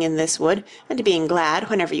happy living in this wood, and being glad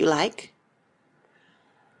whenever you like."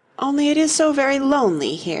 "Only it is so very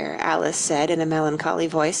lonely here," Alice said in a melancholy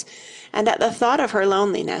voice, and at the thought of her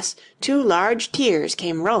loneliness 2 large tears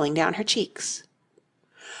came rolling down her cheeks.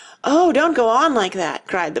 "Oh, don't go on like that,"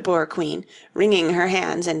 cried the poor Queen, wringing her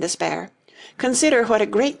hands in despair. "Consider what a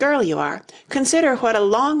great girl you are. Consider what a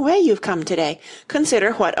long way you've come to-day.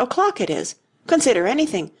 Consider what o'clock it is. Consider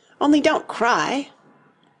anything, only don't cry."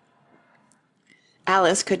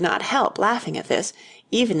 Alice could not help laughing at this,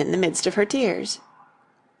 even in the midst of her tears.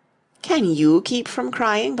 "Can you keep from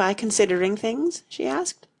crying by considering things?" she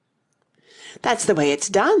asked. "That's the way it's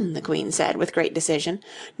done," the Queen said, with great decision.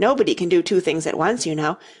 "Nobody can do 2 things at once, you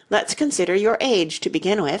know. Let's consider your age to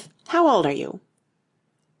begin with. How old are you?"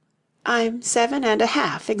 "I'm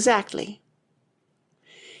 7½ exactly."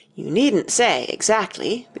 "You needn't say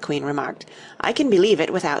exactly," the Queen remarked. "I can believe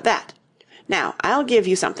it without that. Now, I'll give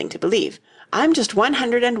you something to believe. I'm just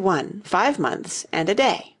 101, 5 months and a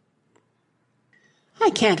day." "I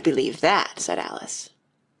can't believe that," said Alice.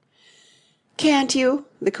 "Can't you?"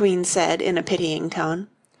 the Queen said in a pitying tone.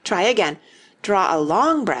 "Try again. Draw a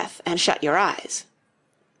long breath and shut your eyes."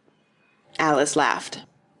 Alice laughed.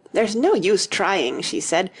 "There's no use trying," she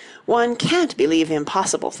said. "One can't believe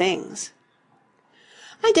impossible things."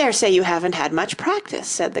 "I dare say you haven't had much practice,"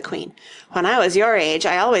 said the Queen. "When I was your age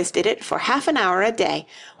I always did it for half an hour a day.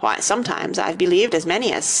 Why, sometimes I've believed as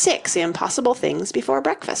many as 6 impossible things before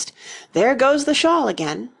breakfast. There goes the shawl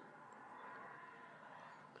again."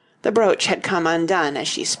 The brooch had come undone as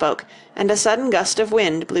she spoke, and a sudden gust of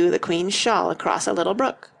wind blew the Queen's shawl across a little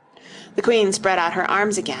brook. The Queen spread out her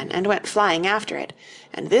arms again and went flying after it,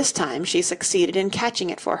 and this time she succeeded in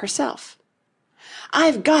catching it for herself.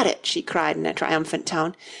 "I've got it!" she cried in a triumphant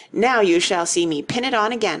tone. "Now you shall see me pin it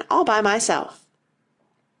on again, all by myself."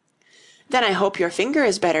 "Then I hope your finger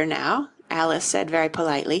is better now," Alice said very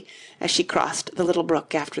politely, as she crossed the little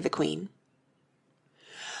brook after the Queen.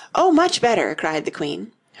 "Oh, much better!" cried the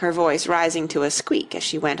Queen, her voice rising to a squeak as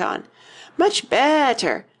she went on. "Much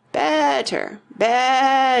better, better,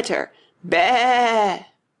 better, be—"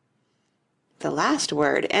 The last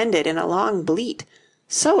word ended in a long bleat,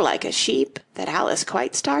 so like a sheep that Alice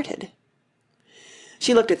quite started.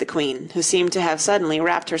 She looked at the Queen, who seemed to have suddenly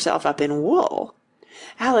wrapped herself up in wool.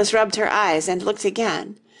 Alice rubbed her eyes and looked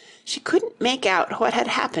again. She couldn't make out what had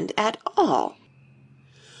happened at all.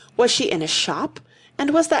 Was she in a shop, and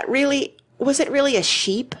was it really a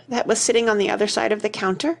sheep that was sitting on the other side of the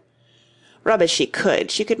counter? Rub as she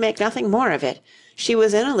could make nothing more of it. She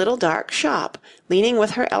was in a little dark shop, leaning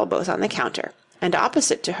with her elbows on the counter, and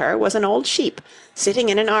opposite to her was an old sheep, sitting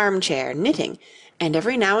in an armchair, knitting, and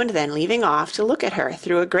every now and then leaving off to look at her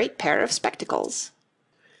through a great pair of spectacles.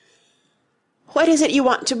 "What is it you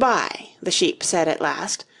want to buy?" the sheep said at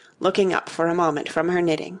last, looking up for a moment from her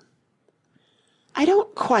knitting. "I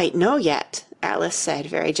don't quite know yet," Alice said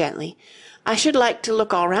very gently. "I should like to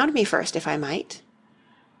look all round me first, if I might."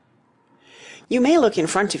 "You may look in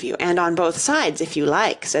front of you and on both sides if you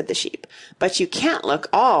like," said the sheep, "but you can't look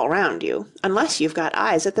all round you, unless you've got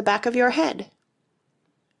eyes at the back of your head."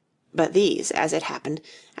 But these, as it happened,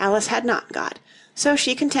 Alice had not got, so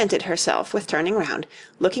she contented herself with turning round,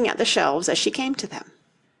 looking at the shelves as she came to them.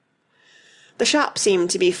 The shop seemed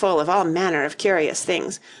to be full of all manner of curious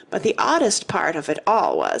things, but the oddest part of it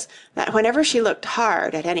all was, that whenever she looked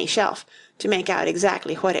hard at any shelf, to make out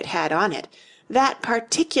exactly what it had on it, that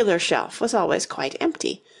particular shelf was always quite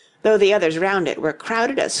empty, though the others round it were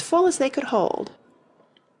crowded as full as they could hold.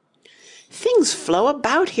 "Things flow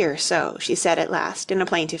about here so," she said at last, in a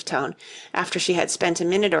plaintive tone, after she had spent a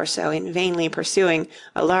minute or so in vainly pursuing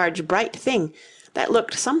a large bright thing that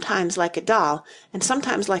looked sometimes like a doll and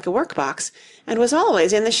sometimes like a work-box, and was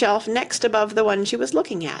always in the shelf next above the one she was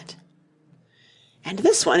looking at. "And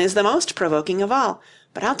this one is the most provoking of all,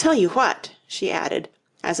 but I'll tell you what," she added,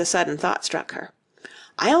 as a sudden thought struck her.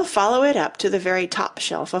 "I'll follow it up to the very top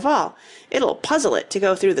shelf of all. It'll puzzle it to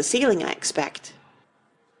go through the ceiling, I expect."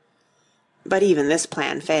 But even this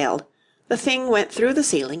plan failed. The thing went through the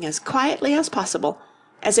ceiling as quietly as possible,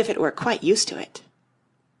 as if it were quite used to it.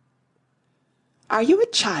 "Are you a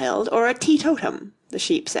child or a teetotum?" the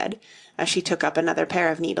sheep said, as she took up another pair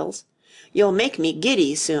of needles. "You'll make me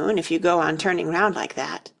giddy soon, if you go on turning round like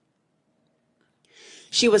that."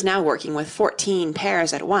 She was now working with 14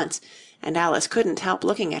 pairs at once, and Alice couldn't help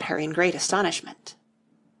looking at her in great astonishment.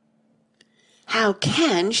 "How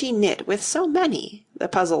can she knit with so many?" the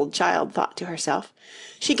puzzled child thought to herself.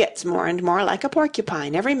 "She gets more and more like a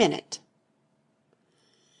porcupine every minute."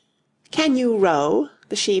 "Can you row?"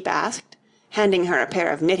 the sheep asked, handing her a pair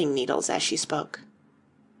of knitting needles as she spoke.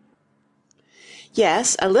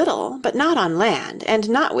 "Yes, a little, but not on land, and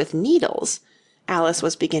not with needles," Alice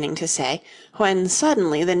was beginning to say, when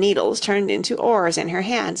suddenly the needles turned into oars in her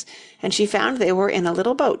hands, and she found they were in a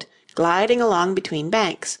little boat, gliding along between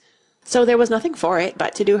banks, so there was nothing for it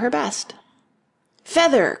but to do her best.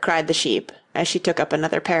 "Feather!" cried the sheep, as she took up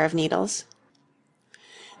another pair of needles.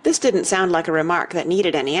 This didn't sound like a remark that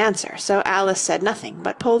needed any answer, so Alice said nothing,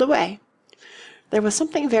 but pulled away. There was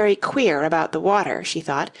something very queer about the water, she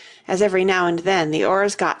thought, as every now and then the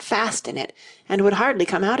oars got fast in it, and would hardly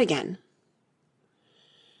come out again.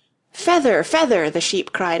 "Feather, Feather!" the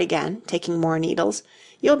sheep cried again, taking more needles.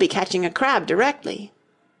 "You'll be catching a crab directly."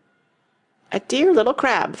 "A dear little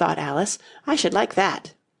crab," thought Alice. "I should like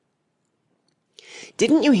that."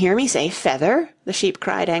 "Didn't you hear me say feather?" the sheep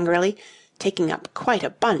cried angrily, taking up quite a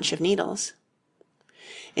bunch of needles.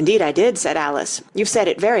 "Indeed I did," said Alice. "You've said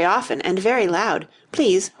it very often and very loud.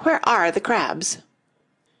 Please, where are the crabs?"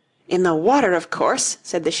 "In the water, of course,"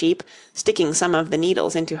 said the sheep, sticking some of the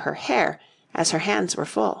needles into her hair, as her hands were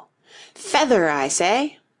full. "Feather, I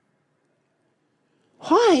say!"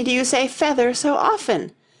 "Why do you say feather so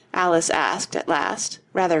often?" Alice asked at last,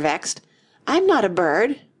 rather vexed. "I'm not a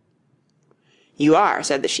bird." "You are,"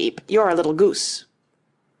 said the sheep. "You're a little goose."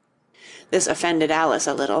 This offended Alice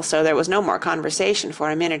a little, so there was no more conversation for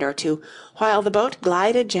a minute or two, while the boat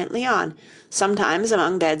glided gently on, sometimes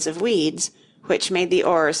among beds of weeds, which made the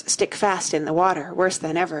oars stick fast in the water worse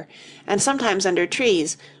than ever, and sometimes under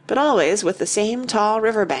trees, but always with the same tall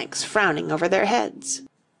river-banks frowning over their heads.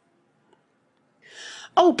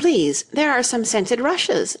 "Oh, please, there are some scented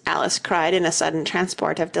rushes!" Alice cried in a sudden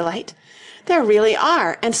transport of delight. "There really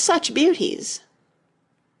are, and such beauties!"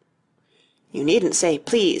 "You needn't say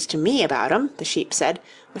 'please' to me about 'em," the sheep said,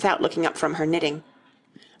 without looking up from her knitting.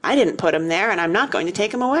 "I didn't put 'em there, and I'm not going to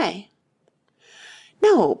take 'em away."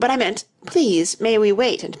 "No, but I meant, please, may we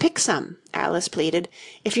wait and pick some?" Alice pleaded,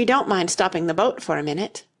 "if you don't mind stopping the boat for a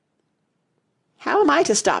minute." "How am I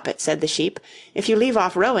to stop it?" said the sheep. "If you leave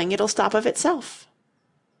off rowing, it'll stop of itself."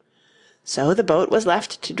 So the boat was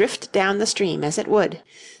left to drift down the stream as it would,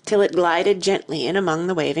 till it glided gently in among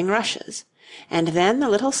the waving rushes. And then the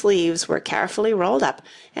little sleeves were carefully rolled up,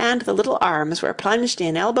 and the little arms were plunged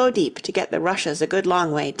in elbow-deep to get the rushes a good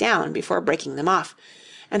long way down before breaking them off,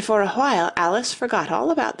 and for a while Alice forgot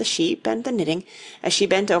all about the sheep and the knitting as she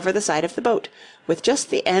bent over the side of the boat, with just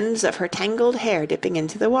the ends of her tangled hair dipping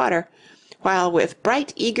into the water, while with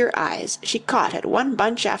bright eager eyes she caught at one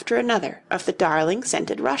bunch after another of the darling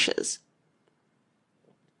scented rushes.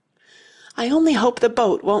 "I only hope the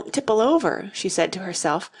boat won't tipple over," she said to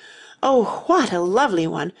herself. "Oh, what a lovely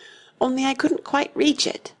one! Only I couldn't quite reach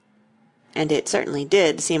it." And it certainly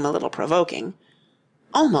did seem a little provoking.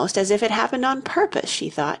 Almost as if it happened on purpose, she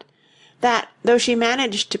thought, that, though she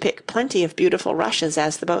managed to pick plenty of beautiful rushes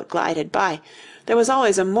as the boat glided by, there was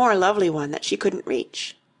always a more lovely one that she couldn't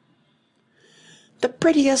reach. "The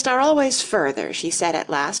prettiest are always further," she said at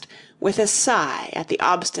last, with a sigh at the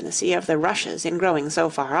obstinacy of the rushes in growing so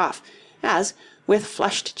far off, as, with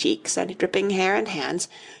flushed cheeks and dripping hair and hands,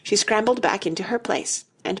 she scrambled back into her place,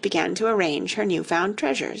 and began to arrange her new-found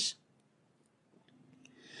treasures.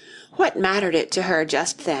 What mattered it to her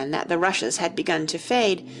just then that the rushes had begun to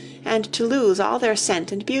fade, and to lose all their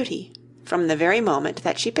scent and beauty, from the very moment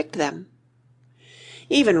that she picked them?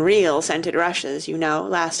 Even real scented rushes, you know,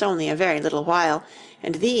 last only a very little while,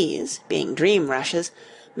 and these, being dream rushes,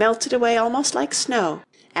 melted away almost like snow,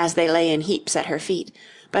 as they lay in heaps at her feet,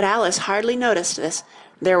 but Alice hardly noticed this,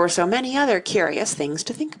 there were so many other curious things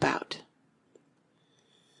to think about.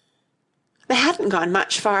 They hadn't gone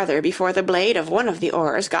much farther before the blade of one of the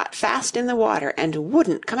oars got fast in the water and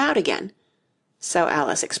wouldn't come out again. So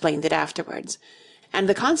Alice explained it afterwards, and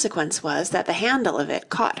the consequence was that the handle of it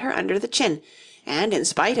caught her under the chin, and in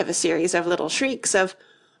spite of a series of little shrieks of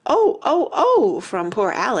 "Oh, oh, oh!" from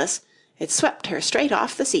poor Alice, it swept her straight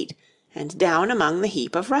off the seat, and down among the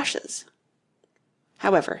heap of rushes.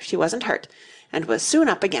 However, she wasn't hurt, and was soon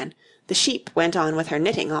up again. The sheep went on with her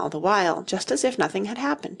knitting all the while, just as if nothing had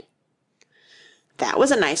happened. "That was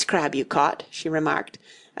a nice crab you caught," she remarked,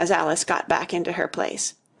 as Alice got back into her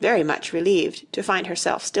place, very much relieved to find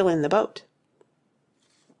herself still in the boat.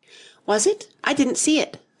 "Was it? I didn't see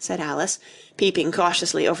it," said Alice, peeping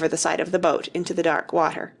cautiously over the side of the boat into the dark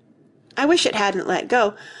water. "I wish it hadn't let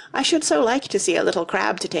go. I should so like to see a little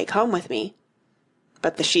crab to take home with me."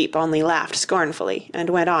 But the sheep only laughed scornfully, and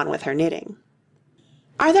went on with her knitting.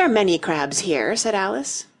 "Are there many crabs here?" said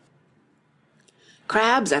Alice.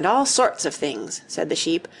 "Crabs and all sorts of things," said the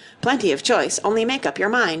sheep. "Plenty of choice, only make up your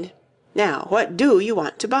mind. Now, what do you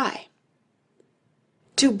want to buy?"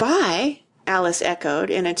 "To buy?" Alice echoed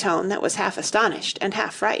in a tone that was half astonished and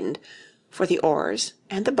half frightened, for the oars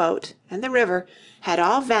and the boat and the river had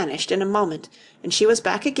all vanished in a moment, and she was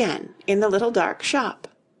back again in the little dark shop.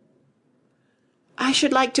 "I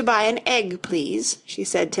should like to buy an egg, please," she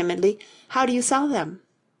said timidly. "How do you sell them?"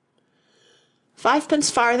 "Fivepence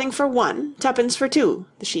farthing for one, twopence for two,"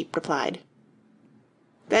 the sheep replied.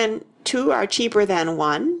 "Then two are cheaper than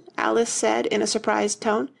one?" Alice said in a surprised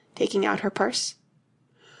tone, taking out her purse.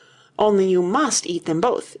 "Only you must eat them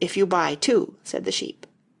both if you buy two," said the sheep.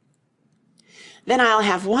 "Then I'll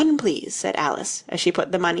have one, please," said Alice, as she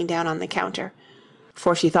put the money down on the counter,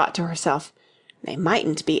 for she thought to herself, "They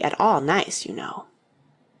mightn't be at all nice, you know."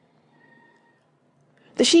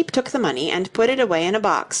 The sheep took the money and put it away in a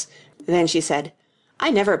box. Then she said, "I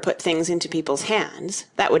never put things into people's hands.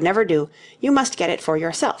 That would never do. You must get it for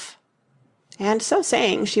yourself." And so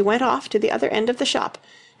saying, she went off to the other end of the shop,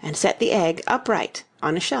 and set the egg upright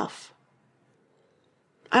on a shelf.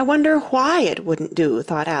 "I wonder why it wouldn't do,"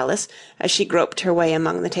 thought Alice, as she groped her way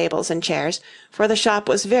among the tables and chairs, for the shop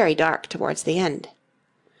was very dark towards the end.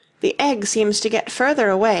 "The egg seems to get further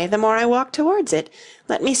away the more I walk towards it.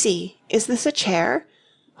 Let me see, is this a chair?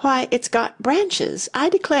 Why, it's got branches, I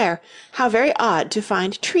declare! How very odd to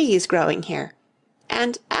find trees growing here!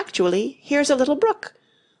 And actually, here's a little brook.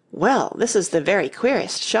 Well, this is the very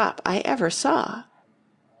queerest shop I ever saw."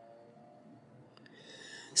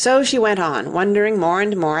 So she went on, wondering more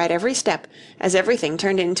and more at every step, as everything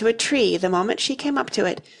turned into a tree the moment she came up to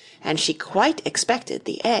it, and she quite expected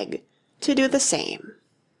the egg to do the same.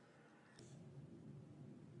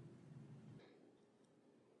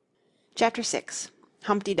 Chapter 6.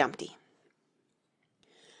 Humpty Dumpty.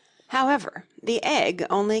 However, the egg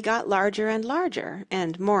only got larger and larger,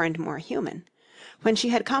 and more human. When she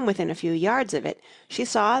had come within a few yards of it, she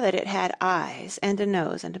saw that it had eyes and a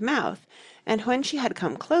nose and mouth, and when she had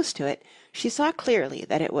come close to it, she saw clearly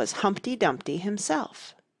that it was Humpty Dumpty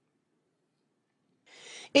himself.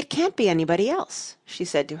 "It can't be anybody else," she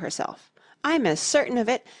said to herself. "I'm as certain of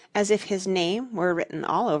it as if his name were written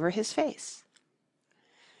all over his face."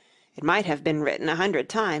 It might have been written 100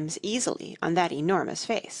 times easily on that enormous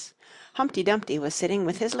face. Humpty Dumpty was sitting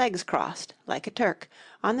with his legs crossed, like a Turk,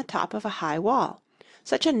 on the top of a high wall,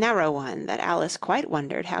 such a narrow one that Alice quite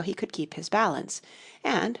wondered how he could keep his balance,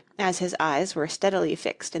 and, as his eyes were steadily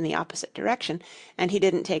fixed in the opposite direction, and he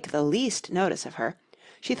didn't take the least notice of her,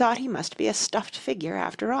 she thought he must be a stuffed figure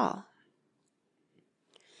after all.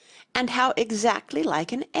 "And how exactly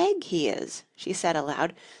like an egg he is!" she said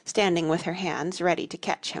aloud, standing with her hands ready to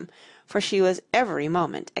catch him, for she was every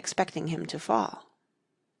moment expecting him to fall.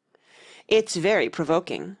 "It's very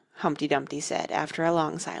provoking," Humpty Dumpty said after a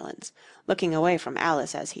long silence, looking away from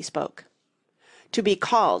Alice as he spoke. "To be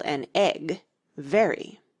called an egg,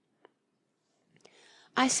 very."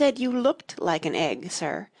 "I said you looked like an egg,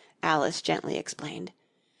 sir," Alice gently explained.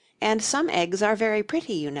 "And some eggs are very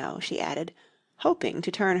pretty, you know," she added, hoping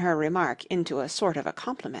to turn her remark into a sort of a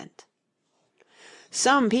compliment.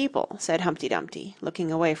 "Some people," said Humpty Dumpty,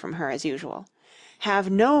 looking away from her as usual, "have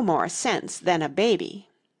no more sense than a baby."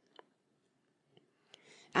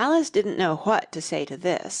 Alice didn't know what to say to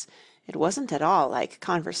this. It wasn't at all like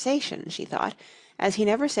conversation, she thought, as he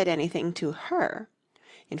never said anything to her.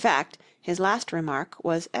 In fact, his last remark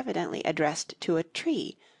was evidently addressed to a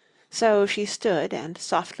tree, so she stood and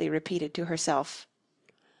softly repeated to herself,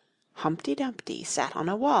 "Humpty Dumpty sat on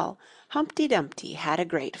a wall, Humpty Dumpty had a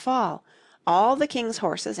great fall. All the king's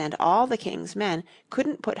horses and all the king's men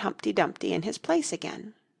couldn't put Humpty Dumpty in his place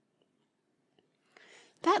again."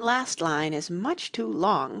 "That last line is much too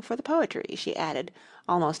long for the poetry," she added,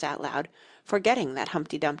 almost out loud, forgetting that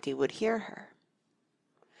Humpty Dumpty would hear her.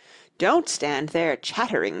 "Don't stand there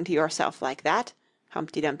chattering to yourself like that,"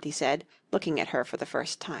 Humpty Dumpty said, looking at her for the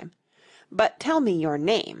first time, "but tell me your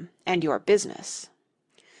name and your business."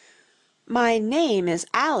 "My name is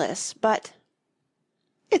Alice, but—"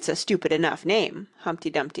 "It's a stupid enough name," Humpty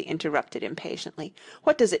Dumpty interrupted impatiently.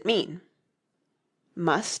 "What does it mean?"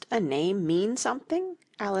 "Must a name mean something?"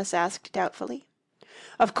 Alice asked doubtfully.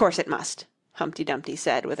 "Of course it must," Humpty Dumpty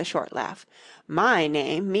said with a short laugh. "My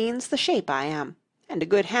name means the shape I am, and a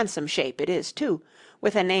good handsome shape it is too.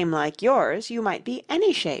 With a name like yours you might be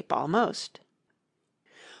any shape almost."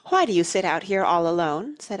 "Why do you sit out here all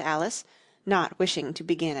alone?" said Alice, not wishing to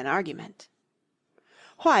begin an argument.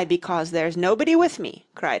 "Why, because there's nobody with me,"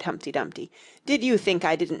 cried Humpty Dumpty. "Did you think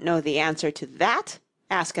I didn't know the answer to that?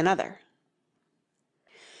 Ask another."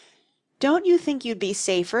 "Don't you think you'd be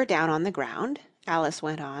safer down on the ground?" Alice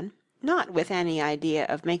went on, not with any idea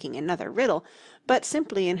of making another riddle, but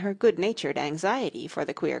simply in her good-natured anxiety for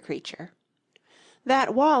the queer creature.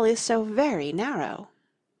 "That wall is so very narrow."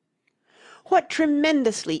 "What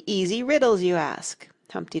tremendously easy riddles you ask!"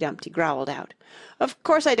 Humpty Dumpty growled out. "Of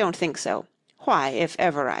course I don't think so. Why, if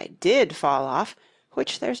ever I did fall off,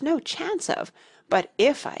 which there's no chance of, but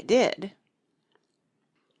if I did—"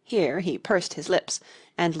 Here he pursed his lips,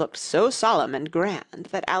 and looked so solemn and grand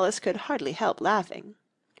that Alice could hardly help laughing.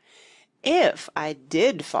 "If I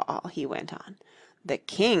did fall," he went on, "the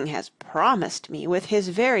king has promised me with his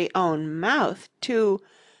very own mouth to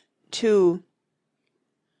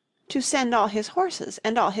send all his horses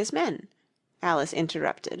and all his men," Alice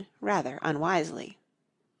interrupted, rather unwisely.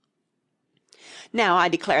 "Now I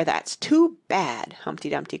declare that's too bad," Humpty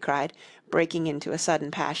Dumpty cried, breaking into a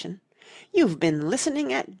sudden passion. "You've been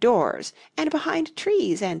listening at doors, and behind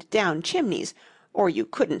trees, and down chimneys, or you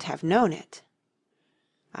couldn't have known it."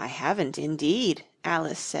 "I haven't, indeed,"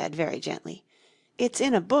 Alice said very gently. "It's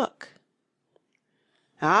in a book."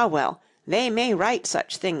 "Ah, well, they may write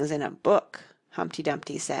such things in a book," Humpty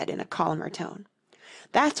Dumpty said in a calmer tone.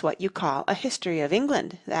 "That's what you call a history of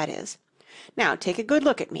England, that is. Now take a good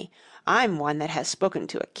look at me. I'm one that has spoken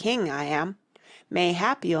to a king, I am.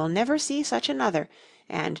 Mayhap you'll never see such another,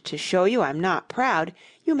 and to show you I'm not proud,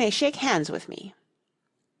 you may shake hands with me."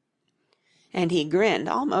 And he grinned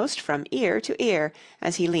almost from ear to ear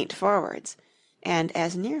as he leant forwards, and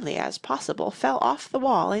as nearly as possible fell off the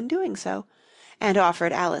wall in doing so, and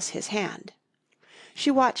offered Alice his hand.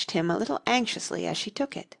 She watched him a little anxiously as she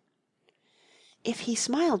took it. "If he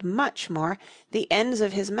smiled much more, the ends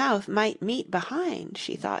of his mouth might meet behind,"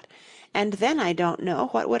 she thought, "and then I don't know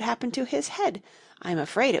what would happen to his head. I'm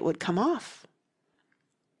afraid it would come off."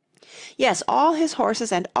 "Yes, all his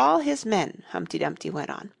horses and all his men," Humpty Dumpty went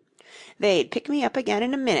on. "They'd pick me up again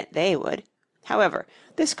in a minute, they would. However,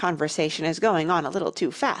 this conversation is going on a little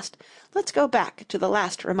too fast. Let's go back to the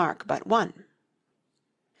last remark but one."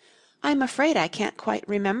 "I'm afraid I can't quite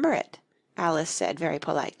remember it," Alice said very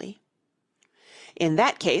politely. "In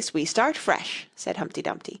that case we start fresh," said Humpty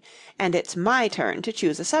Dumpty, "and it's my turn to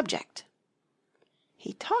choose a subject."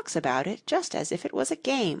 "He talks about it just as if it was a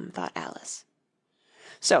game," thought Alice.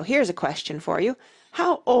 "So here's a question for you.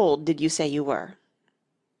 How old did you say you were?"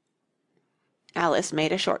 Alice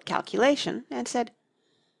made a short calculation and said,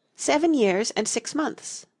 7 years and 6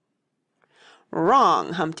 months.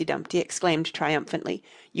 "Wrong!" Humpty Dumpty exclaimed triumphantly.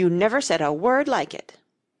 "You never said a word like it."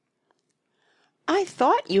 "I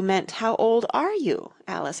thought you meant how old are you?"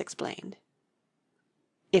 Alice explained.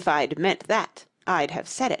 "If I'd meant that, I'd have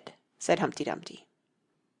said it," said Humpty Dumpty.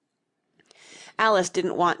 Alice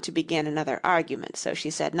didn't want to begin another argument, so she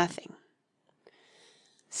said nothing.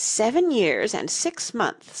 7 years and 6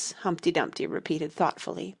 months, Humpty Dumpty repeated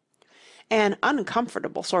thoughtfully. "An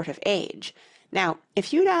uncomfortable sort of age. Now,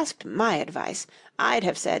 if you'd asked my advice, I'd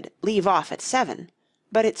have said leave off at 7,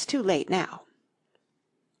 but it's too late now."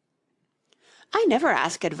 "I never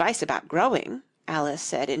ask advice about growing," Alice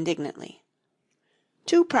said indignantly.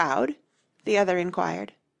 "Too proud?" the other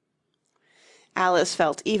inquired. Alice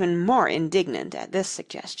felt even more indignant at this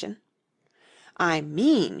suggestion. "I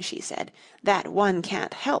mean," she said, "that one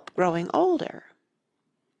can't help growing older."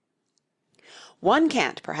 "One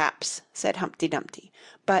can't, perhaps," said Humpty Dumpty,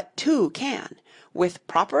 "but 2 can. With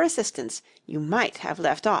proper assistance you might have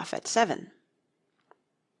left off at 7.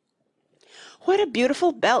 "What a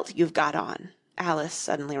beautiful belt you've got on," Alice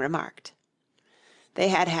suddenly remarked. They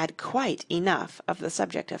had had quite enough of the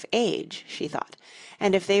subject of age, she thought,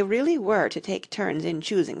 and if they really were to take turns in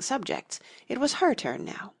choosing subjects, it was her turn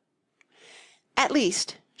now. "At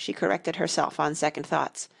least," she corrected herself on second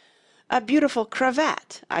thoughts, "a beautiful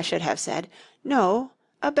cravat, I should have said. No,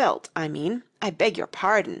 a belt, I mean. I beg your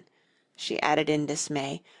pardon," she added in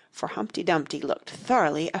dismay, for Humpty Dumpty looked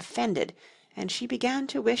thoroughly offended, and she began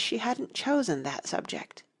to wish she hadn't chosen that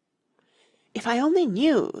subject. "If I only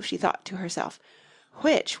knew," she thought to herself,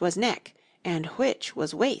 "which was neck and which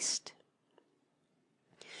was waist."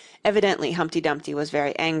 Evidently Humpty Dumpty was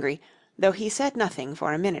very angry, though he said nothing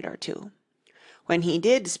for a minute or two. When he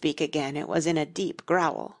did speak again it was in a deep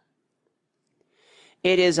growl.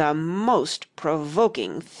 "It is a most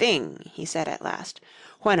provoking thing," he said at last,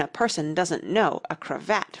 "when a person doesn't know a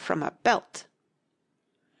cravat from a belt."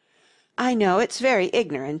 "I know it's very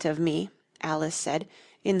ignorant of me," Alice said,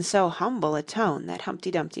 in so humble a tone that Humpty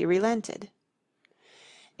Dumpty relented.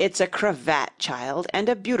 "It's a cravat, child, and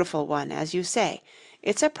a beautiful one, as you say.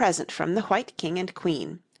 It's a present from the White King and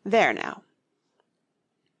Queen. There now."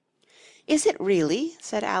 "Is it really?"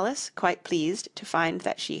 said Alice, quite pleased to find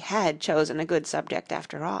that she had chosen a good subject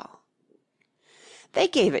after all. "They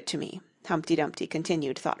gave it to me," Humpty Dumpty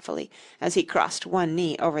continued thoughtfully, as he crossed one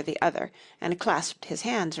knee over the other and clasped his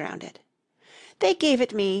hands round it. "They gave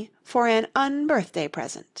it me for an unbirthday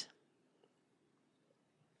present."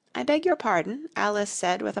 "I beg your pardon?" Alice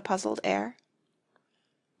said with a puzzled air.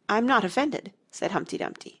 "I'm not offended," said Humpty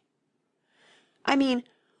Dumpty. "I mean,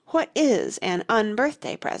 what is an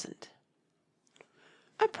unbirthday present?"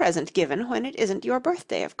 "A present given when it isn't your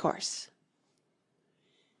birthday, of course."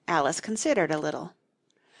 Alice considered a little.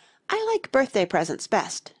 "I like birthday presents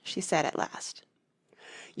best," she said at last.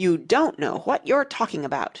 "You don't know what you're talking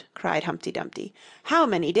about," cried Humpty Dumpty. "How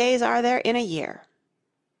many days are there in a year?"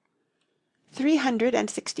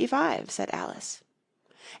 365, said Alice.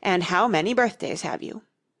 "And how many birthdays have you?"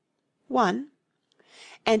 1.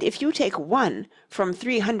 "And if you take 1 from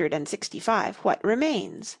 365, what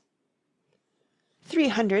remains?"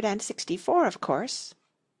 364, of course."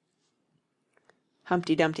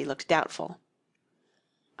 Humpty Dumpty looked doubtful.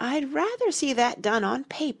 "I'd rather see that done on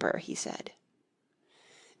paper," he said.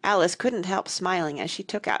 Alice couldn't help smiling as she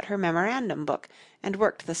took out her memorandum book and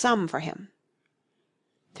worked the sum for him.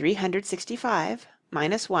 365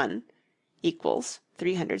 minus 1 equals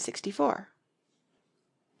 364.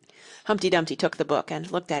 Humpty Dumpty took the book and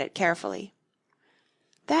looked at it carefully.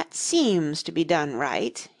 "That seems to be done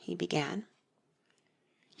right," he began.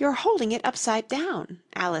 "You're holding it upside down,"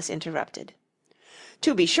 Alice interrupted.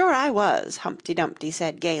 "To be sure I was," Humpty Dumpty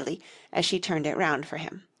said gaily, as she turned it round for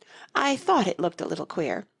him. "I thought it looked a little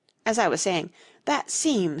queer. As I was saying, that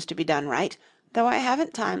seems to be done right, though I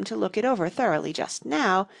haven't time to look it over thoroughly just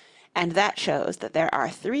now, and that shows that there are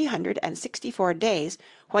 364 days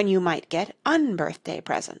when you might get unbirthday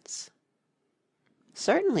presents."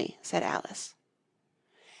 "Certainly," said Alice.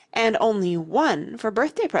 "And only 1 for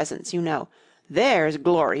birthday presents, you know. There's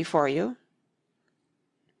glory for you."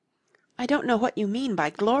 "I don't know what you mean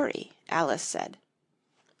by glory," Alice said.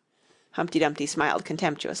 Humpty Dumpty smiled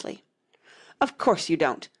contemptuously. "Of course you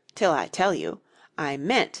don't, till I tell you. I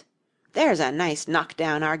meant. There's a nice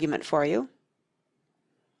knock-down argument for you."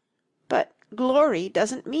 "But glory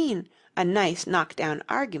doesn't mean a nice knock-down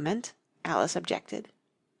argument," Alice objected.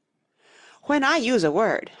 "When I use a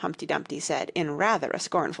word," Humpty Dumpty said in rather a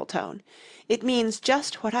scornful tone, "it means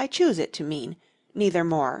just what I choose it to mean, neither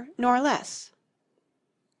more nor less."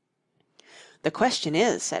 "The question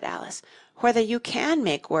is," said Alice, "whether you can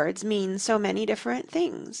make words mean so many different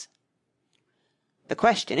things." "The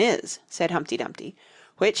question is," said Humpty Dumpty,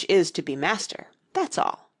 "which is to be master, that's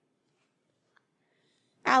all."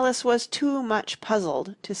 Alice was too much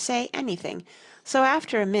puzzled to say anything, so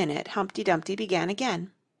after a minute Humpty Dumpty began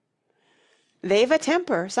again. "They've a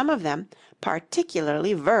temper, some of them,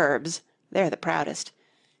 particularly verbs. They're the proudest.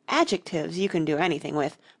 Adjectives you can do anything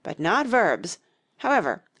with, but not verbs.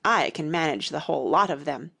 However, I can manage the whole lot of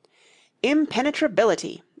them.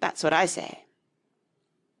 Impenetrability, that's what I say."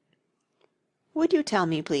 "Would you tell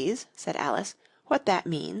me, please," said Alice, "what that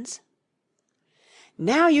means?"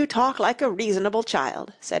 "Now you talk like a reasonable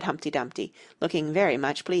child," said Humpty Dumpty, looking very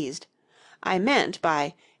much pleased. "I meant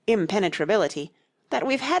by impenetrability that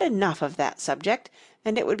we've had enough of that subject,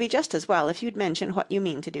 and it would be just as well if you'd mention what you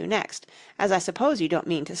mean to do next, as I suppose you don't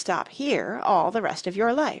mean to stop here all the rest of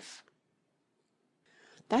your life."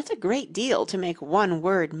 "That's a great deal to make one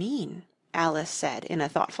word mean," Alice said in a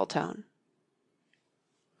thoughtful tone.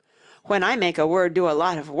 "When I make a word do a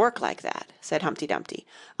lot of work like that," said Humpty Dumpty,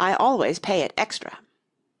 "I always pay it extra."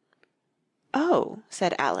 "Oh,"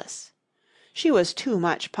 said Alice. She was too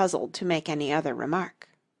much puzzled to make any other remark.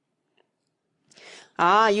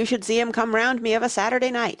 "Ah, you should see 'em come round me of a Saturday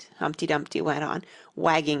night," Humpty Dumpty went on,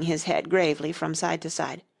 wagging his head gravely from side to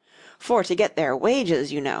side. "For to get their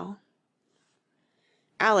wages, you know."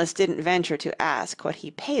 Alice didn't venture to ask what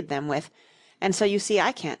he paid them with, and so you see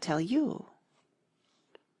I can't tell you.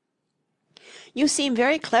 "You seem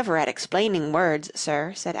very clever at explaining words,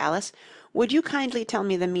 sir," said Alice. "Would you kindly tell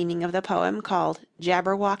me the meaning of the poem called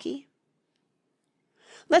Jabberwocky?"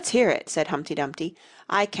 "Let's hear it," said Humpty Dumpty.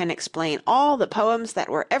 "I can explain all the poems that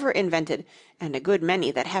were ever invented, and a good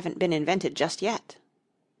many that haven't been invented just yet."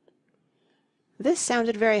 This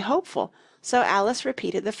sounded very hopeful, so Alice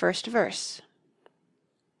repeated the first verse.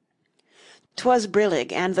 "'Twas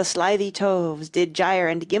brillig, and the slithy toves did gyre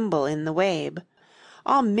and gimble in the wabe.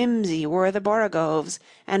 All mimsy were the borogoves,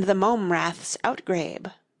 and the mome raths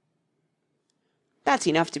outgrabe." "That's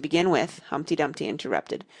enough to begin with," Humpty Dumpty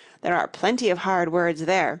interrupted. "There are plenty of hard words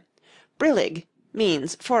there. Brillig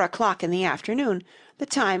means 4 o'clock in the afternoon, the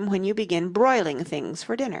time when you begin broiling things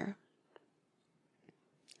for dinner."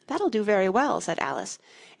 "That'll do very well," said Alice.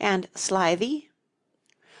 "And slithy?"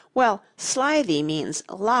 "Well, slithy means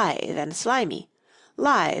lithe and slimy.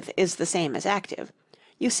 Lithe is the same as active.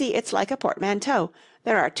 You see, it's like a portmanteau.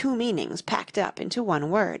 There are two meanings packed up into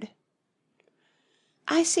one word."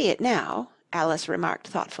 "I see it now," Alice remarked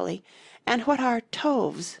thoughtfully. "And what are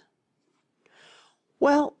toves?"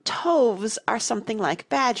 "Well, toves are something like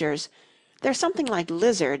badgers, they're something like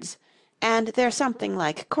lizards, and they're something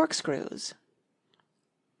like corkscrews."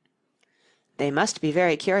 "They must be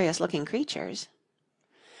very curious-looking creatures."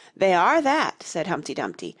 "They are that," said Humpty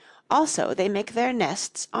Dumpty. "Also they make their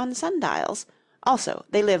nests on sundials. Also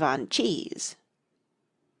they live on cheese."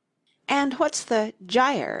 "And what's the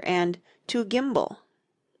gyre and to gimble?"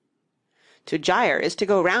 "To gyre is to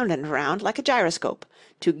go round and round like a gyroscope.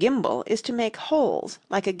 To gimble is to make holes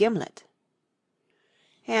like a gimlet."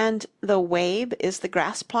 "And the wabe is the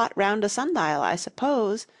grass plot round a sundial, I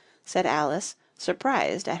suppose," said Alice,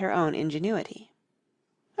 surprised at her own ingenuity.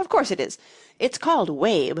 "Of course it is. It's called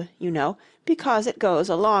wabe, you know, because it goes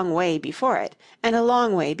a long way before it and a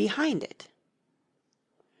long way behind it."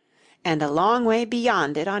 "And a long way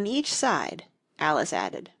beyond it on each side," Alice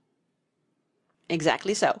added.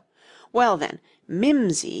 "Exactly so. Well, then,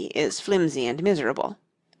 mimsy is flimsy and miserable.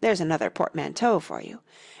 There's another portmanteau for you.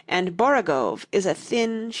 And borogove is a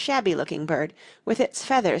thin, shabby-looking bird, with its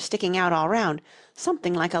feathers sticking out all round,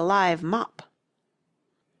 something like a live mop."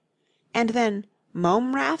 "And then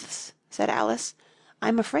mome raths?" said Alice.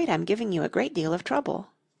 "I'm afraid I'm giving you a great deal of trouble."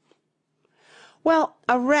 "Well,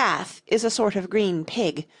 a rath is a sort of green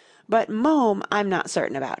pig, but mome I'm not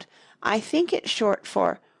certain about. I think it's short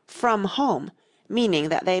for from home, meaning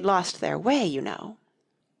that they'd lost their way, you know."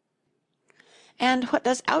 "And what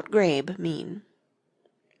does outgrabe mean?"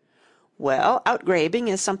 "Well, outgrabing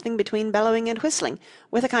is something between bellowing and whistling,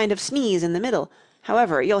 with a kind of sneeze in the middle.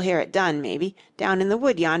 However, you'll hear it done, maybe, down in the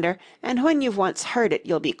wood yonder, and when you've once heard it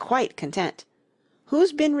you'll be quite content.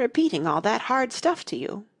 Who's been repeating all that hard stuff to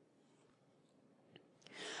you?"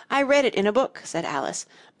 "I read it in a book," said Alice,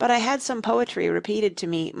 "but I had some poetry repeated to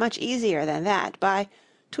me much easier than that, by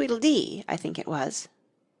Tweedledee, I think it was."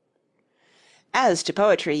 "As to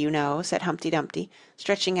poetry, you know," said Humpty Dumpty,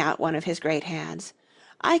 stretching out one of his great hands,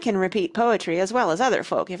 "I can repeat poetry as well as other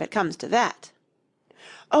folk, if it comes to that."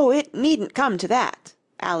 "Oh, it needn't come to that,"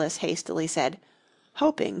 Alice hastily said,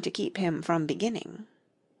 hoping to keep him from beginning.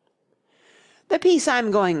 "The piece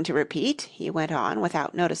I'm going to repeat," he went on,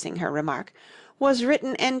 without noticing her remark, "was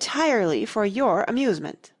written entirely for your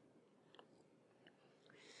amusement."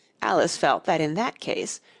 Alice felt that in that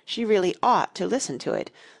case she really ought to listen to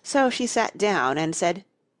it, so she sat down and said,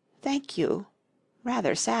 "Thank you,"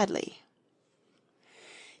 rather sadly.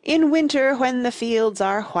 "In winter when the fields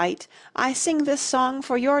are white, I sing this song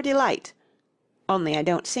for your delight. Only I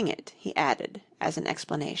don't sing it," he added, as an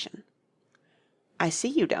explanation. "I see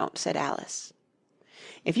you don't," said Alice.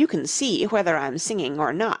 "If you can see whether I'm singing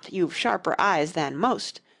or not, you've sharper eyes than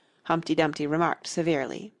most," Humpty Dumpty remarked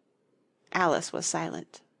severely. Alice was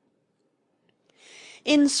silent.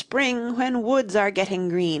 "In spring, when woods are getting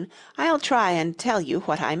green, I'll try and tell you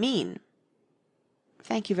what I mean."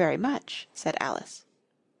 "Thank you very much," said Alice.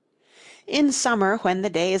 "In summer, when the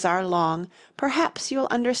days are long, perhaps you'll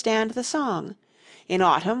understand the song. In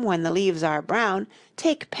autumn, when the leaves are brown,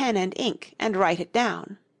 take pen and ink and write it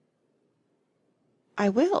down." "I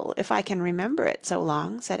will, if I can remember it so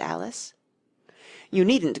long," said Alice. "You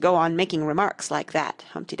needn't go on making remarks like that,"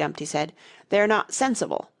 Humpty Dumpty said. "They're not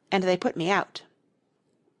sensible, and they put me out."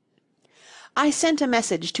 "I sent a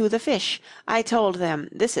message to the fish. I told them,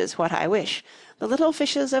 this is what I wish. The little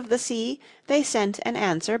fishes of the sea, they sent an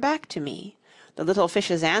answer back to me. The little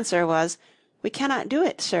fishes' answer was, 'We cannot do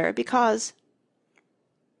it, sir, because—'"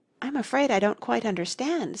 "I'm afraid I don't quite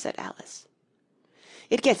understand," said Alice.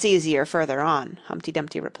 "It gets easier further on," Humpty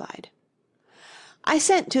Dumpty replied. "I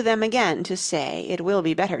sent to them again to say it will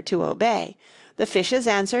be better to obey. The fishes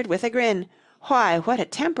answered with a grin, 'Why, what a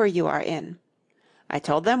temper you are in!' I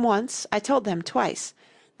told them once, I told them twice,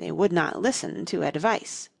 they would not listen to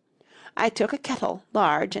advice. I took a kettle,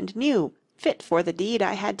 large and new, fit for the deed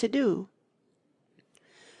I had to do.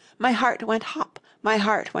 My heart went hop, my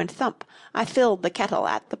heart went thump, I filled the kettle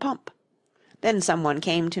at the pump. Then someone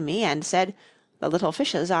came to me and said, 'The little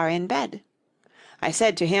fishes are in bed.' I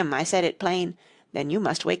said to him, I said it plain, 'Then you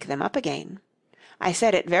must wake them up again.' I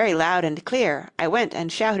said it very loud and clear, I went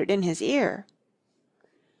and shouted in his ear."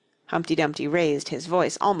 Humpty Dumpty raised his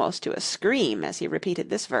voice almost to a scream as he repeated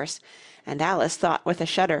this verse, and Alice thought with a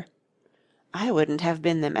shudder, "I wouldn't have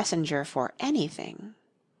been the messenger for anything."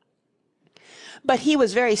 "But he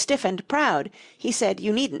was very stiff and proud. He said,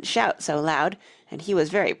 'You needn't shout so loud.' And he was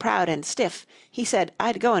very proud and stiff. He said,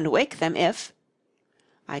 'I'd go and wake them if—'"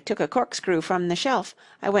 I took a corkscrew from the shelf,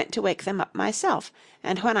 I went to wake them up myself,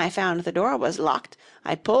 and when I found the door was locked,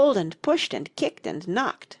 I pulled and pushed and kicked and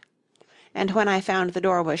knocked. And when I found the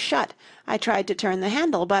door was shut, I tried to turn the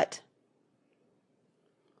handle, but—"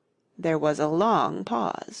 There was a long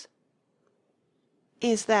pause.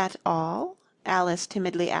 "Is that all?" Alice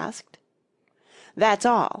timidly asked. "That's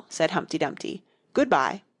all," said Humpty Dumpty.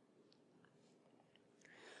 "Good-bye."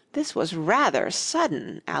 This was rather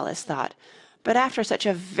sudden, Alice thought, but after such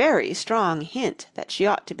a very strong hint that she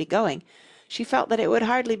ought to be going, she felt that it would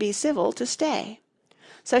hardly be civil to stay.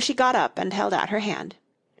 So she got up and held out her hand.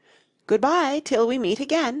 "Good-bye till we meet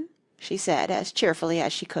again," she said as cheerfully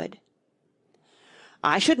as she could.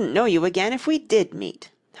 "I shouldn't know you again if we did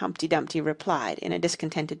meet," Humpty Dumpty replied in a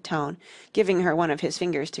discontented tone, giving her one of his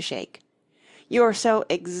fingers to shake. "You're so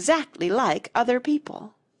exactly like other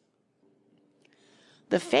people."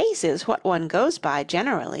 "The face is what one goes by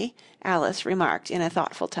generally," Alice remarked in a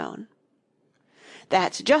thoughtful tone.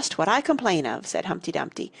 "That's just what I complain of," said Humpty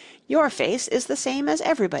Dumpty. "Your face is the same as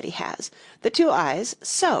everybody has. The two eyes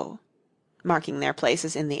so," marking their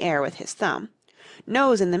places in the air with his thumb.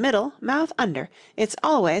 "Nose in the middle, mouth under. It's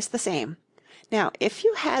always the same. Now, if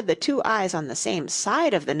you had the two eyes on the same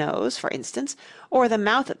side of the nose, for instance, or the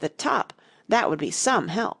mouth at the top, that would be some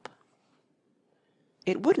help."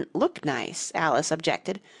 "It wouldn't look nice," Alice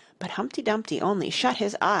objected, but Humpty Dumpty only shut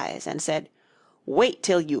his eyes and said, "Wait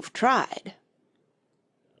till you've tried."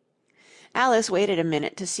 Alice waited a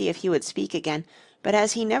minute to see if he would speak again, but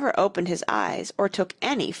as he never opened his eyes or took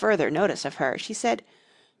any further notice of her, she said,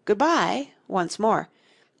 "Good-bye," once more,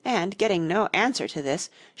 and, getting no answer to this,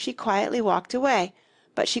 she quietly walked away,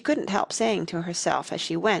 but she couldn't help saying to herself as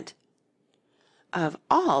she went, "Of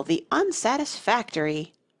all the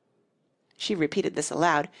unsatisfactory—" She repeated this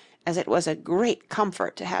aloud, as it was a great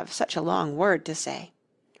comfort to have such a long word to say.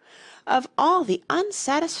 "Of all the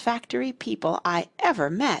unsatisfactory people I ever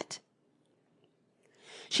met—"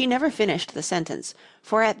 She never finished the sentence,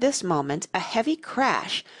 for at this moment a heavy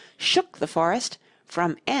crash shook the forest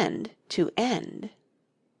from end to end.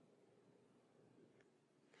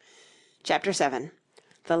 Chapter 7.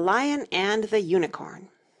 The Lion and the Unicorn.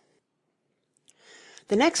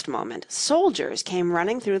 The next moment soldiers came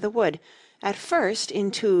running through the wood, at first in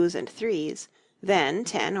 2s and 3s, then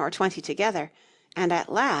 10 or 20 together, and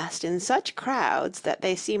at last in such crowds that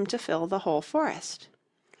they seemed to fill the whole forest.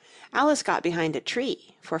 Alice got behind a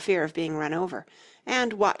tree, for fear of being run over,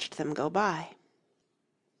 and watched them go by.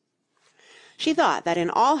 She thought that in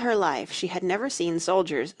all her life she had never seen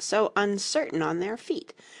soldiers so uncertain on their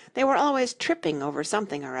feet. They were always tripping over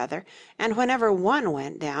something or other, and whenever one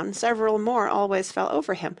went down, several more always fell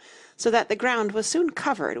over him, so that the ground was soon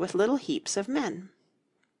covered with little heaps of men.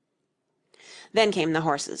 Then came the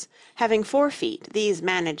horses. Having 4 feet, these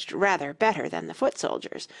managed rather better than the foot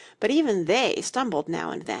soldiers, but even they stumbled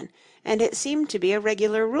now and then, and it seemed to be a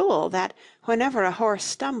regular rule that whenever a horse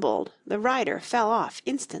stumbled, the rider fell off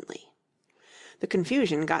instantly. The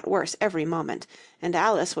confusion got worse every moment, and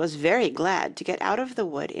Alice was very glad to get out of the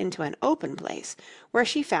wood into an open place, where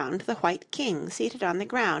she found the White King seated on the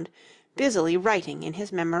ground, busily writing in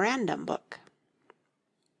his memorandum book.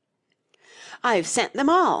 "I've sent them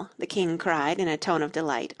all!" the King cried in a tone of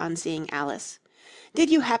delight on seeing Alice. "Did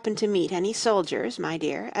you happen to meet any soldiers, my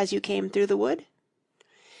dear, as you came through the wood?"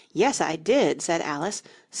 "Yes, I did," said Alice.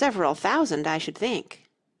 "Several thousand, I should think."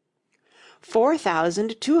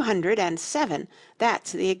 4,207,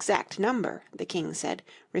 that's the exact number," the King said,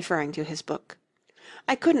 referring to his book.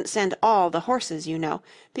 "I couldn't send all the horses, you know,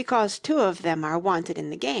 because 2 of them are wanted in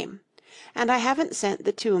the game. And I haven't sent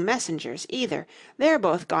the 2 messengers either. They're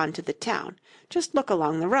both gone to the town. Just look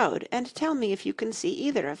along the road, and tell me if you can see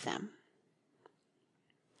either of them."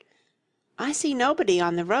 "I see nobody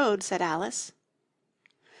on the road," said Alice.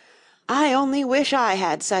 "I only wish I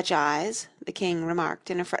had such eyes," the King remarked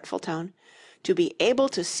in a fretful tone. "To be able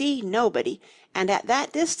to see nobody, and at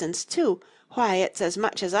that distance too, why, it's as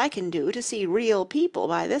much as I can do to see real people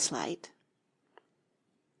by this light."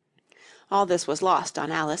 All this was lost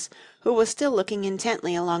on Alice, who was still looking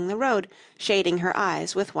intently along the road, shading her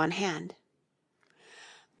eyes with one hand.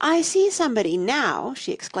 "I see somebody now,"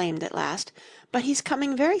 she exclaimed at last, "but he's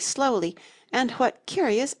coming very slowly, and what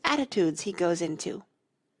curious attitudes he goes into!"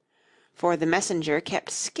 For the messenger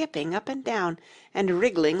kept skipping up and down, and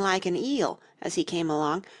wriggling like an eel as he came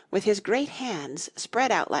along, with his great hands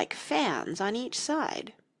spread out like fans on each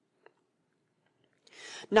side.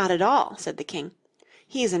 "Not at all," said the King.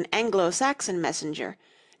 "He's an Anglo-Saxon messenger,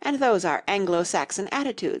 and those are Anglo-Saxon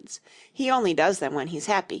attitudes. He only does them when he's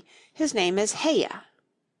happy. His name is Heya."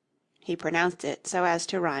 He pronounced it so as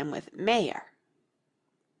to rhyme with mayor.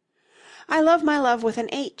 "I love my love with an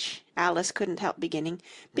H," Alice couldn't help beginning,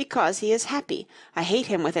 "because he is happy. I hate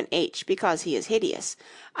him with an H, because he is hideous.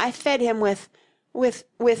 I fed him with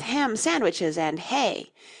ham sandwiches and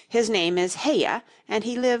hay. His name is Heya, and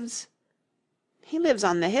he lives—" "He lives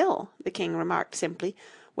on the hill," the king remarked simply,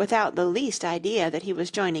 without the least idea that he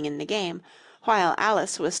was joining in the game, while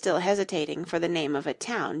Alice was still hesitating for the name of a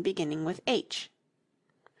town beginning with H.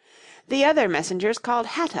 "The other messenger's called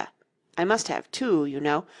Hatta. I must have two, you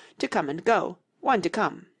know, to come and go, one to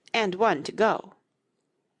come and one to go."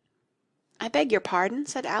 "I beg your pardon?"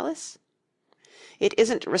 said Alice. "It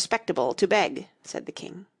isn't respectable to beg," said the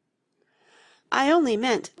king. "I only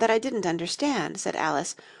meant that I didn't understand," said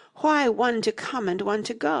Alice. "Why one to come and one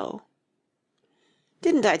to go?"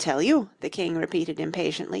 "Didn't I tell you?" the king repeated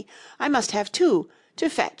impatiently. "I must have two, to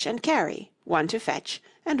fetch and carry, one to fetch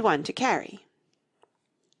and one to carry."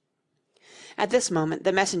 At this moment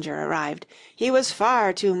the messenger arrived. He was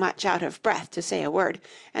far too much out of breath to say a word,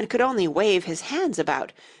 and could only wave his hands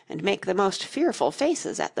about and make the most fearful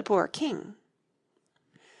faces at the poor king.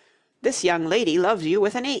 "This young lady loves you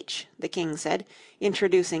with an H," the king said,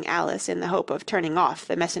 introducing Alice in the hope of turning off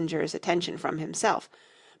the messenger's attention from himself,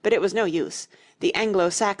 but it was no use. The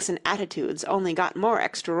Anglo-Saxon attitudes only got more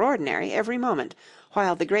extraordinary every moment,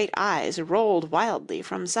 while the great eyes rolled wildly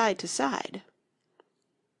from side to side.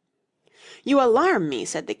 "You alarm me,"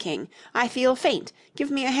 said the king. "I feel faint. Give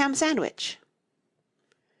me a ham sandwich."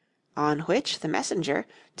 On which the messenger,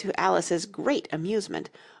 to Alice's great amusement,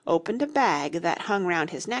 opened a bag that hung round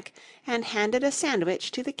his neck, and handed a sandwich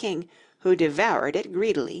to the king, who devoured it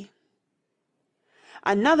greedily.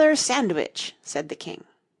 "Another sandwich," said the king.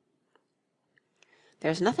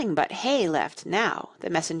 "There's nothing but hay left now," the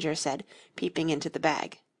messenger said, peeping into the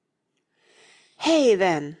bag. "Hay,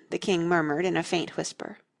 then," the king murmured in a faint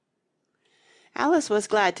whisper. Alice was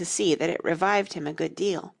glad to see that it revived him a good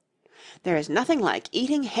deal. "There is nothing like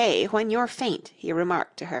eating hay when you're faint," he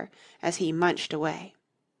remarked to her, as he munched away.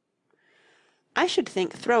 "I should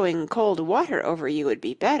think throwing cold water over you would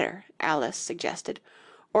be better," Alice suggested,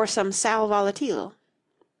 "or some sal volatile."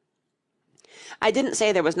 "I didn't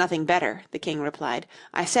say there was nothing better," the king replied.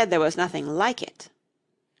 "I said there was nothing like it,"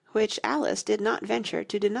 which Alice did not venture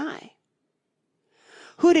to deny.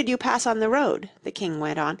 "Who did you pass on the road?" the king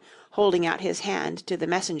went on, holding out his hand to the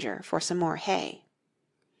messenger for some more hay.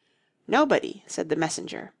 "Nobody," said the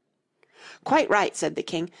messenger. "Quite right," said the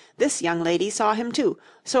king. "This young lady saw him too,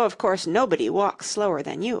 so of course nobody walks slower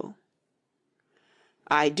than you."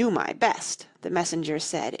 "I do my best," the messenger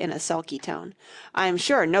said in a sulky tone. "I'm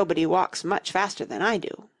sure nobody walks much faster than I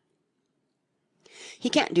do." "He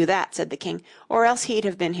can't do that," said the king, "or else he'd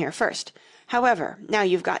have been here first. However, now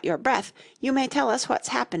you've got your breath, you may tell us what's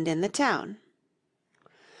happened in the town."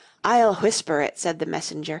 "I'll whisper it," said the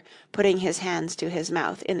messenger, putting his hands to his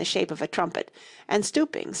mouth in the shape of a trumpet, and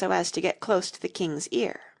stooping so as to get close to the king's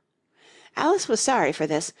ear. Alice was sorry for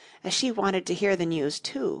this, as she wanted to hear the news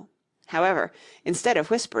too. However, instead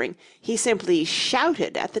of whispering, he simply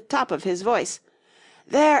shouted at the top of his voice,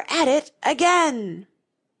 "They're at it again!"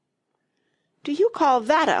 "Do you call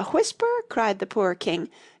that a whisper?" cried the poor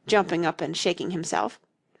king, jumping up and shaking himself.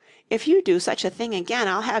 "If you do such a thing again,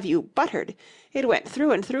 I'll have you buttered. It went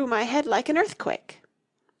through and through my head like an earthquake."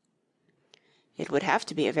 It would have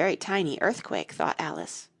to be a very tiny earthquake, thought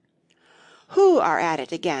Alice. "Who are at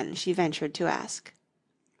it again?" she ventured to ask.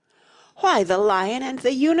 "Why, the lion and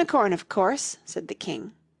the unicorn, of course," said the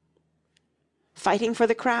king. "Fighting for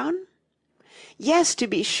the crown?" "Yes, to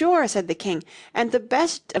be sure," said the king, "and the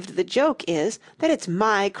best of the joke is that it's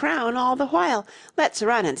my crown all the while. Let's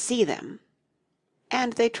run and see them."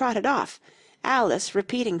 And they trotted off, Alice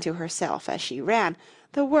repeating to herself as she ran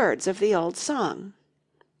the words of the old song.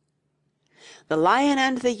 The lion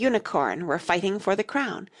and the unicorn were fighting for the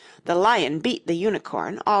crown. The lion beat the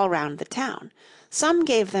unicorn all round the town. Some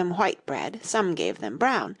gave them white bread, some gave them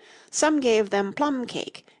brown, some gave them plum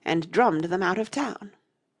cake, and drummed them out of town.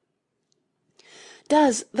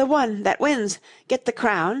 "Does the one that wins get the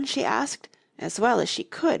crown?" she asked, as well as she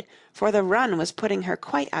could, for the run was putting her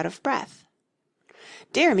quite out of breath.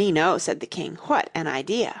 "Dear me, no," said the king. "What an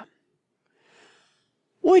idea!"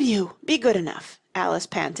 "Would you be good enough," Alice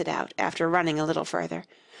panted out, after running a little further,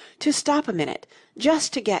 "to stop a minute,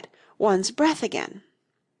 just to get one's breath again?"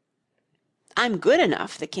 "I'm good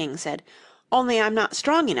enough," the king said, "only I'm not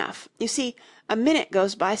strong enough. You see, a minute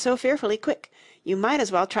goes by so fearfully quick. You might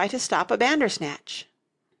as well try to stop a bandersnatch."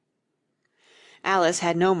 Alice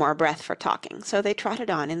had no more breath for talking, so they trotted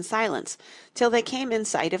on in silence till they came in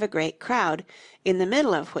sight of a great crowd, in the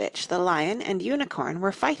middle of which the lion and unicorn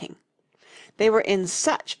were fighting. They were in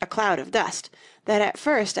such a cloud of dust that at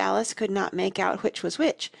first Alice could not make out which was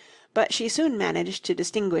which, but she soon managed to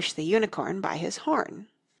distinguish the unicorn by his horn.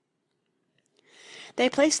 They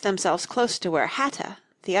placed themselves close to where Hatta,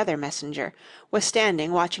 the other messenger, was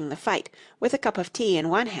standing watching the fight, with a cup of tea in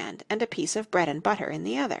one hand and a piece of bread and butter in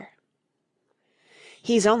the other.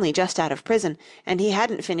 "He's only just out of prison, and he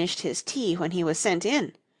hadn't finished his tea when he was sent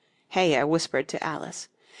in," Heya whispered to Alice,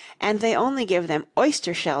 "and they only give them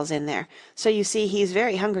oyster shells in there, so you see he's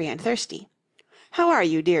very hungry and thirsty. How are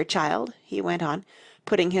you, dear child?" he went on,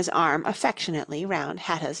 putting his arm affectionately round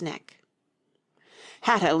Hatta's neck.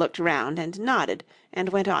 Hatta looked round and nodded, and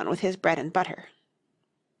went on with his bread and butter.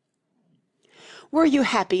 "Were you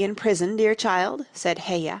happy in prison, dear child?" said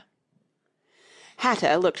Heya.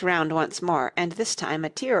 Hatta looked round once more, and this time a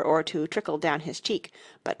tear or two trickled down his cheek,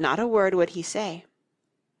 but not a word would he say.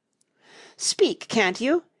 "Speak, can't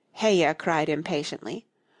you?" Heya cried impatiently,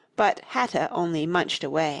 but Hatta only munched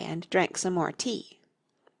away and drank some more tea.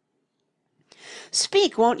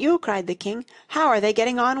 "Speak, won't you?" cried the king. "How are they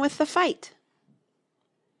getting on with the fight?"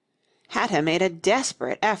 Hatta made a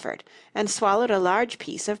desperate effort, and swallowed a large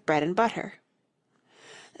piece of bread and butter.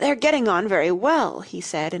 "They're getting on very well," he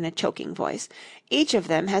said in a choking voice. "Each of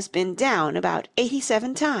them has been down about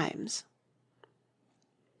 87 times."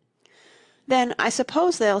 "Then I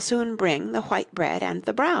suppose they'll soon bring the white bread and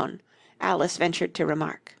the brown," Alice ventured to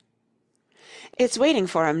remark. "It's waiting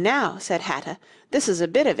for 'em now," said Hatta. "This is a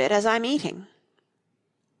bit of it as I'm eating."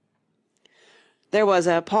 There was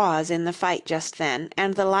a pause in the fight just then,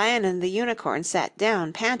 and the lion and the unicorn sat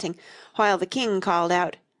down panting, while the king called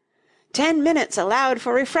out, "10 minutes allowed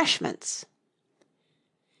for refreshments."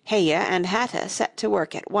 Heya and Hatta set to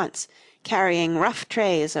work at once, carrying rough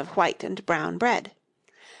trays of white and brown bread.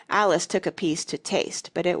 Alice took a piece to taste,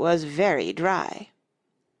 but it was very dry.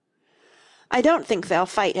 "I don't think they'll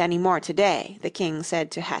fight any more to-day," the king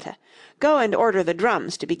said to Hatta. "Go and order the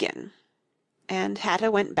drums to begin." And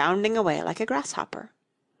Hatta went bounding away like a grasshopper.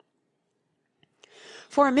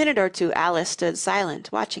 For a minute or two Alice stood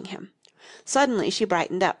silent, watching him. Suddenly she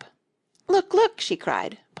brightened up. "Look, look!" she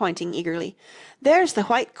cried, pointing eagerly. "There's the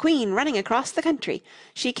White Queen running across the country.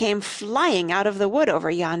 She came flying out of the wood over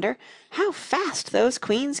yonder. How fast those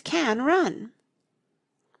queens can run!"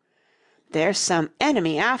 "There's some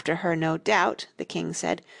enemy after her, no doubt," the king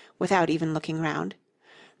said, without even looking round.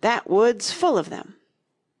 "That wood's full of them."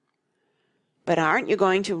 "But aren't you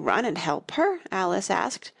going to run and help her?" Alice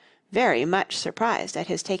asked, very much surprised at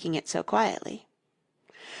his taking it so quietly.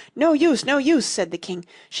 "No use, no use," said the king.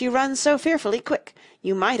 "She runs so fearfully quick.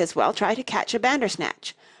 You might as well try to catch a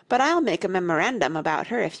bandersnatch. But I'll make a memorandum about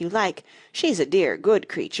her if you like. She's a dear good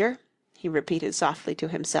creature," he repeated softly to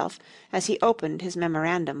himself as he opened his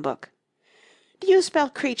memorandum book. "Do you spell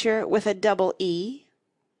creature with a double E?"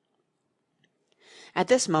 At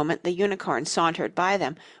this moment the unicorn sauntered by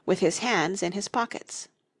them, with his hands in his pockets.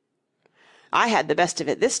 "I had the best of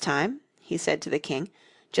it this time," he said to the king,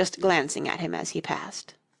 just glancing at him as he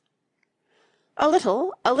passed. A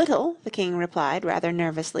little," the king replied rather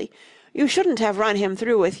nervously. "You shouldn't have run him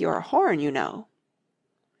through with your horn, you know."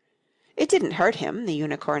 "It didn't hurt him," the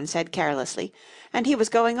unicorn said carelessly, and he was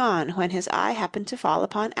going on when his eye happened to fall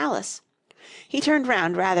upon Alice. He turned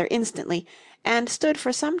round rather instantly, and stood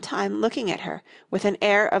for some time looking at her with an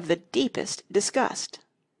air of the deepest disgust.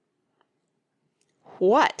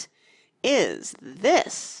 "What is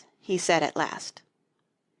this?" he said at last.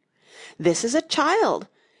 "This is a child,"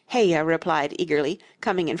 Heya replied eagerly,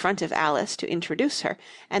 coming in front of Alice to introduce her,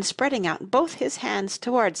 and spreading out both his hands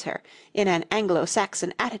towards her in an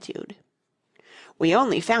Anglo-Saxon attitude. "We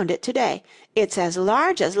only found it to-day. It's as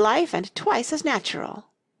large as life and twice as natural."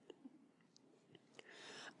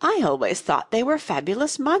 "I always thought they were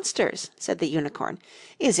fabulous monsters," said the unicorn.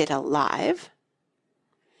 "Is it alive?"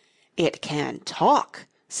 "It can talk,"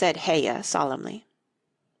 said Heya solemnly.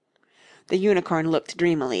 The unicorn looked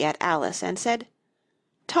dreamily at Alice and said,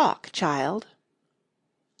 "Talk, child."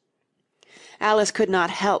 Alice could not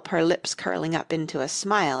help her lips curling up into a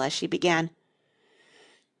smile as she began,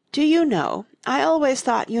 "Do you know, I always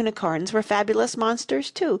thought unicorns were fabulous monsters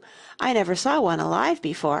too. I never saw one alive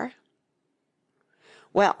before."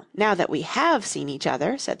 "Well, now that we have seen each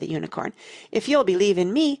other," said the unicorn, "if you'll believe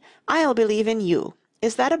in me, I'll believe in you.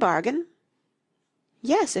 Is that a bargain?"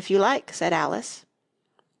 "Yes, if you like," said Alice.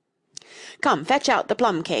 "Come, fetch out the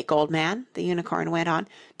plum cake, old man," the unicorn went on,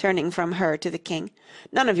 turning from her to the king.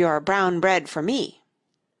 "None of your brown bread for me."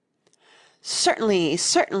 "Certainly,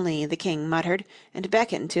 certainly," the king muttered, and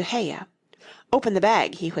beckoned to Heya. "Open the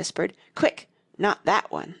bag," he whispered. "Quick, not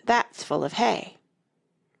that one. That's full of hay."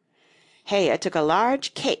 Heya took a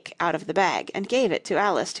large cake out of the bag and gave it to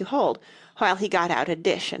Alice to hold, while he got out a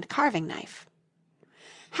dish and carving knife.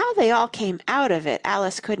 How they all came out of it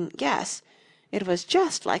Alice couldn't guess. It was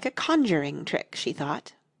just like a conjuring trick, she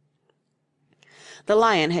thought. The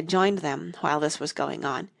Lion had joined them while this was going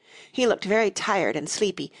on. He looked very tired and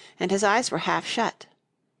sleepy, and his eyes were half shut.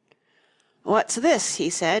 "What's this?" he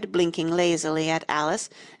said, blinking lazily at Alice,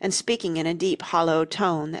 and speaking in a deep, hollow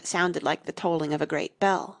tone that sounded like the tolling of a great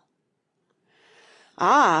bell.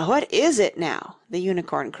 "Ah, what is it now?" the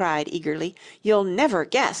Unicorn cried eagerly. "You'll never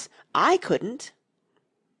guess. I couldn't."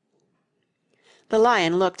 The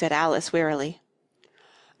Lion looked at Alice wearily.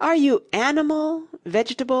 "Are you animal,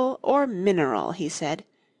 vegetable, or mineral?" he said,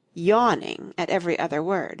 yawning at every other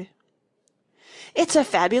word. "It's a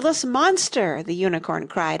fabulous monster!" the Unicorn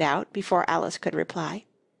cried out before Alice could reply.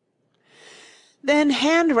 "Then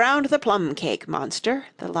hand round the plum cake, monster,"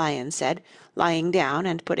 the Lion said, lying down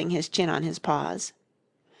and putting his chin on his paws.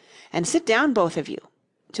 "And sit down, both of you,"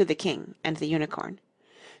 to the King and the Unicorn.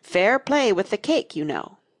 "Fair play with the cake, you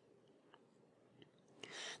know."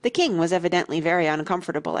 The King was evidently very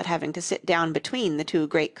uncomfortable at having to sit down between the two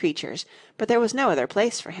great creatures, but there was no other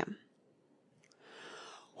place for him.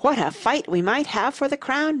 "What a fight we might have for the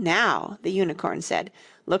crown now!" the Unicorn said,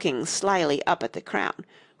 looking slyly up at the crown,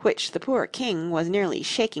 which the poor King was nearly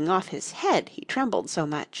shaking off his head, he trembled so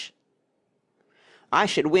much. "I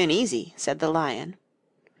should win easy," said the Lion.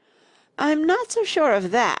 "I'm not so sure of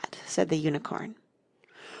that," said the Unicorn.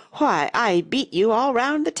 "Why, I beat you all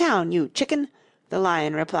round the town, you chicken!" the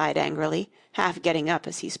Lion replied angrily, half getting up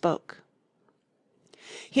as he spoke.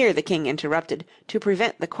 Here the King interrupted, to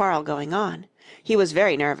prevent the quarrel going on. He was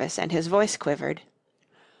very nervous, and his voice quivered.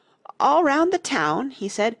 "All round the town?" he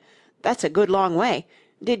said. "That's a good long way.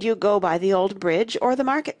 Did you go by the old bridge or the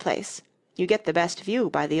market-place? You get the best view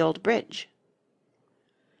by the old bridge."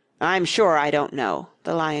 "I'm sure I don't know,"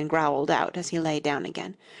 the Lion growled out as he lay down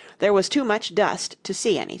again. "There was too much dust to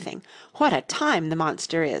see anything. What a time the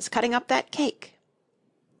monster is, cutting up that cake!"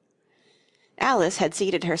 Alice had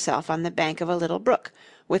seated herself on the bank of a little brook,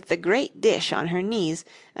 with the great dish on her knees,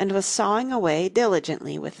 and was sawing away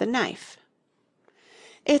diligently with the knife.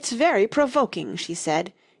 "It's very provoking," she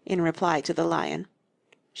said, in reply to the Lion.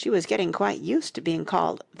 She was getting quite used to being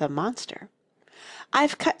called the monster.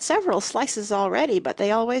 "I've cut several slices already, but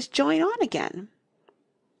they always join on again."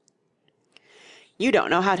 "You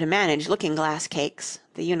don't know how to manage looking-glass cakes,"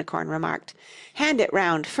 the Unicorn remarked. "Hand it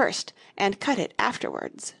round first, and cut it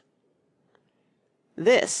afterwards."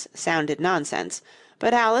 This sounded nonsense,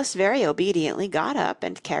 but Alice very obediently got up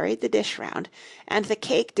and carried the dish round, and the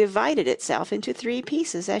cake divided itself into 3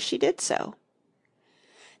 pieces as she did so.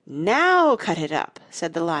 "Now cut it up,"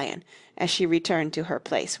 said the Lion, as she returned to her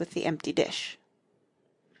place with the empty dish.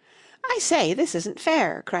 "I say, this isn't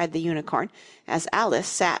fair," cried the Unicorn, as Alice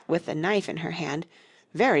sat with the knife in her hand,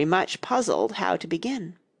 very much puzzled how to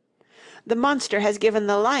begin. "The monster has given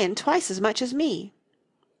the Lion twice as much as me."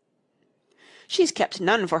 "She's kept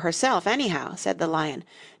none for herself, anyhow," said the Lion.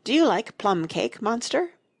 "Do you like plum cake,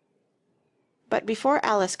 monster?" But before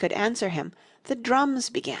Alice could answer him, the drums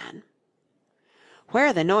began.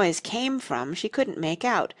 Where the noise came from she couldn't make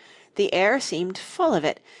out. The air seemed full of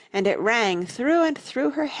it, and it rang through and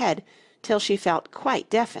through her head till she felt quite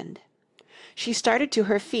deafened. She started to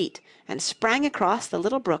her feet and sprang across the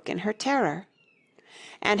little brook in her terror,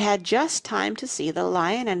 and had just time to see the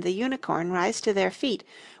Lion and the Unicorn rise to their feet,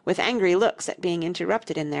 with angry looks at being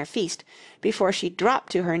interrupted in their feast, before she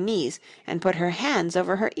dropped to her knees and put her hands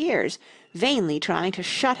over her ears, vainly trying to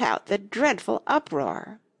shut out the dreadful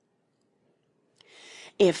uproar.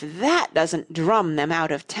 "If that doesn't drum them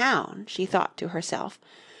out of town," she thought to herself,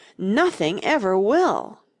 "nothing ever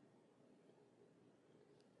will."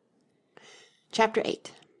 Chapter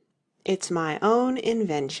 8. It's My Own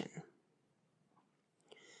Invention.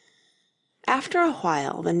 After a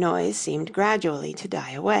while the noise seemed gradually to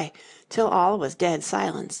die away, till all was dead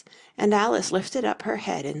silence, and Alice lifted up her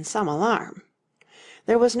head in some alarm.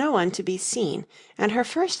 There was no one to be seen, and her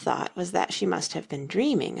first thought was that she must have been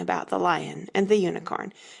dreaming about the Lion and the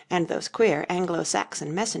Unicorn and those queer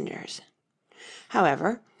Anglo-Saxon messengers.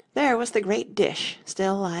 However, there was the great dish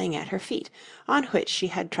still lying at her feet, on which she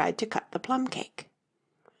had tried to cut the plum cake.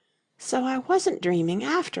 "So I wasn't dreaming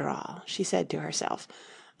after all," she said to herself,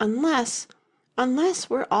 unless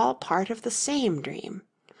we're all part of the same dream.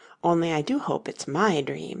 Only I do hope it's my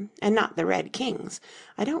dream, and not the Red King's.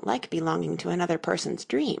 I don't like belonging to another person's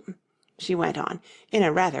dream," she went on, in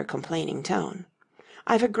a rather complaining tone.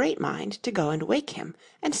 "I've a great mind to go and wake him,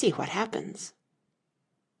 and see what happens."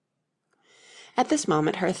 At this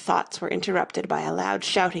moment her thoughts were interrupted by a loud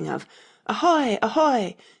shouting of "Ahoy!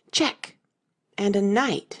 Ahoy! Check!" and a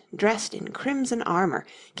knight, dressed in crimson armour,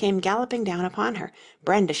 came galloping down upon her,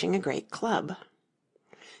 brandishing a great club.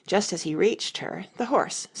 Just as he reached her, the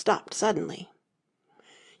horse stopped suddenly.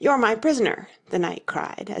 "You're my prisoner," the knight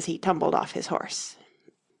cried, as he tumbled off his horse.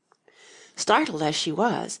 Startled as she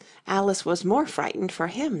was, Alice was more frightened for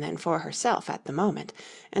him than for herself at the moment,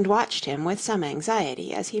 and watched him with some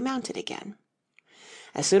anxiety as he mounted again.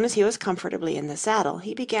 As soon as he was comfortably in the saddle,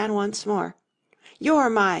 he began once more, "You're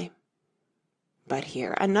my—" But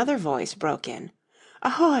here another voice broke in,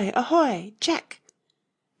 "Ahoy! Ahoy! Check!"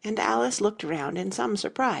 and Alice looked round in some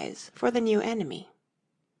surprise for the new enemy.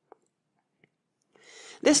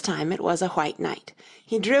 This time it was a white knight.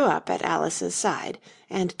 He drew up at Alice's side,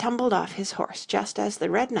 and tumbled off his horse just as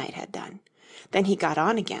the red knight had done. Then he got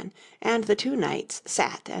on again, and the two knights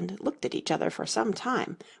sat and looked at each other for some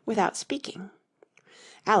time without speaking.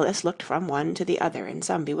 Alice looked from one to the other in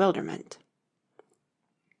some bewilderment.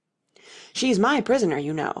 "She's my prisoner,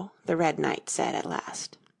 you know," the red knight said at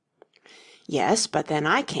last. "Yes, but then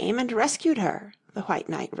I came and rescued her," the white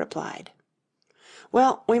knight replied.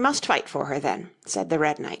 "Well, we must fight for her, then," said the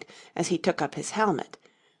red knight, as he took up his helmet,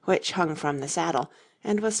 which hung from the saddle,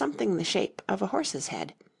 and was something the shape of a horse's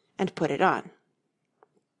head, and put it on.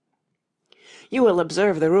 "You will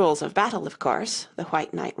observe the rules of battle, of course," the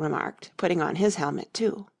white knight remarked, putting on his helmet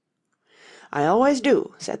too. "I always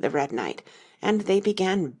do," said the red knight, and they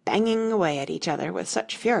began banging away at each other with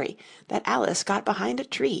such fury that Alice got behind a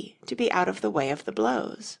tree to be out of the way of the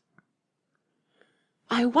blows.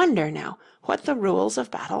 "I wonder, now, what the rules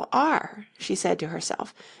of battle are," she said to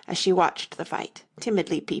herself as she watched the fight,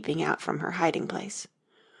 timidly peeping out from her hiding-place.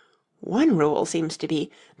 "One rule seems to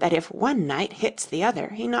be that if one knight hits the other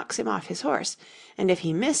he knocks him off his horse, and if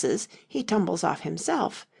he misses he tumbles off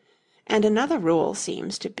himself, and another rule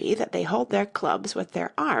seems to be that they hold their clubs with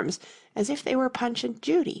their arms as if they were Punch and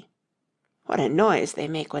Judy. What a noise they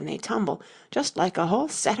make when they tumble, just like a whole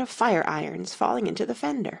set of fire-irons falling into the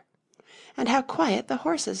fender. And how quiet the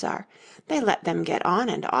horses are! They let them get on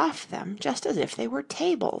and off them just as if they were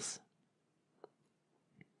tables."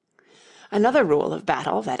 Another rule of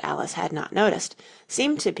battle that Alice had not noticed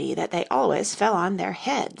seemed to be that they always fell on their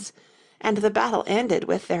heads, and the battle ended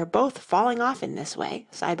with their both falling off in this way,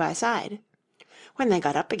 side by side. When they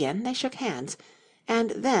got up again they shook hands,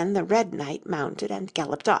 and then the red knight mounted and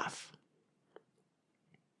galloped off.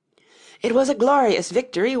 "It was a glorious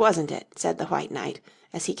victory, wasn't it?" said the white knight,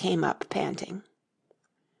 as he came up panting.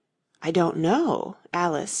 "I don't know,"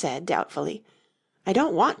 Alice said doubtfully. "I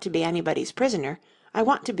don't want to be anybody's prisoner. I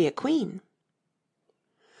want to be a queen."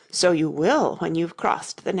 "So you will when you've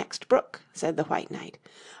crossed the next brook," said the white knight.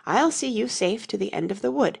 "I'll see you safe to the end of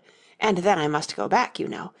the wood, and then I must go back, you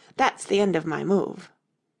know. That's the end of my move."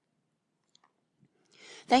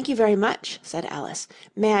 "Thank you very much," said Alice.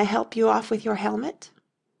 "May I help you off with your helmet?"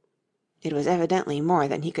 It was evidently more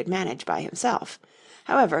than he could manage by himself.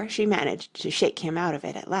 However, she managed to shake him out of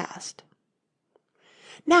it at last.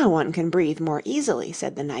 "Now one can breathe more easily,"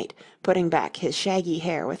 said the knight, putting back his shaggy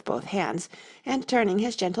hair with both hands, and turning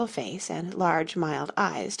his gentle face and large mild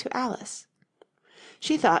eyes to Alice.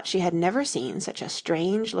 She thought she had never seen such a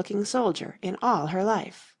strange-looking soldier in all her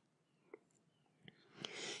life.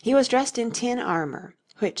 He was dressed in tin armour,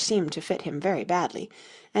 which seemed to fit him very badly,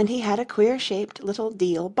 and he had a queer-shaped little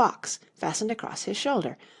deal box fastened across his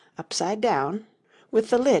shoulder, upside down, with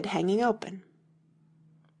the lid hanging open.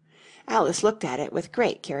 Alice looked at it with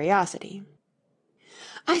great curiosity.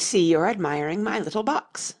 "I see you're admiring my little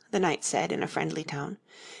box," the knight said in a friendly tone.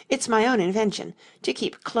 "It's my own invention, to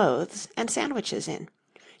keep clothes and sandwiches in.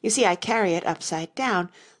 You see, I carry it upside down,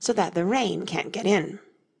 so that the rain can't get in."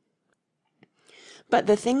 "But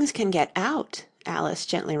the things can get out," Alice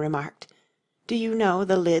gently remarked. "Do you know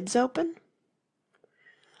the lid's open?"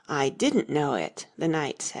 "I didn't know it," the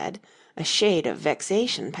knight said, a shade of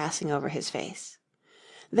vexation passing over his face.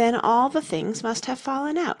 "Then all the things must have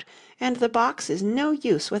fallen out, and the box is no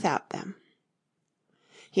use without them."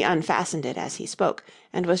 He unfastened it as he spoke,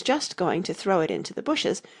 and was just going to throw it into the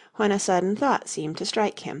bushes, when a sudden thought seemed to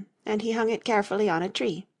strike him, and he hung it carefully on a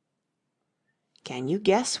tree. "Can you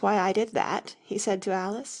guess why I did that?" he said to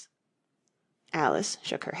Alice. Alice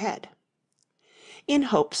shook her head. "In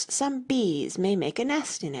hopes some bees may make a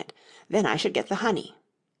nest in it. Then I should get the honey."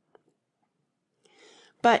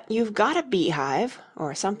 "But you've got a beehive,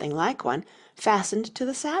 or something like one, fastened to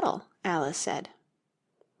the saddle," Alice said.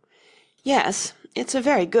 "Yes, it's a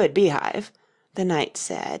very good beehive," the knight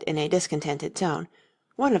said in a discontented tone,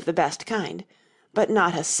 "one of the best kind, but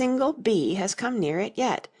not a single bee has come near it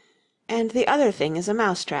yet. And the other thing is a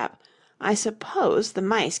mouse-trap. I suppose the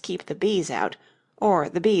mice keep the bees out, or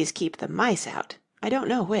the bees keep the mice out. I don't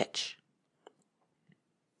know which."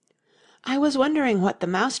 "I was wondering what the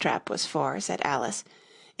mouse-trap was for," said Alice.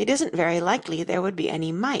 It isn't very likely there would be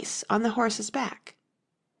any mice on the horse's back."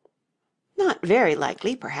 "Not very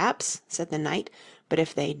likely, perhaps," said the knight, "but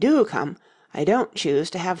if they do come, I don't choose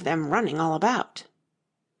to have them running all about.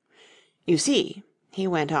 You see," he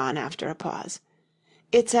went on after a pause,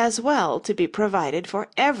 "it's as well to be provided for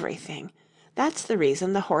everything. That's the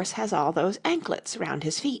reason the horse has all those anklets round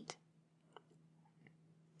his feet."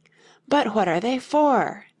 "But what are they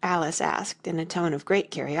for?" Alice asked in a tone of great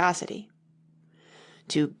curiosity.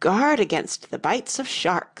 "To guard against the bites of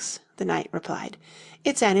sharks," the knight replied.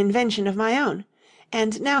 "It's an invention of my own.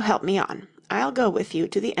 And now help me on. I'll go with you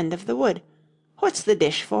to the end of the wood. What's the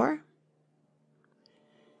dish for?"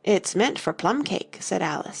 "It's meant for plum cake," said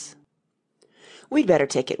Alice. "We'd better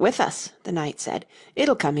take it with us," the knight said.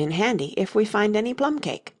 "It'll come in handy if we find any plum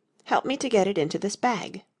cake. Help me to get it into this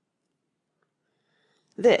bag."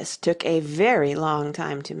 This took a very long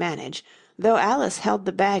time to manage, though Alice held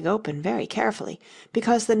the bag open very carefully,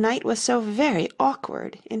 because the knight was so very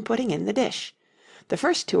awkward in putting in the dish. The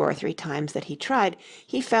first 2 or 3 times that he tried,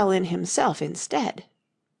 he fell in himself instead.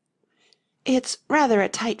 "It's rather a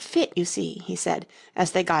tight fit, you see," he said,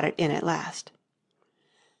 as they got it in at last.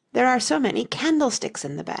 "There are so many candlesticks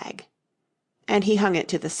in the bag." And he hung it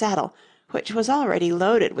to the saddle, which was already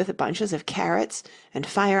loaded with bunches of carrots and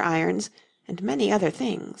fire-irons and many other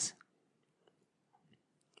things.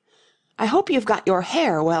 "I hope you've got your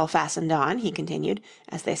hair well fastened on," he continued,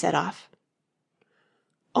 as they set off.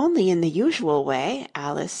 "Only in the usual way,"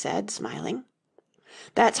 Alice said, smiling.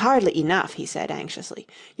 "That's hardly enough," he said anxiously.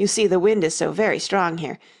 "You see, the wind is so very strong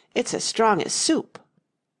here. It's as strong as soup."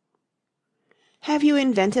 "Have you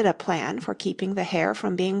invented a plan for keeping the hair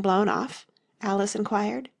from being blown off?" Alice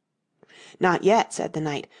inquired. "Not yet," said the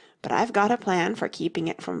knight, "but I've got a plan for keeping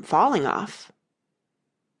it from falling off."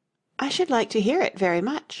 "I should like to hear it very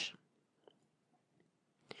much."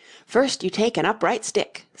 "First you take an upright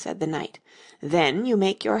stick," said the knight. "Then you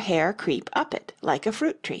make your hair creep up it, like a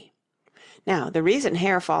fruit tree. Now, the reason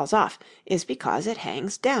hair falls off is because it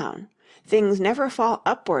hangs down. Things never fall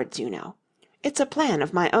upwards, you know. It's a plan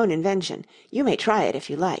of my own invention. You may try it if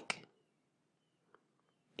you like."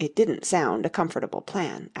 It didn't sound a comfortable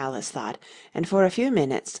plan, Alice thought, and for a few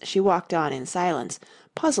minutes she walked on in silence,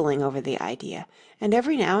 puzzling over the idea, and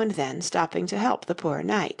every now and then stopping to help the poor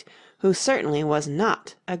knight, who certainly was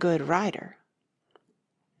not a good rider.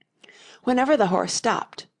 Whenever the horse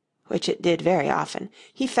stopped, which it did very often,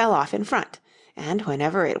 he fell off in front, and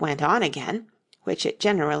whenever it went on again, which it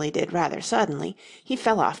generally did rather suddenly, he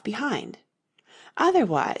fell off behind.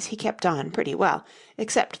 Otherwise he kept on pretty well,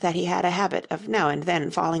 except that he had a habit of now and then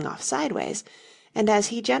falling off sideways, and as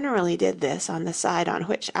he generally did this on the side on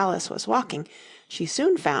which Alice was walking, she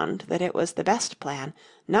soon found that it was the best plan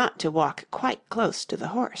not to walk quite close to the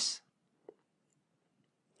horse.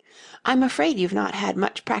 "I'm afraid you've not had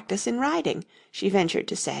much practice in riding," she ventured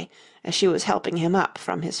to say, as she was helping him up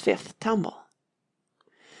from his 5th tumble.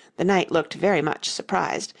 The knight looked very much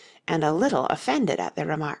surprised, and a little offended at the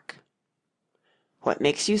remark. "What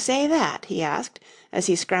makes you say that?" he asked, as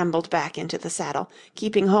he scrambled back into the saddle,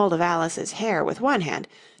 keeping hold of Alice's hair with one hand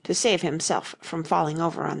to save himself from falling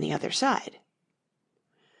over on the other side.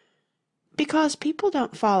 "Because people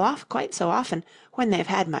don't fall off quite so often when they've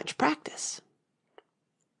had much practice."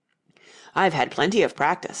 "I've had plenty of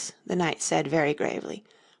practice," the knight said very gravely.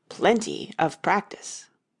 "Plenty of practice."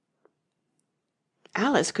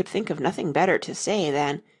 Alice could think of nothing better to say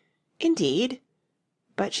than, "Indeed?"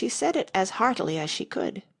 but she said it as heartily as she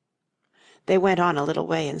could. They went on a little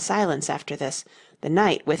way in silence after this, the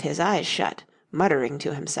knight with his eyes shut, muttering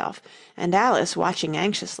to himself, and Alice watching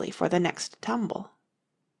anxiously for the next tumble.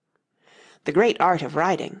 "The great art of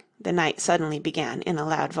riding," the knight suddenly began in a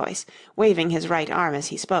loud voice, waving his right arm as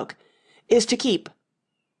he spoke, "is to keep—"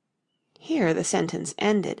 Here the sentence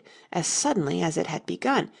ended as suddenly as it had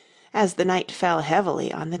begun, as the knight fell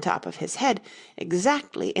heavily on the top of his head,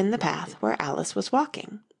 exactly in the path where Alice was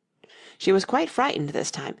walking. She was quite frightened this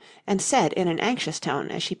time, and said in an anxious tone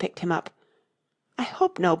as she picked him up, "I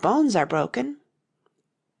hope no bones are broken."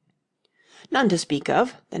 "None to speak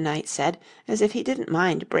of," the knight said, as if he didn't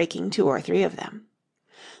mind breaking 2 or 3 of them.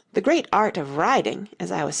 "The great art of riding,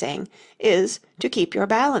 as I was saying, is to keep your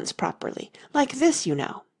balance properly, like this, you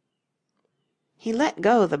know." He let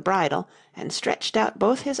go the bridle and stretched out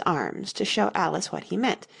both his arms to show Alice what he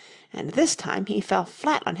meant, and this time he fell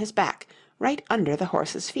flat on his back, right under the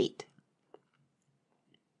horse's feet.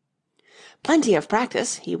 "Plenty of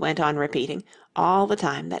practice," he went on repeating, all the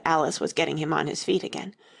time that Alice was getting him on his feet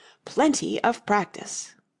again. "Plenty of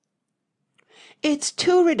practice." "It's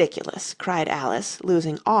too ridiculous," cried Alice,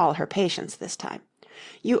 losing all her patience this time.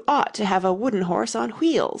 "You ought to have a wooden horse on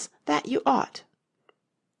wheels, that you ought."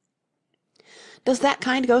 "Does that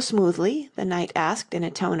kind go smoothly?" the knight asked in a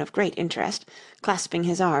tone of great interest, clasping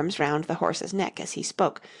his arms round the horse's neck as he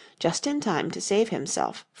spoke, just in time to save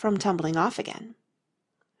himself from tumbling off again.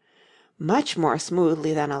 "Much more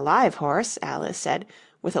smoothly than a live horse," Alice said,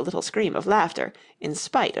 with a little scream of laughter, in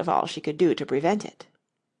spite of all she could do to prevent it.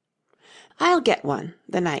 "I'll get one,"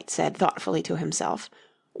 the knight said thoughtfully to himself.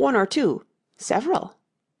 "One or two. Several."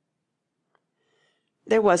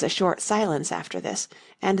 There was a short silence after this,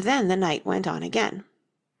 and then the knight went on again.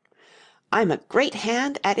 "I'm a great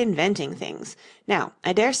hand at inventing things. Now,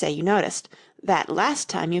 I dare say you noticed, that last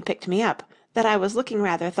time you picked me up, that I was looking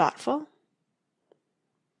rather thoughtful?"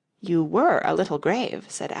 "You were a little grave,"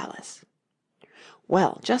 said Alice.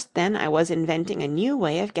 "Well, just then I was inventing a new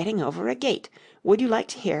way of getting over a gate. Would you like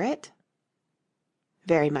to hear it?"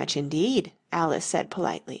 "Very much indeed," Alice said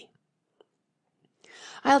politely.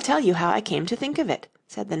 "I'll tell you how I came to think of it,"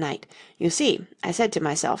 said the knight. "You see, I said to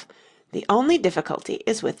myself, the only difficulty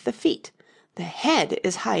is with the feet. The head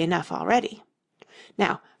is high enough already.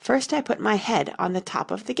 Now, first I put my head on the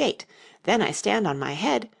top of the gate, then I stand on my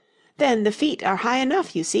head, then the feet are high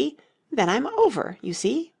enough, you see, then I'm over, you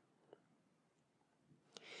see."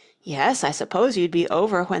 "Yes, I suppose you'd be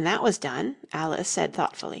over when that was done," Alice said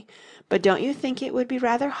thoughtfully, "but don't you think it would be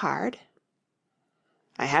rather hard?"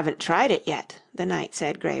 "I haven't tried it yet," the knight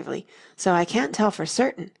said gravely, "so I can't tell for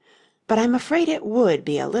certain, but I'm afraid it would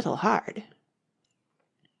be a little hard."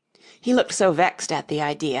 He looked so vexed at the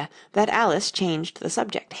idea that Alice changed the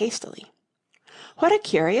subject hastily. "What a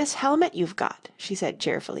curious helmet you've got," she said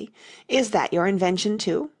cheerfully. "Is that your invention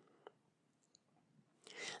too?"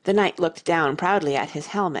 The knight looked down proudly at his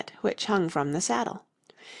helmet, which hung from the saddle.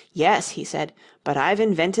 "Yes," he said, "but I've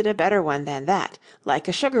invented a better one than that, like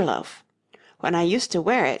a sugar-loaf. When I used to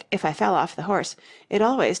wear it, if I fell off the horse, it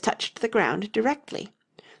always touched the ground directly.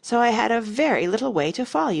 So I had a very little way to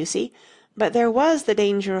fall, you see, but there was the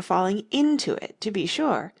danger of falling into it, to be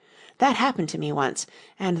sure. That happened to me once,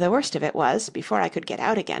 and the worst of it was, before I could get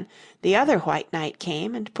out again, the other white knight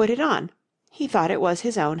came and put it on. He thought it was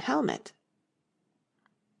his own helmet."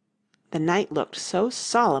 The knight looked so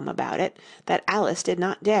solemn about it that Alice did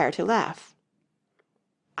not dare to laugh.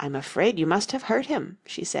 "I'm afraid you must have hurt him,"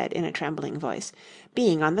 she said in a trembling voice,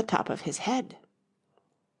 "being on the top of his head."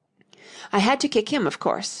 "I had to kick him, of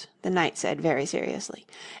course," the knight said very seriously,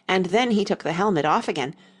 "and then he took the helmet off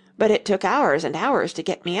again, but it took hours and hours to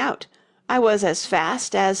get me out. I was as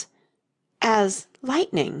fast as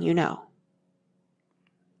lightning, you know."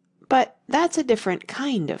 "But that's a different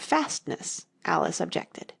kind of fastness," Alice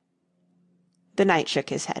objected. The knight shook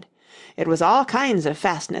his head. "It was all kinds of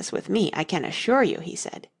fastness with me, I can assure you," he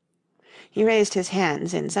said. He raised his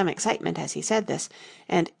hands in some excitement as he said this,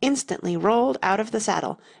 and instantly rolled out of the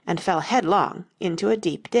saddle and fell headlong into a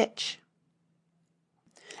deep ditch.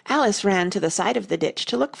 Alice ran to the side of the ditch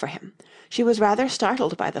to look for him. She was rather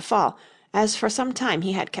startled by the fall, as for some time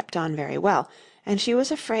he had kept on very well, and she was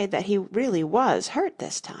afraid that he really was hurt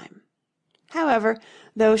this time. However,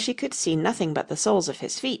 though she could see nothing but the soles of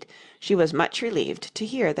his feet, she was much relieved to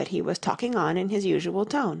hear that he was talking on in his usual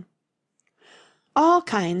tone. "All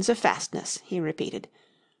kinds of fastness," he repeated.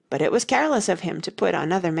 "But it was careless of him to put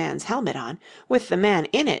another man's helmet on, with the man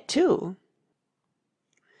in it too."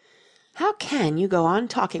 "How can you go on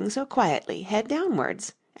talking so quietly, head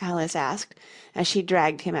downwards?" Alice asked, as she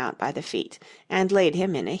dragged him out by the feet, and laid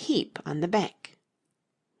him in a heap on the bank.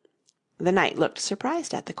 The knight looked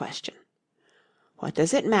surprised at the question. "What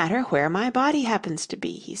does it matter where my body happens to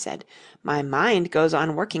be?" he said. "My mind goes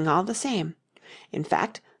on working all the same. In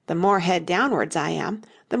fact, the more head downwards I am,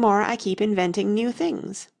 the more I keep inventing new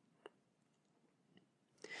things."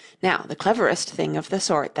 "Now, the cleverest thing of the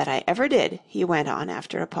sort that I ever did," he went on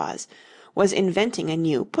after a pause, "was inventing a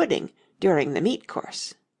new pudding during the meat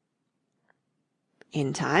course."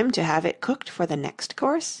 "In time to have it cooked for the next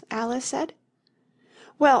course?" Alice said.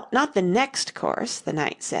 "Well, not the next course," the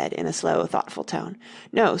knight said in a slow, thoughtful tone.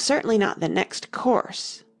 "No, certainly not the next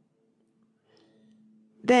course."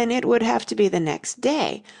 "Then it would have to be the next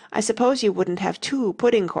day. I suppose you wouldn't have 2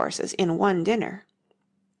 pudding courses in one dinner."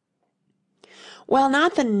 "Well,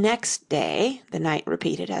 not the next day," the knight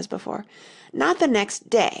repeated as before. "Not the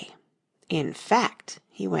next day. In fact,"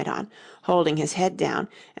 he went on, holding his head down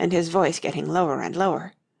and his voice getting lower and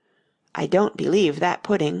lower, "I don't believe that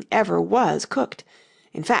pudding ever was cooked.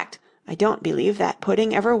 In fact, I don't believe that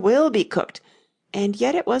pudding ever will be cooked, and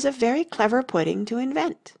yet it was a very clever pudding to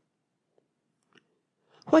invent."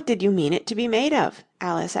 "What did you mean it to be made of?"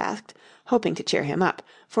 Alice asked, hoping to cheer him up,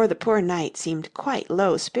 for the poor knight seemed quite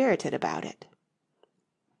low-spirited about it.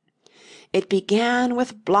 "It began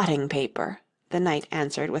with blotting paper," the knight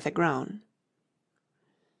answered with a groan.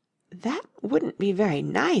 "That wouldn't be very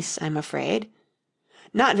nice, I'm afraid."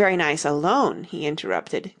 "Not very nice alone," he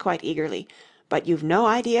interrupted, quite eagerly, "but you've no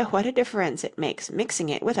idea what a difference it makes mixing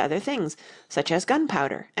it with other things, such as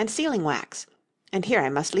gunpowder and sealing-wax. And here I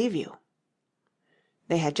must leave you."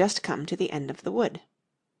 They had just come to the end of the wood.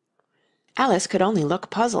 Alice could only look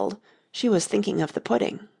puzzled. She was thinking of the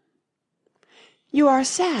pudding. "You are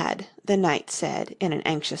sad," the knight said, in an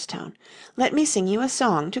anxious tone. "Let me sing you a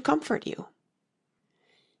song to comfort you."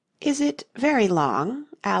 "Is it very long?"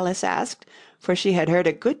 Alice asked, for she had heard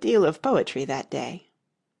a good deal of poetry that day.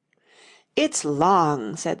 "It's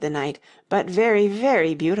long," said the knight, "but very,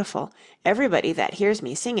 very beautiful. Everybody that hears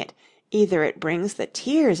me sing it, either it brings the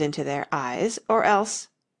tears into their eyes, or else—"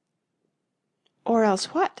 "Or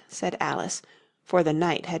else what?" said Alice, for the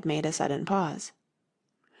knight had made a sudden pause.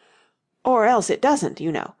 "Or else it doesn't,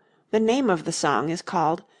 you know. The name of the song is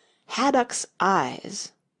called Haddock's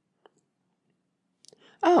Eyes."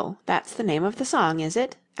 "Oh, that's the name of the song, is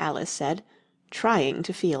it?" Alice said, trying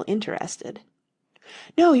to feel interested.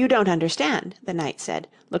 "No, you don't understand," the knight said,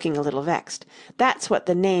 looking a little vexed. "That's what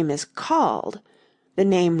the name is called. The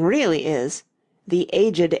name really is The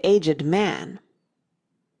Aged, Aged Man."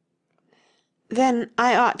 "Then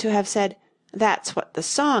I ought to have said, that's what the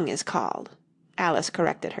song is called," Alice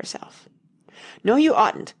corrected herself. "No, you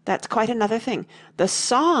oughtn't. That's quite another thing. The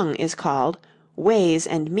song is called Ways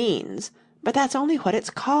and Means, but that's only what it's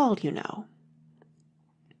called, you know."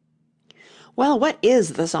 "Well, what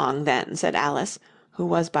is the song, then?" said Alice, who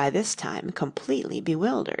was by this time completely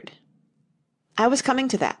bewildered. "I was coming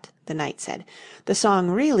to that," the knight said. "The song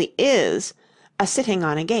really is A Sitting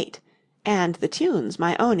on a Gate, and the tune's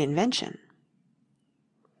my own invention."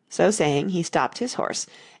 So saying, he stopped his horse,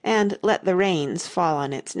 and let the reins fall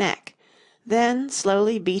on its neck. Then,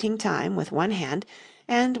 slowly beating time with one hand,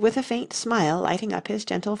 and with a faint smile lighting up his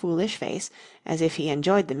gentle foolish face, as if he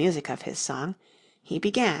enjoyed the music of his song, he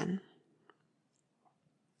began.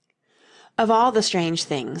 Of all the strange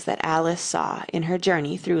things that Alice saw in her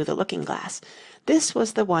journey through the looking-glass, this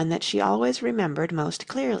was the one that she always remembered most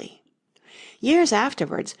clearly. Years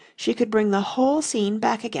afterwards she could bring the whole scene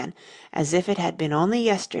back again, as if it had been only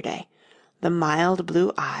yesterday, the mild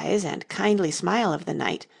blue eyes and kindly smile of the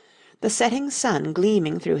knight, the setting sun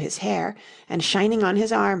gleaming through his hair and shining on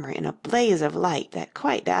his armour in a blaze of light that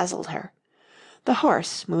quite dazzled her, the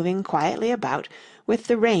horse moving quietly about, with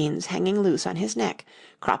the reins hanging loose on his neck,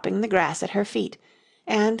 cropping the grass at her feet,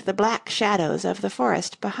 and the black shadows of the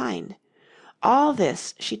forest behind. All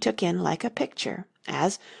this she took in like a picture,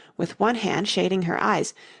 as, with one hand shading her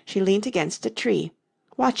eyes, she leant against a tree,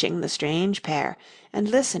 watching the strange pair, and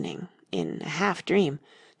listening, in a half-dream,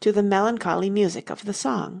 to the melancholy music of the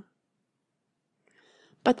song.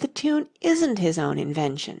 "But the tune isn't his own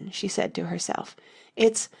invention," she said to herself.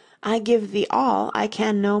 "It's I give thee all, I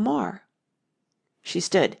can no more." She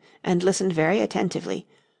stood and listened very attentively,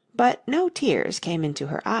 but no tears came into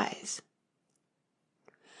her eyes.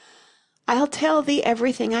 "I'll tell thee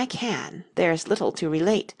everything I can, there's little to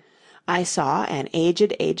relate. I saw an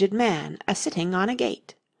aged, aged man a-sitting on a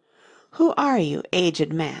gate. 'Who are you,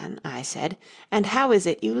 aged man?' I said, 'and how is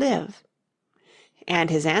it you live?'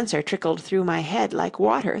 And his answer trickled through my head like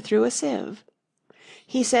water through a sieve.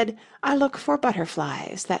 He said, 'I look for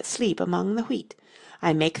butterflies that sleep among the wheat.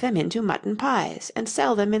 I make them into mutton pies, and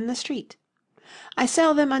sell them in the street. I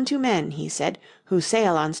sell them unto men,' he said, 'who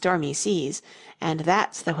sail on stormy seas, and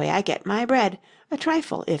that's the way I get my bread, a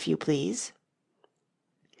trifle, if you please.'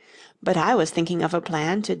 But I was thinking of a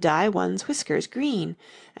plan to dye one's whiskers green,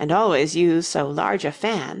 and always use so large a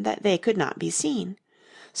fan that they could not be seen.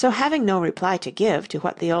 So having no reply to give to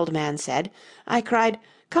what the old man said, I cried,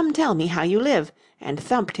 'Come tell me how you live,' and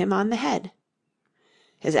thumped him on the head.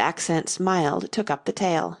 His accents mild took up the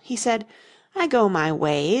tale. He said, 'I go my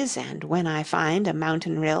ways, and when I find a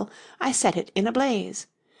mountain rill, I set it in a blaze.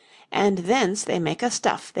 And thence they make a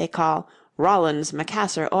stuff they call Rollin's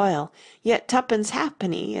Macassar oil, yet tuppence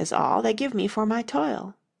halfpenny is all they give me for my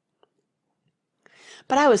toil.'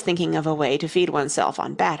 But I was thinking of a way to feed oneself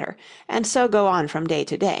on batter, and so go on from day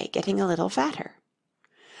to day, getting a little fatter.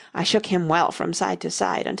 I shook him well from side to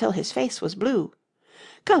side, until his face was blue.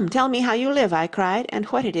 'Come, tell me how you live,' I cried, 'and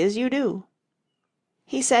what it is you do.'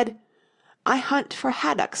 He said, 'I hunt for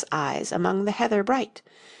haddock's eyes among the heather bright,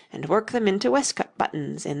 and work them into waistcoat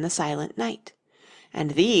buttons in the silent night.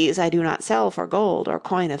 And these I do not sell for gold or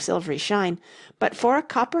coin of silvery shine, but for a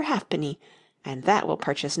copper halfpenny, and that will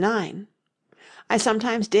purchase 9. I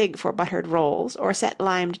sometimes dig for buttered rolls, or set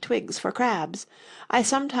limed twigs for crabs. I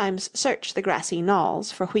sometimes search the grassy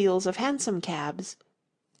knolls for wheels of hansom cabs.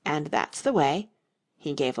 And that's the way,"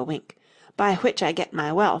 he gave a wink, by which I get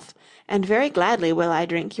my wealth, and very gladly will I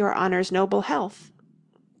drink your honour's noble health."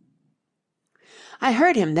 I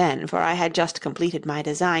heard him then, for I had just completed my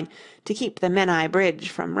design to keep the Menai bridge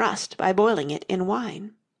from rust by boiling it in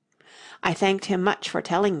wine. I thanked him much for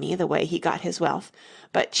telling me the way he got his wealth,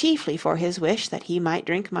 but chiefly for his wish that he might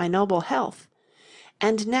drink my noble health.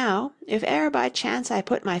 And now, if e'er by chance I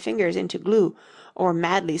put my fingers into glue, or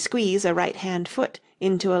madly squeeze a right-hand foot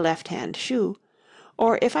into a left-hand shoe,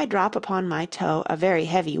 or if I drop upon my toe a very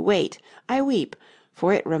heavy weight, I weep,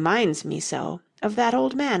 for it reminds me so of that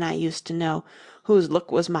old man I used to know, whose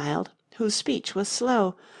look was mild, whose speech was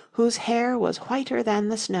slow, whose hair was whiter than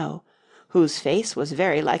the snow, whose face was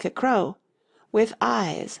very like a crow, with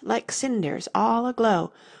eyes like cinders all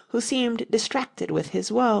aglow, who seemed distracted with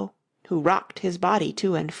his woe, who rocked his body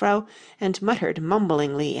to and fro, and muttered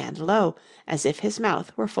mumblingly and low, as if his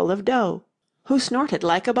mouth were full of dough, who snorted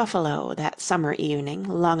like a buffalo that summer evening,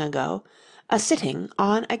 long ago, a-sitting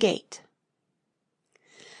on a gate.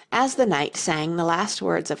 As the knight sang the last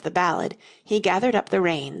words of the ballad, he gathered up the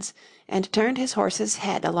reins, and turned his horse's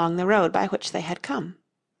head along the road by which they had come.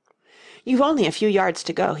 "You've only a few yards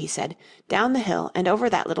to go," he said, "down the hill and over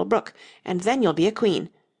that little brook, and then you'll be a queen.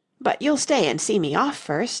 But you'll stay and see me off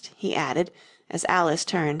first," he added, as Alice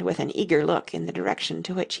turned with an eager look in the direction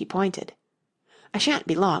to which he pointed. "I shan't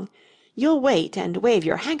be long. You'll wait and wave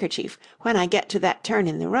your handkerchief when I get to that turn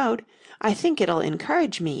in the road. I think it'll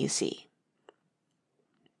encourage me, you see."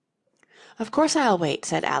 "Of course I'll wait,"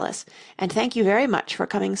 said Alice, "and thank you very much for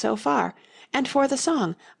coming so far. And for the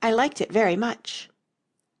song, I liked it very much."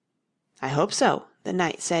 "I hope so," the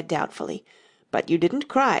knight said doubtfully, "but you didn't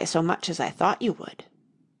cry so much as I thought you would."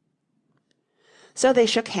 So they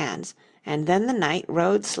shook hands, and then the knight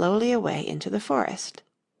rode slowly away into the forest.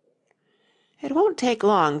 "It won't take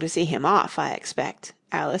long to see him off, I expect,"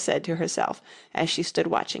 Alice said to herself as she stood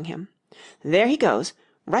watching him. "There he goes,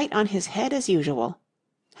 right on his head as usual.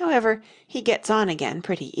 However, he gets on again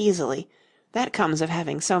pretty easily. That comes of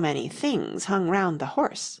having so many things hung round the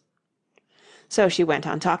horse." So she went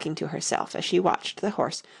on talking to herself as she watched the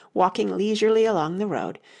horse walking leisurely along the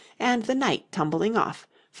road, and the knight tumbling off,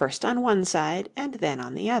 first on one side and then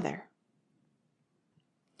on the other.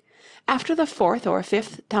 After the fourth or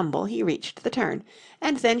fifth tumble he reached the turn,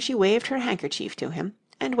 and then she waved her handkerchief to him,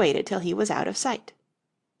 and waited till he was out of sight.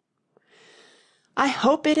 "I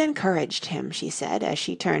hope it encouraged him," she said, as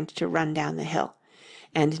she turned to run down the hill.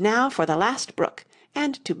 "And now for the last brook,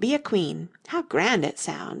 and to be a queen. How grand it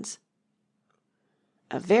sounds!"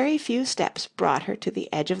 A very few steps brought her to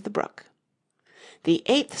the edge of the brook. "The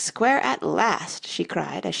 8th square at last!" she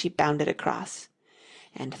cried as she bounded across,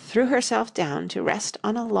 and threw herself down to rest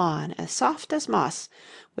on a lawn as soft as moss,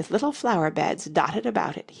 with little flower beds dotted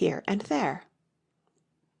about it here and there.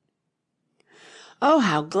 "Oh,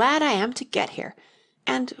 how glad I am to get here!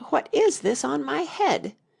 And what is this on my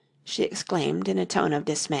head?" she exclaimed in a tone of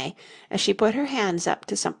dismay, as she put her hands up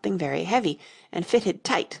to something very heavy and fitted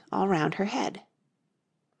tight all round her head.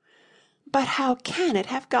 "But how can it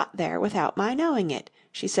have got there without my knowing it?"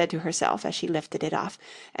 she said to herself as she lifted it off,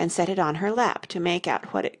 and set it on her lap to make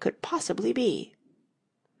out what it could possibly be.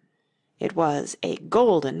 It was a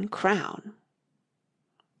golden crown.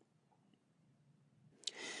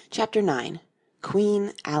 Chapter 9.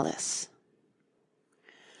 Queen Alice.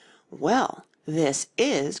 "Well, this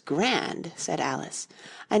is grand," said Alice.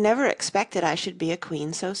 "I never expected I should be a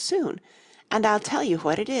queen so soon, and I'll tell you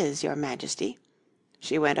what it is, your Majesty,"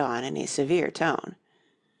 she went on in a severe tone.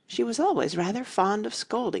 She was always rather fond of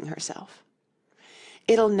scolding herself.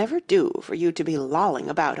 "It'll never do for you to be lolling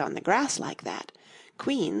about on the grass like that.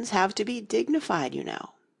 Queens have to be dignified, you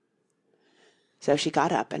know." So she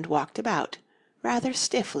got up and walked about, rather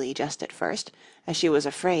stiffly just at first, as she was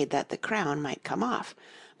afraid that the crown might come off,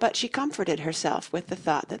 but she comforted herself with the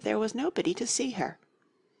thought that there was nobody to see her.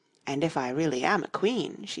 "And if I really am a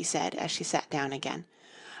queen," she said as she sat down again,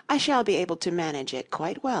 "I shall be able to manage it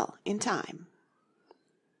quite well in time."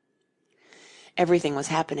 Everything was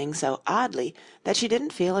happening so oddly that she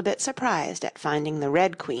didn't feel a bit surprised at finding the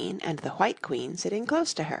Red Queen and the White Queen sitting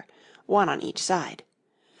close to her, one on each side.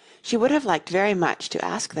 She would have liked very much to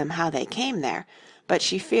ask them how they came there, but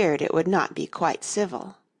she feared it would not be quite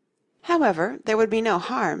civil. However, there would be no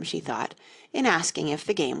harm, she thought, in asking if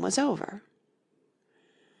the game was over.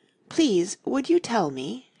 "Please, would you tell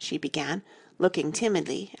me," she began, looking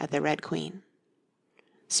timidly at the Red Queen.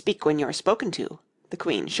 "Speak when you're spoken to," the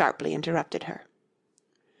Queen sharply interrupted her.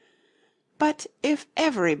 "But if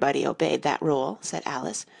everybody obeyed that rule," said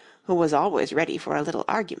Alice, who was always ready for a little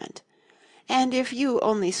argument, And if you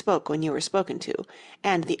only spoke when you were spoken to,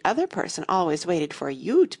 and the other person always waited for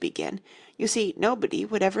you to begin, you see nobody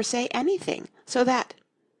would ever say anything, so that—"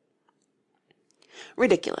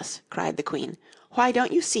 "Ridiculous!" cried the Queen. "Why,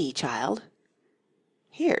 don't you see, child—"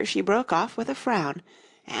 Here she broke off with a frown,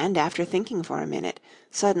 and, after thinking for a minute,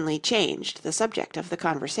 suddenly changed the subject of the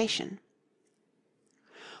conversation.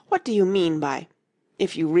 "What do you mean by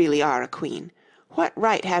 'if you really are a queen'? What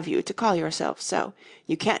right have you to call yourself so?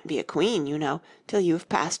 You can't be a queen, you know, till you've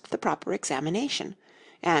passed the proper examination,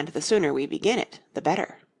 and the sooner we begin it, the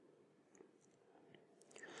better."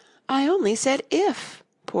 "I only said if,"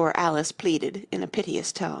 poor Alice pleaded in a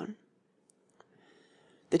piteous tone.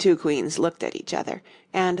 The two queens looked at each other,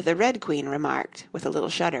 and the Red Queen remarked, with a little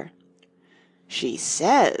shudder, "She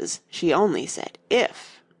says she only said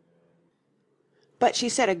if." "But she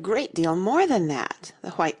said a great deal more than that,"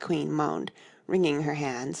 the White Queen moaned, wringing her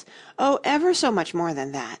hands. "Oh, ever so much more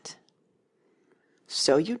than that."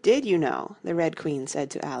 "So you did, you know," the Red Queen said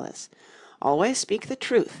to Alice. "Always speak the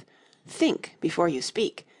truth. Think before you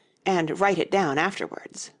speak, and write it down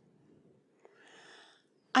afterwards."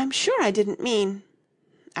 "I'm sure I didn't mean—"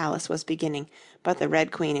 Alice was beginning, but the Red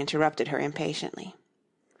Queen interrupted her impatiently.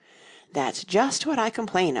 "That's just what I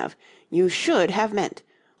complain of. You should have meant.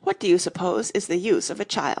 What do you suppose is the use of a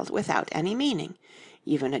child without any meaning?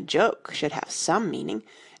 Even a joke should have some meaning,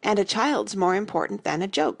 and a child's more important than a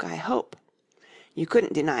joke, I hope. You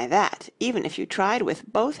couldn't deny that, even if you tried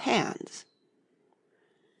with both hands."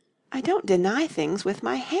 "I don't deny things with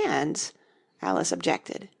my hands," Alice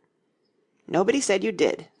objected. "Nobody said you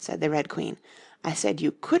did," said the Red Queen. "I said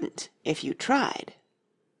you couldn't if you tried."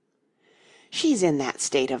 "She's in that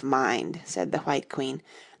state of mind," said the White Queen,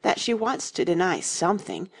 "that she wants to deny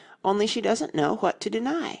something, only she doesn't know what to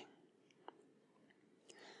deny."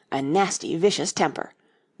 "A nasty, vicious temper,"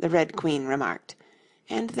 the Red Queen remarked,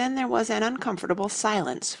 and then there was an uncomfortable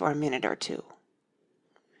silence for a minute or two.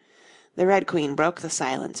 The Red Queen broke the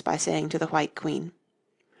silence by saying to the White Queen,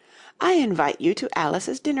 "I invite you to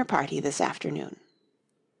Alice's dinner party this afternoon."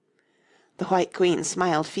 The White Queen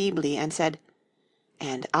smiled feebly and said,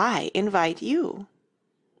 "And I invite you."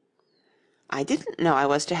 "I didn't know I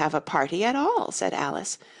was to have a party at all," said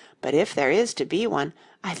Alice, "but if there is to be one,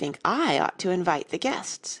 I think I ought to invite the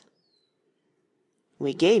guests."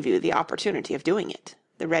 "We gave you the opportunity of doing it,"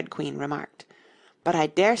 the Red Queen remarked, "but I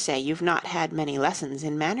dare say you've not had many lessons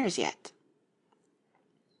in manners yet."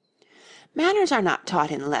 "Manners are not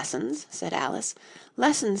taught in lessons," said Alice.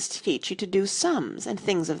 "Lessons teach you to do sums and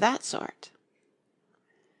things of that sort."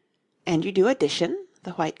 "And you do addition?"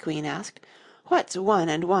 the White Queen asked. "What's 1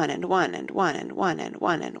 and 1 and 1 and 1 and 1 and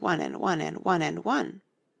 1 and 1 and 1 and 1 and 1?"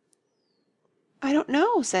 "I don't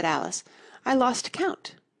know," said Alice. "I lost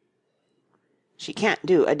count." "She can't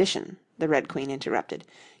do addition," the Red Queen interrupted.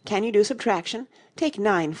 "Can you do subtraction? Take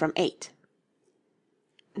 9 from 8."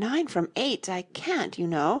 "9 from 8 I can't, you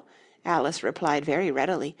know," Alice replied very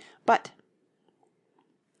readily, "but—"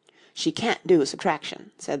 "She can't do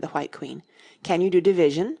subtraction," said the White Queen. "Can you do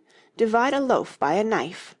division? Divide a loaf by a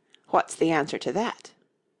knife. What's the answer to that?"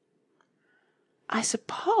 "I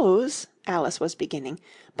suppose—" Alice was beginning,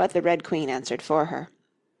 but the Red Queen answered for her.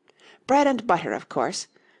 "Bread and butter, of course.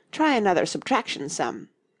 Try another subtraction sum.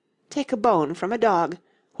 Take a bone from a dog.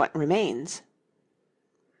 What remains?"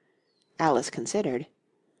 Alice considered.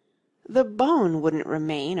 "The bone wouldn't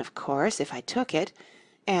remain, of course, if I took it,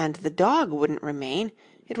 and the dog wouldn't remain.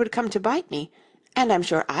 It would come to bite me, and I'm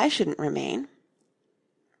sure I shouldn't remain."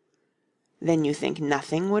 "Then you think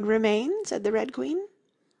nothing would remain?" said the Red Queen.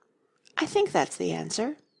 "I think that's the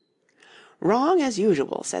answer." "Wrong as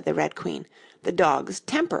usual," said the Red Queen. "The dog's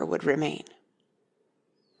temper would remain."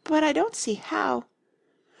 "But I don't see how—"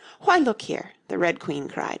 "Why, look here," the Red Queen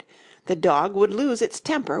cried. "The dog would lose its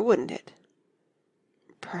temper, wouldn't it?"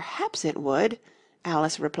 "Perhaps it would,"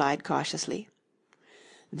 Alice replied cautiously.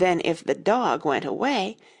 "Then if the dog went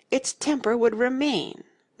away, its temper would remain,"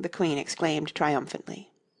 the Queen exclaimed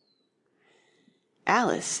triumphantly.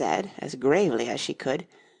 Alice said, as gravely as she could,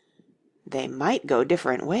 "They might go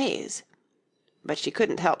different ways." But she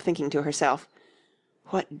couldn't help thinking to herself,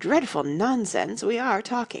 "What dreadful nonsense we are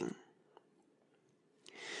talking."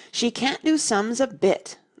 "She can't do sums a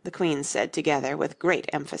bit," the Queens said together with great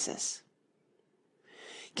emphasis.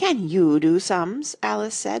 "Can you do sums?"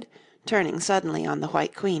 Alice said, turning suddenly on the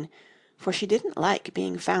White Queen, for she didn't like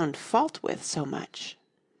being found fault with so much.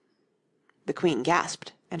 The Queen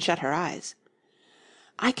gasped and shut her eyes.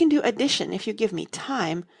 "I can do addition if you give me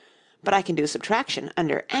time, but I can do subtraction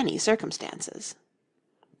under any circumstances."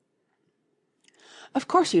 "Of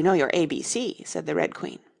course you know your ABC," said the Red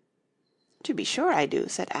Queen. "To be sure I do,"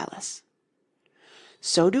 said Alice.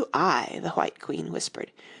 "So do I," the White Queen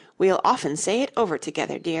whispered. "We'll often say it over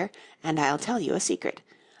together, dear, and I'll tell you a secret.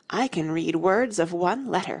 I can read words of one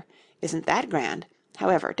letter. Isn't that grand?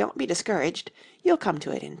 However, don't be discouraged. You'll come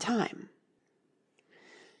to it in time."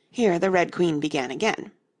 Here the Red Queen began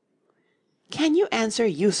again. "Can you answer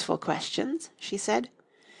useful questions?" she said.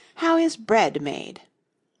 "How is bread made?"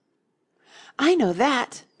 "I know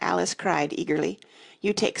that," Alice cried eagerly.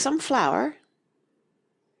 "You take some flour—"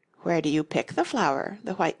 "Where do you pick the flour?"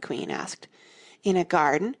 the White Queen asked. "In a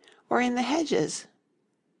garden or in the hedges?"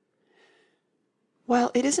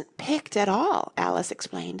 "Well, it isn't picked at all," Alice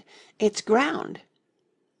explained. "It's ground."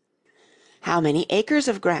 "How many acres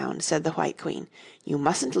of ground?" said the White Queen. "You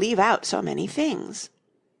mustn't leave out so many things."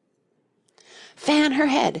 "Fan her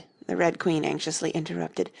head," the Red Queen anxiously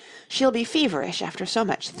interrupted. "She'll be feverish after so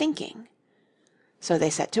much thinking." So they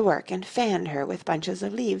set to work and fanned her with bunches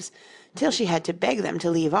of leaves, till she had to beg them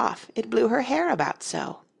to leave off, it blew her hair about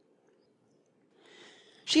so.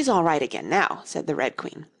 "She's all right again now," said the Red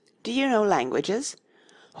Queen. "Do you know languages?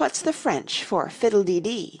 What's the French for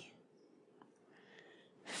fiddle-dee-dee?"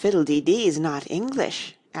 "Fiddle-dee-dee's not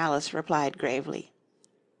English," Alice replied gravely.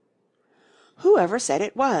 "Whoever said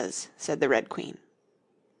it was?" said the Red Queen.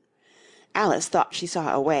 Alice thought she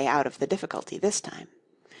saw a way out of the difficulty this time.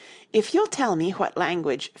 "If you'll tell me what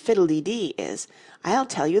language fiddle-dee-dee is, I'll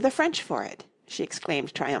tell you the French for it," she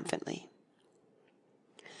exclaimed triumphantly.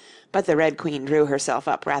 But the Red Queen drew herself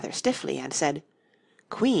up rather stiffly and said,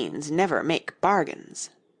 "Queens never make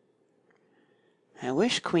bargains." "I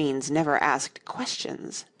wish queens never asked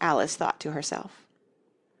questions," Alice thought to herself.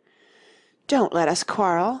 "Don't let us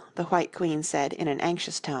quarrel," the White Queen said in an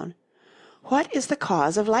anxious tone. "What is the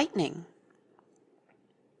cause of lightning?"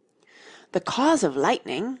 "The cause of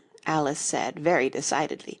lightning," Alice said very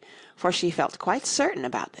decidedly, for she felt quite certain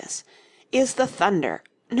about this, "is the thunder.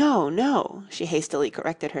 No, no," she hastily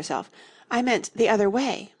corrected herself. "I meant the other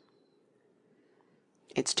way."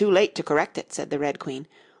 "It's too late to correct it," said the Red Queen.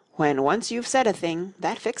 "When once you've said a thing,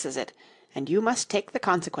 that fixes it, and you must take the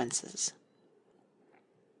consequences."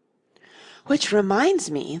 "Which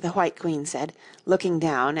reminds me," the White Queen said, looking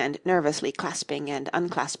down and nervously clasping and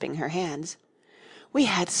unclasping her hands, "we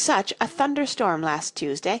had such a thunderstorm last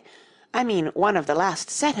Tuesday. I mean one of the last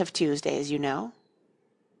set of Tuesdays, you know."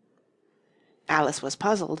 Alice was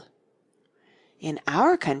puzzled. "In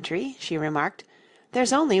our country," she remarked,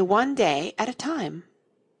 "there's only one day at a time."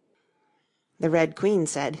 The Red Queen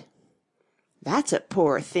said, "That's a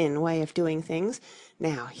poor thin way of doing things.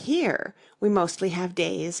 Now here we mostly have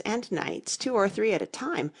days and nights, 2 or 3 at a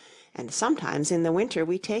time, and sometimes in the winter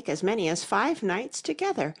we take as many as 5 nights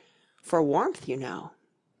together, for warmth, you know."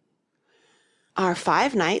 "Are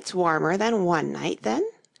 5 nights warmer than 1 night, then?"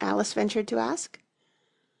 Alice ventured to ask.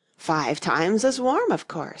 "5 times as warm, of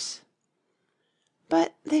course."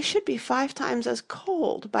 "But they should be 5 times as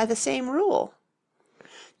cold by the same rule."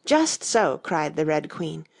 "Just so," cried the Red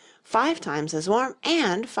Queen, "5 times as warm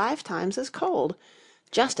and 5 times as cold,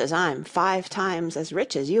 just as I'm 5 times as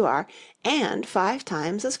rich as you are and 5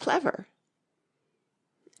 times as clever."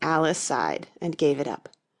 Alice sighed and gave it up.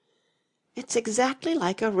 "It's exactly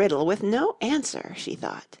like a riddle with no answer," she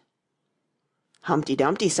thought. "Humpty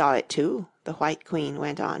Dumpty saw it too," the White Queen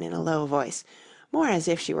went on in a low voice, more as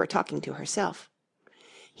if she were talking to herself.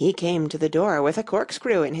 "He came to the door with a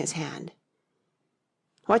corkscrew in his hand."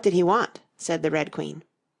 "What did he want?" said the Red Queen.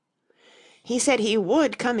 "He said he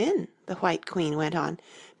would come in," the White Queen went on,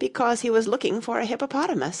 "because he was looking for a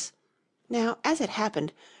hippopotamus. Now, as it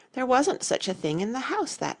happened, there wasn't such a thing in the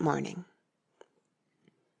house that morning."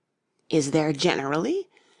 "Is there generally?"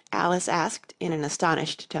 Alice asked in an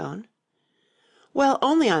astonished tone. "Well,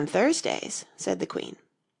 only on Thursdays," said the Queen.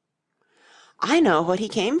 "I know what he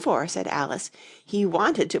came for," said Alice. "He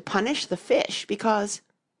wanted to punish the fish because—"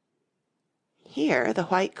 Here the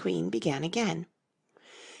White Queen began again.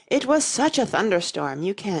 "It was such a thunderstorm,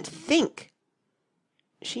 you can't think—"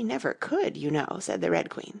 "She never could, you know," said the Red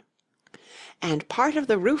Queen. "And part of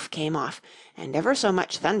the roof came off, and ever so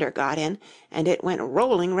much thunder got in, and it went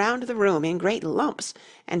rolling round the room in great lumps,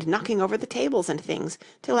 and knocking over the tables and things,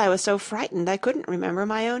 till I was so frightened I couldn't remember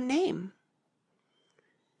my own name."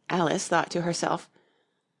 Alice thought to herself,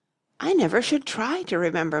 "I never should try to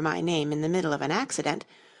remember my name in the middle of an accident.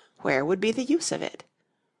 Where would be the use of it?"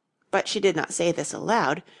 But she did not say this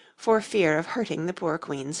aloud, for fear of hurting the poor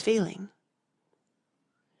Queen's feeling.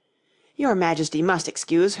 "Your Majesty must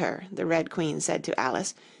excuse her," the Red Queen said to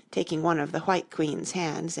Alice, taking one of the White Queen's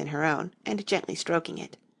hands in her own and gently stroking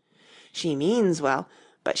it. "She means well,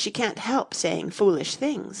 but she can't help saying foolish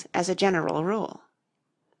things, as a general rule."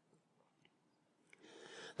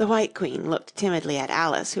 The White Queen looked timidly at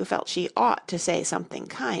Alice, who felt she ought to say something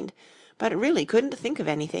kind, but really couldn't think of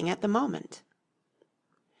anything at the moment.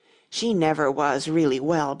 "She never was really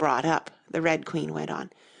well brought up," the Red Queen went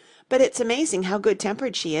on, "but it's amazing how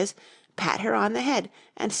good-tempered she is. Pat her on the head,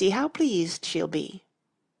 and see how pleased she'll be."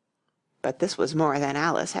 But this was more than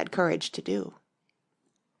Alice had courage to do.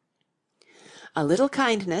 A little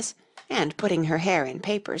kindness, and putting her hair in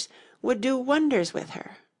papers, would do wonders with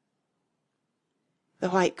her. The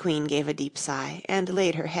White Queen gave a deep sigh, and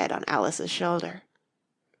laid her head on Alice's shoulder.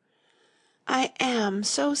 "I am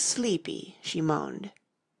so sleepy," she moaned.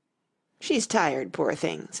 "She's tired, poor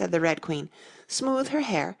thing," said the Red Queen. "Smooth her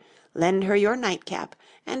hair, lend her your nightcap,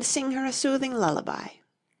 and sing her a soothing lullaby."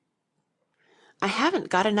 "I haven't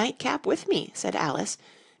got a nightcap with me," said Alice,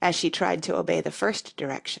 as she tried to obey the first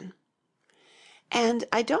direction. "And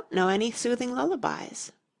I don't know any soothing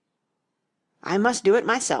lullabies." "I must do it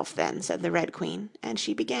myself, then," said the Red Queen, and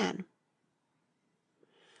she began.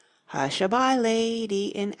 "Hush-a-bye, lady,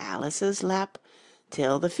 in Alice's lap,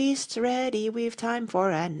 till the feast's ready we've time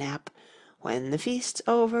for a nap. When the feast's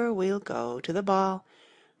over we'll go to the ball,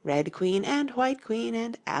 Red Queen and White Queen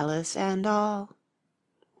and Alice and all."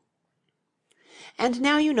 "And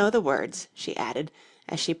now you know the words," she added,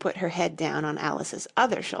 as she put her head down on Alice's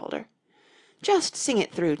other shoulder. "Just sing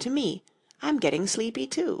it through to me. I'm getting sleepy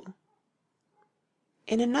too."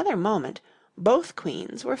 In another moment both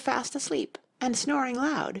queens were fast asleep and snoring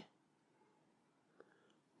loud.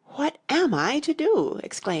 "What am I to do?"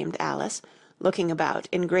 exclaimed Alice, looking about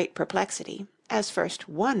in great perplexity, as first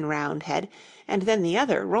one round head and then the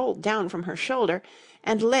other rolled down from her shoulder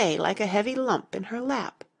and lay like a heavy lump in her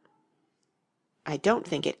lap. I don't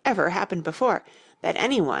think it ever happened before that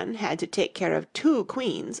anyone had to take care of two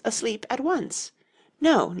queens asleep at once.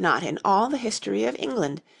 No, not in all the history of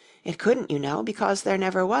England. It couldn't, you know, because there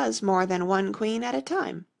never was more than one queen at a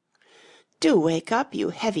time. Do wake up,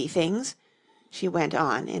 you heavy things," she went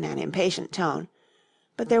on in an impatient tone,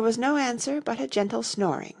 but there was no answer but a gentle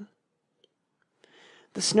snoring.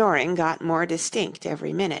 The snoring got more distinct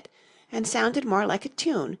every minute, and sounded more like a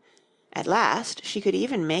tune. At last she could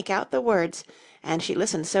even make out the words, and she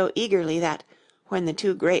listened so eagerly that, when the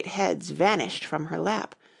two great heads vanished from her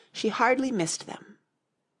lap, she hardly missed them.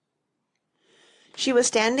 She was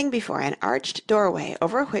standing before an arched doorway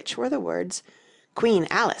over which were the words "Queen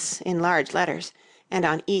Alice" in large letters, and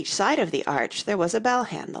on each side of the arch there was a bell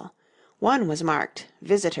handle. One was marked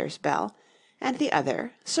 "Visitor's Bell," and the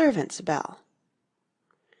other "Servant's Bell."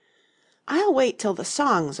 "I'll wait till the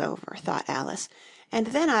song's over," thought Alice, "and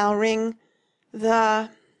then I'll ring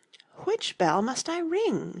Which bell must I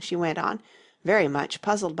ring?" she went on, very much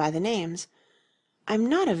puzzled by the names. "I'm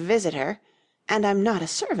not a visitor, and I'm not a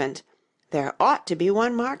servant. There ought to be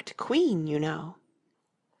one marked Queen, you know."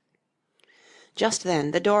 Just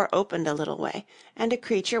then the door opened a little way, and a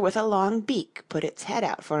creature with a long beak put its head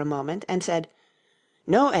out for a moment and said,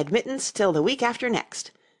 "No admittance till the week after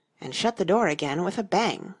next," and shut the door again with a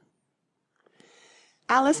bang.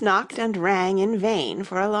 Alice knocked and rang in vain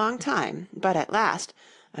for a long time, but at last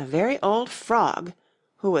a very old frog,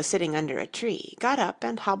 who was sitting under a tree, got up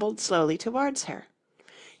and hobbled slowly towards her.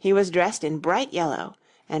 He was dressed in bright yellow,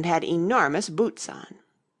 and had enormous boots on.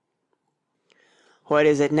 "What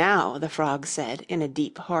is it now?" the frog said in a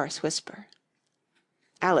deep, hoarse whisper.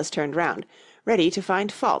 Alice turned round, ready to find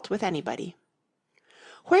fault with anybody.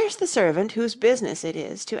 "Where's the servant whose business it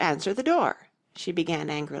is to answer the door?" she began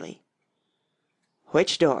angrily.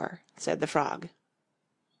 "Which door?" said the frog.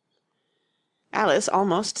 Alice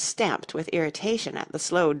almost stamped with irritation at the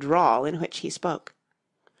slow drawl in which he spoke.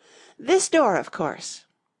 "This door, of course."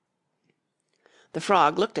 The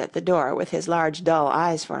frog looked at the door with his large dull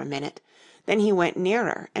eyes for a minute. Then he went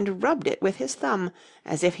nearer and rubbed it with his thumb,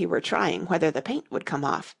 as if he were trying whether the paint would come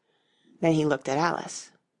off. Then he looked at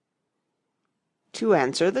Alice. "To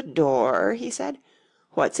answer the door?" he said.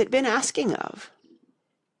 "What's it been asking of?"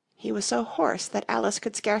 He was so hoarse that Alice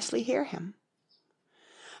could scarcely hear him.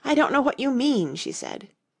 "I don't know what you mean," she said.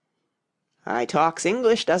 "I talks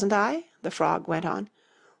English, doesn't I?" the frog went on.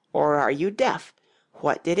 "Or are you deaf?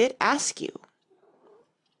 What did it ask you?"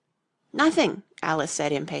 "Nothing," Alice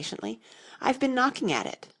said impatiently. "I've been knocking at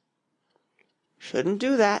it." "Shouldn't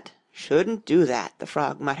do that, shouldn't do that," the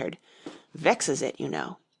frog muttered. "Vexes it, you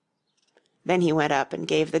know." Then he went up and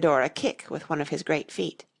gave the door a kick with one of his great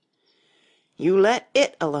feet. "You let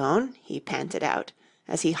it alone," he panted out,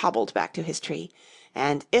 as he hobbled back to his tree,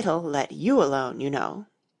 "and it'll let you alone, you know."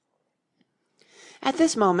 At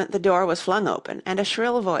this moment the door was flung open, and a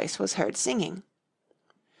shrill voice was heard singing.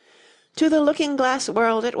 To the looking-glass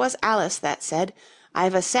world it was Alice that said,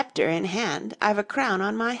 "I've a sceptre in hand, I've a crown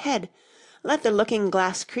on my head. Let the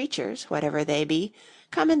looking-glass creatures, whatever they be,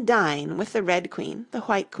 come and dine with the Red Queen, the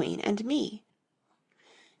White Queen, and me."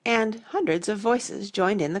 And hundreds of voices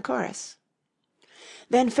joined in the chorus.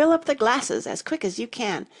 "Then fill up the glasses as quick as you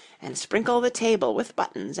can, and sprinkle the table with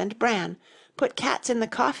buttons and bran. Put cats in the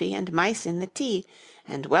coffee and mice in the tea,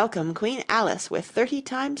 and welcome Queen Alice with 30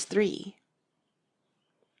 times 3."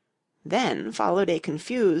 Then followed a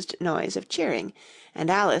confused noise of cheering, and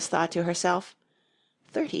Alice thought to herself,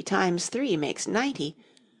 30 times 3 makes 90.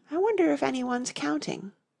 I wonder if anyone's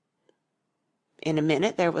counting. In a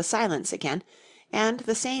minute there was silence again, and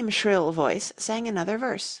the same shrill voice sang another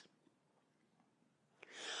verse.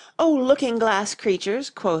 "O looking-glass creatures,"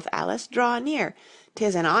 quoth Alice, "draw near.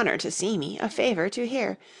 'Tis an honour to see me, a favour to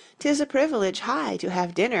hear. 'Tis a privilege high to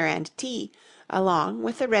have dinner and tea, along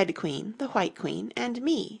with the Red Queen, the White Queen, and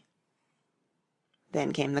me."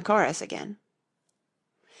 Then came the chorus again.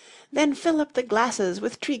 "Then fill up the glasses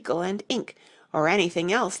with treacle and ink, or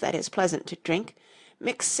anything else that is pleasant to drink.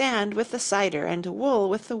 Mix sand with the cider and wool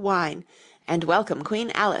with the wine, and welcome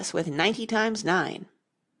Queen Alice with 90 times 9.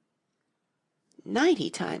 90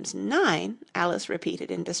 times 9, Alice repeated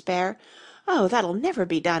in despair. "Oh, that'll never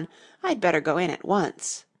be done. I'd better go in at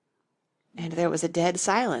once." And there was a dead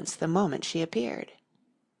silence the moment she appeared.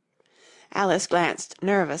 Alice glanced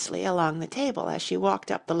nervously along the table as she walked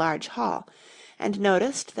up the large hall, and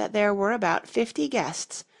noticed that there were about 50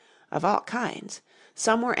 guests, of all kinds.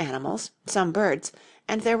 Some were animals, some birds,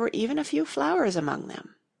 and there were even a few flowers among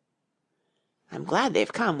them. "I'm glad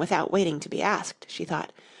they've come without waiting to be asked," she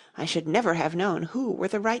thought. "I should never have known who were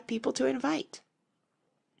the right people to invite."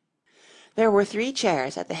 There were 3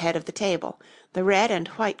 chairs at the head of the table. The Red and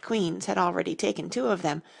White Queens had already taken 2 of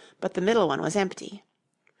them, but the middle one was empty.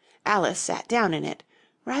 Alice sat down in it,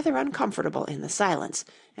 rather uncomfortable in the silence,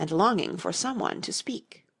 and longing for someone to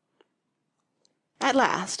speak. At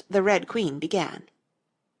last the Red Queen began.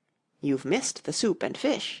 "You've missed the soup and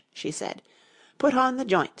fish," she said. "Put on the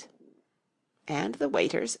joint." And the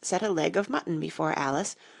waiters set a leg of mutton before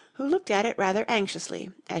Alice, who looked at it rather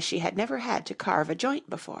anxiously, as she had never had to carve a joint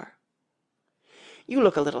before. "You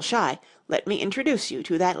look a little shy. Let me introduce you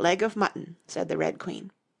to that leg of mutton," said the Red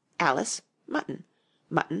Queen. "Alice, mutton.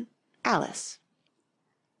 Mutton, Alice."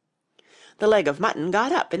 The leg of mutton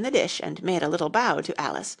got up in the dish and made a little bow to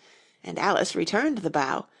Alice, and Alice returned the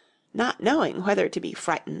bow, not knowing whether to be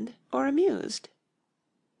frightened or amused.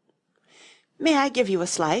 "May I give you a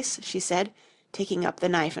slice?" she said, taking up the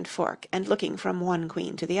knife and fork and looking from one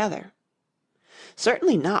queen to the other.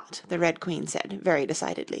 "Certainly not," the Red Queen said, very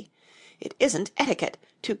decidedly. "It isn't etiquette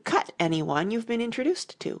to cut any one you've been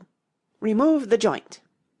introduced to. Remove the joint."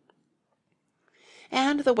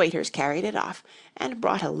 And the waiters carried it off, and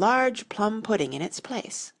brought a large plum pudding in its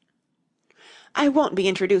place. "I won't be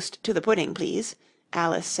introduced to the pudding, please,"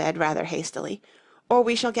 Alice said rather hastily, "or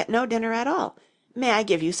we shall get no dinner at all. May I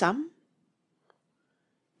give you some?"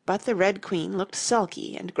 But the Red Queen looked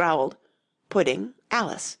sulky and growled, "Pudding,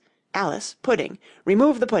 Alice. Alice, pudding.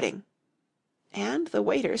 Remove the pudding." And the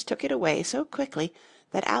waiters took it away so quickly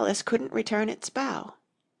that Alice couldn't return its bow.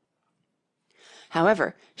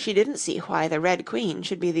 However, she didn't see why the Red Queen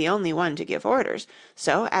should be the only one to give orders,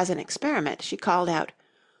 so as an experiment she called out,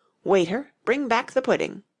 "Waiter, bring back the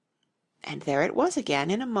pudding." And there it was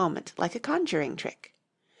again in a moment, like a conjuring trick.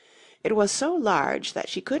 It was so large that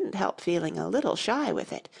she couldn't help feeling a little shy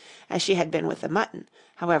with it, as she had been with the mutton.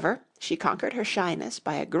 However, she conquered her shyness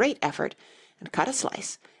by a great effort, and cut a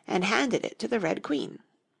slice, and handed it to the Red Queen.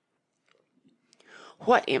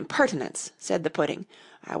 "What impertinence!" said the pudding.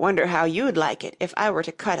 "I wonder how you'd like it if I were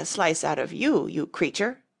to cut a slice out of you, you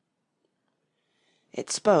creature." It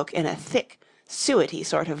spoke in a thick, suety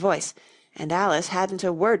sort of voice, and Alice hadn't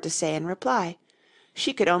a word to say in reply.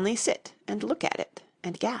 She could only sit and look at it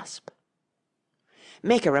and gasp.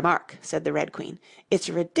 "Make a remark," said the Red Queen. "It's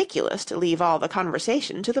ridiculous to leave all the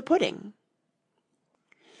conversation to the pudding."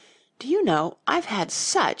 "Do you know, I've had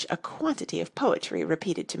such a quantity of poetry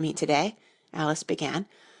repeated to me to-day," Alice began,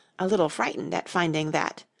 a little frightened at finding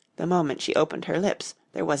that, the moment she opened her lips,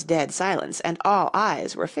 there was dead silence, and all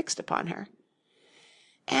eyes were fixed upon her.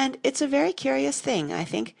 "And it's a very curious thing, I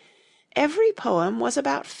think. Every poem was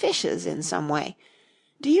about fishes in some way.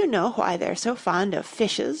 Do you know why they're so fond of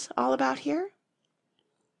fishes all about here?"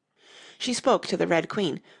 She spoke to the Red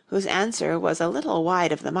Queen, whose answer was a little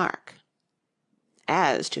wide of the mark.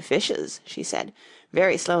 "As to fishes," she said,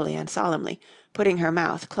 very slowly and solemnly, putting her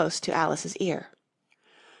mouth close to Alice's ear,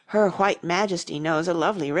 "Her White Majesty knows a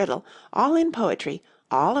lovely riddle, all in poetry,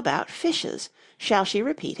 all about fishes. Shall she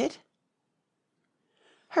repeat it?"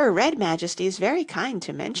 "Her Red Majesty's very kind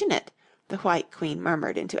to mention it," the White Queen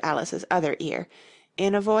murmured into Alice's other ear,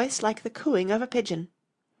 in a voice like the cooing of a pigeon.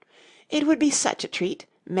 "It would be such a treat.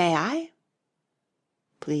 May I?"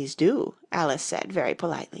 "Please do," Alice said very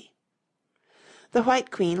politely. The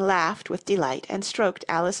White Queen laughed with delight and stroked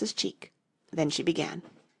Alice's cheek. Then she began.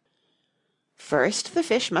 "First the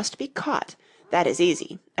fish must be caught. That is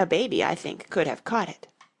easy. A baby, I think, could have caught it.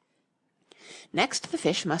 Next the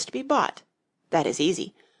fish must be bought. That is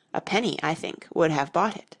easy. A penny, I think, would have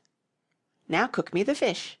bought it. Now cook me the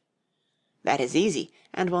fish. That is easy,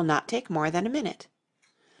 and will not take more than a minute.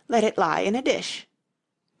 Let it lie in a dish.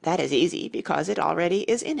 That is easy, because it already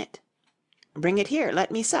is in it. Bring it here,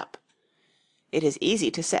 let me sup. It is easy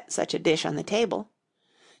to set such a dish on the table.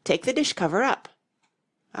 Take the dish cover up.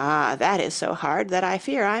 Ah, that is so hard that I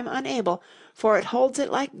fear I'm unable, for it holds it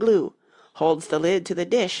like glue, holds the lid to the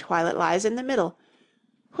dish while it lies in the middle.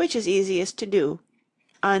 Which is easiest to do?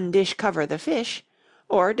 Undish cover the fish,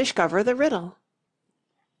 or discover the riddle?"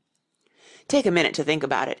 "Take a minute to think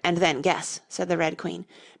about it, and then guess," said the Red Queen.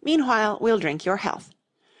 "Meanwhile we'll drink your health.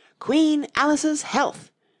 Queen Alice's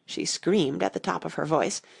health!" she screamed at the top of her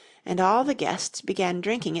voice, and all the guests began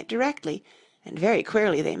drinking it directly, and very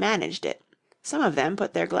queerly they managed it. Some of them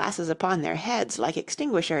put their glasses upon their heads like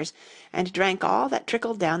extinguishers, and drank all that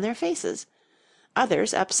trickled down their faces.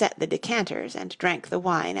 Others upset the decanters, and drank the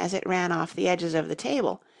wine as it ran off the edges of the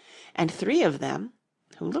table, and 3 of them,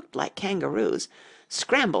 who looked like kangaroos,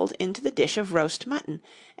 scrambled into the dish of roast mutton,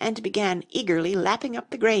 and began eagerly lapping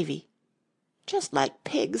up the gravy. "Just like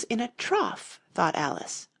pigs in a trough," thought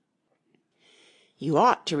Alice. "You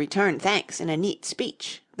ought to return thanks in a neat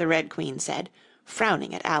speech," the Red Queen said,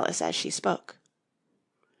 frowning at Alice as she spoke.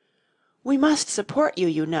 "We must support you,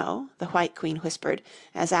 you know," the White Queen whispered,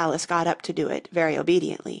 as Alice got up to do it, very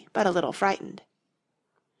obediently, but a little frightened.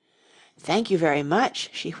 "Thank you very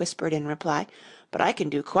much," she whispered in reply, "but I can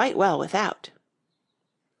do quite well without."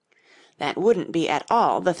 "That wouldn't be at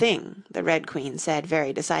all the thing," the Red Queen said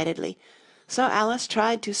very decidedly, so Alice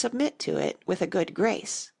tried to submit to it with a good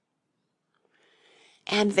grace.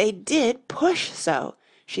 "And they did push so,"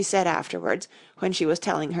 she said afterwards, when she was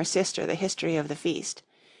telling her sister the history of the feast.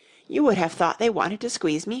 "You would have thought they wanted to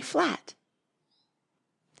squeeze me flat."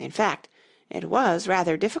 In fact, it was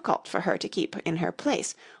rather difficult for her to keep in her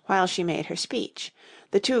place while she made her speech.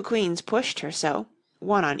 The 2 queens pushed her so,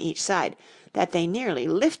 one on each side, that they nearly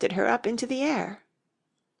lifted her up into the air.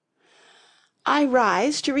 "I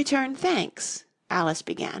rise to return thanks," Alice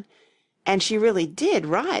began, and she really did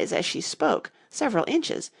rise as she spoke, several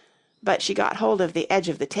inches, but she got hold of the edge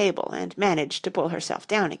of the table and managed to pull herself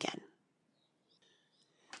down again.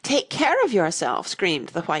 "Take care of yourself," screamed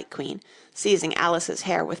the White Queen, seizing Alice's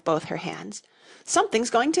hair with both her hands. "Something's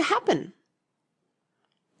going to happen."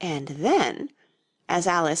 And then, as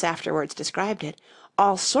Alice afterwards described it,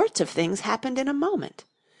 all sorts of things happened in a moment.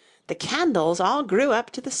 The candles all grew up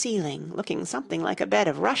to the ceiling, looking something like a bed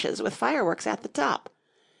of rushes with fireworks at the top.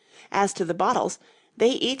 As to the bottles,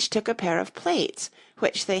 they each took a pair of plates,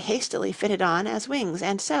 which they hastily fitted on as wings,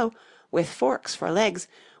 and so, with forks for legs,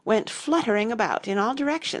 went fluttering about in all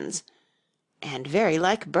directions. And very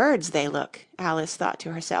like birds they look, Alice thought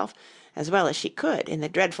to herself, as well as she could in the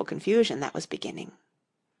dreadful confusion that was beginning.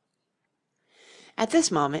 At this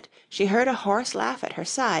moment she heard a hoarse laugh at her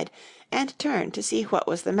side, and turned to see what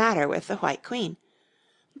was the matter with the White Queen.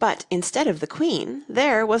 But instead of the Queen,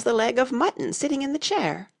 there was the leg of mutton sitting in the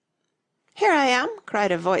chair. "Here I am!"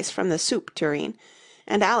 cried a voice from the soup tureen,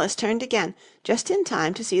 and Alice turned again, just in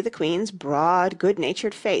time to see the Queen's broad,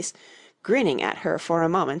 good-natured face grinning at her for a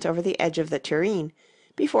moment over the edge of the tureen,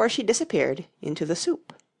 before she disappeared into the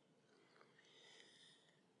soup.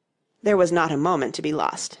 There was not a moment to be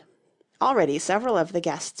lost. Already several of the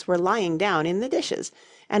guests were lying down in the dishes,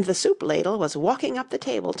 and the soup ladle was walking up the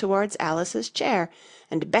table towards Alice's chair,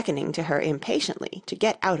 and beckoning to her impatiently to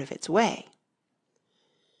get out of its way.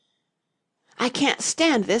 "I can't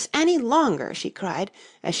stand this any longer," she cried,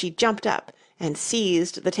 as she jumped up and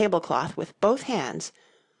seized the tablecloth with both hands.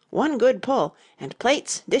 One good pull, and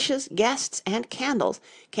plates, dishes, guests, and candles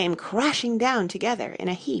came crashing down together in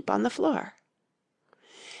a heap on the floor.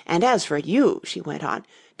 "And as for you," she went on,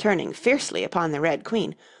 turning fiercely upon the Red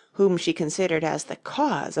Queen, whom she considered as the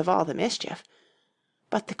cause of all the mischief.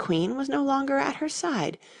 But the Queen was no longer at her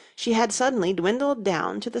side. She had suddenly dwindled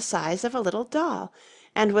down to the size of a little doll,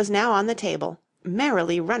 and was now on the table,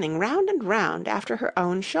 merrily running round and round after her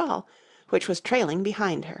own shawl, which was trailing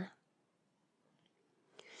behind her.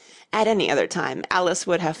 At any other time Alice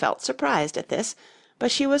would have felt surprised at this,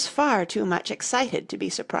 but she was far too much excited to be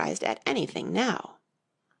surprised at anything now.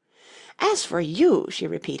 "As for you," she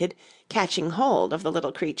repeated, catching hold of the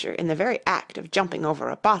little creature in the very act of jumping over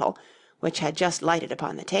a bottle, which had just lighted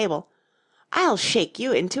upon the table, I'll shake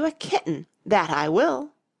you into a kitten, that I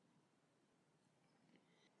will."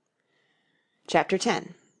 Chapter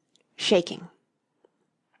 10. Shaking.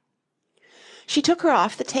 She took her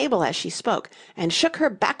off the table as she spoke, and shook her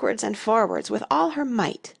backwards and forwards with all her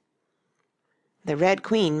might. The Red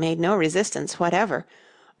Queen made no resistance whatever,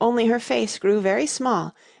 only her face grew very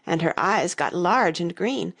small, and her eyes got large and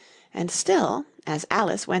green, and still, as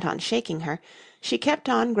Alice went on shaking her, she kept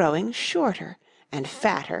on growing shorter, and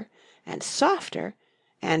fatter, and softer,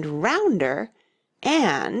 and rounder,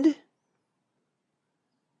 and...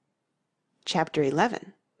 Chapter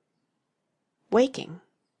 11. Waking.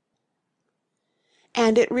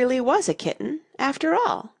 And it really was a kitten, after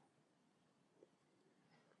all.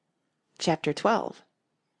 Chapter 12.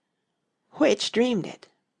 Which dreamed it?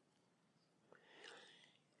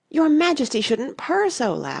 "Your Majesty shouldn't purr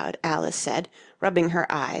so loud," Alice said, rubbing her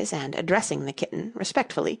eyes and addressing the kitten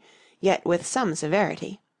respectfully, yet with some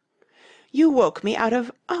severity. "You woke me out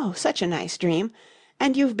of, oh, such a nice dream,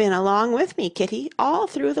 and you've been along with me, Kitty, all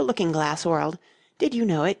through the looking-glass world. Did you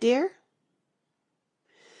know it, dear?"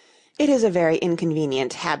 It is a very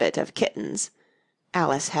inconvenient habit of kittens,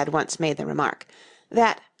 Alice had once made the remark,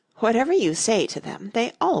 that, whatever you say to them,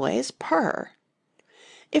 they always purr.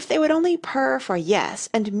 If they would only purr for yes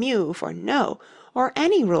and mew for no, or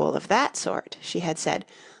any rule of that sort, she had said,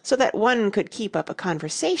 so that one could keep up a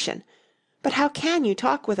conversation. But how can you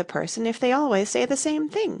talk with a person if they always say the same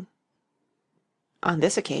thing? On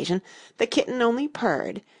this occasion the kitten only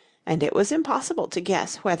purred, and it was impossible to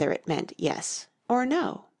guess whether it meant yes or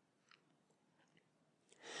no.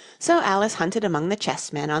 So Alice hunted among the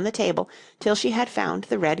chessmen on the table till she had found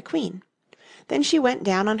the Red Queen. Then she went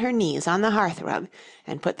down on her knees on the hearth-rug,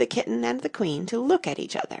 and put the kitten and the queen to look at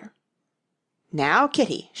each other. "Now,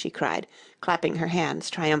 Kitty," she cried, clapping her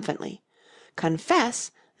hands triumphantly,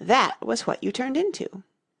 "confess that was what you turned into."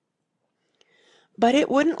 "But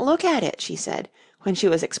it wouldn't look at it," she said, when she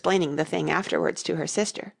was explaining the thing afterwards to her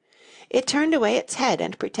sister. "It turned away its head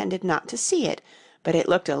and pretended not to see it, but it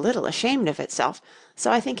looked a little ashamed of itself,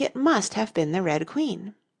 so I think it must have been the Red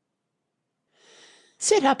Queen."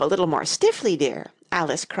 "Sit up a little more stiffly, dear,"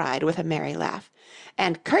 Alice cried with a merry laugh,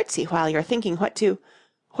 "and curtsy while you're thinking what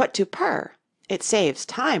to purr. It saves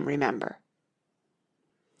time, remember."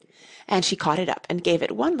 And she caught it up and gave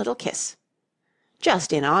it one little kiss,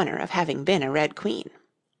 just in honour of having been a Red Queen.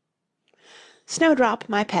 "Snowdrop,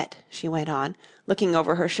 my pet," she went on, looking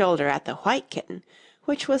over her shoulder at the white kitten,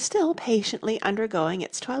 which was still patiently undergoing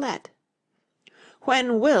its toilette.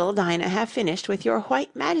 "When will Dinah have finished with your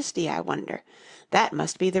white Majesty, I wonder? That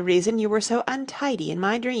must be the reason you were so untidy in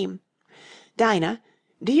my dream. Dinah,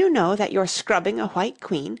 do you know that you're scrubbing a white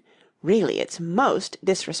queen? Really, it's most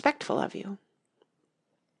disrespectful of you."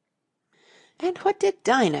 "And what did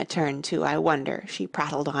Dinah turn to, I wonder?" she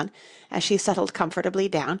prattled on, as she settled comfortably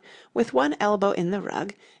down, with one elbow in the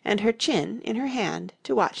rug, and her chin in her hand,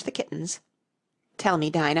 to watch the kittens. "Tell me,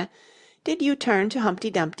 Dinah, did you turn to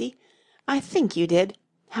Humpty Dumpty? I think you did.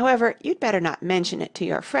 However, you'd better not mention it to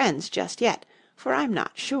your friends just yet, for I'm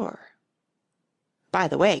not sure. By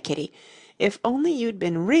the way, Kitty, if only you'd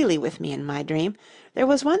been really with me in my dream, there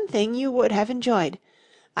was one thing you would have enjoyed.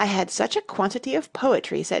 I had such a quantity of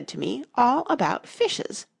poetry said to me, all about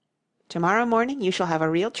fishes. To-morrow morning you shall have a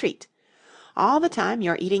real treat. All the time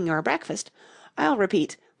you're eating your breakfast, I'll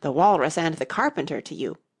repeat The Walrus and the Carpenter to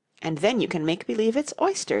you, and then you can make believe it's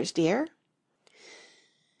oysters, dear.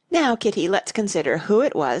 Now, Kitty, let's consider who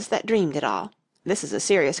it was that dreamed it all. This is a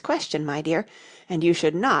serious question, my dear, and you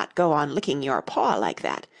should not go on licking your paw like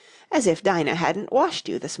that, as if Dinah hadn't washed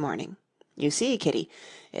you this morning. You see, Kitty,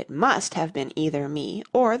 it must have been either me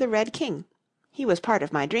or the Red King. He was part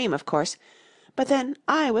of my dream, of course, but then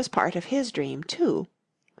I was part of his dream, too.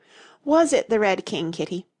 Was it the Red King,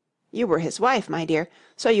 Kitty? You were his wife, my dear,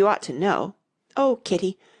 so you ought to know. Oh,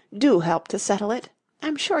 Kitty, do help to settle it.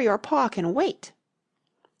 I'm sure your paw can wait."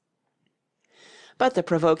 But the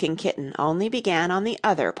provoking kitten only began on the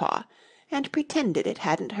other paw, and pretended it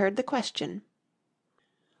hadn't heard the question.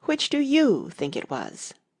 Which do you think it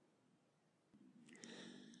was?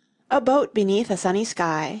 A boat beneath a sunny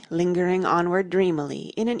sky, lingering onward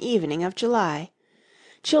dreamily in an evening of July.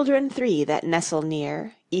 Children three that nestle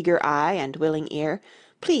near, eager eye and willing ear,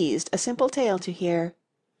 pleased a simple tale to hear.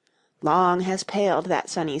 Long has paled that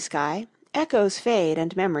sunny sky, echoes fade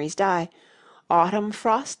and memories die, autumn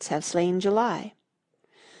frosts have slain July.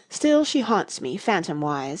 Still she haunts me,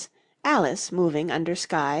 phantom-wise, Alice moving under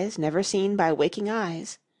skies never seen by waking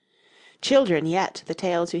eyes. Children yet the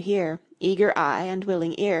tale to hear, eager eye and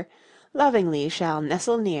willing ear, lovingly shall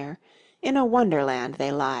nestle near, in a wonderland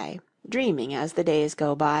they lie, dreaming as the days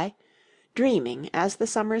go by, dreaming as the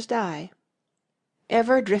summers die.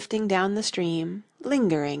 ever drifting down the stream,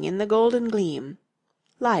 lingering in the golden gleam.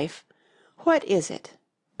 Life, what is it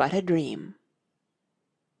but a dream?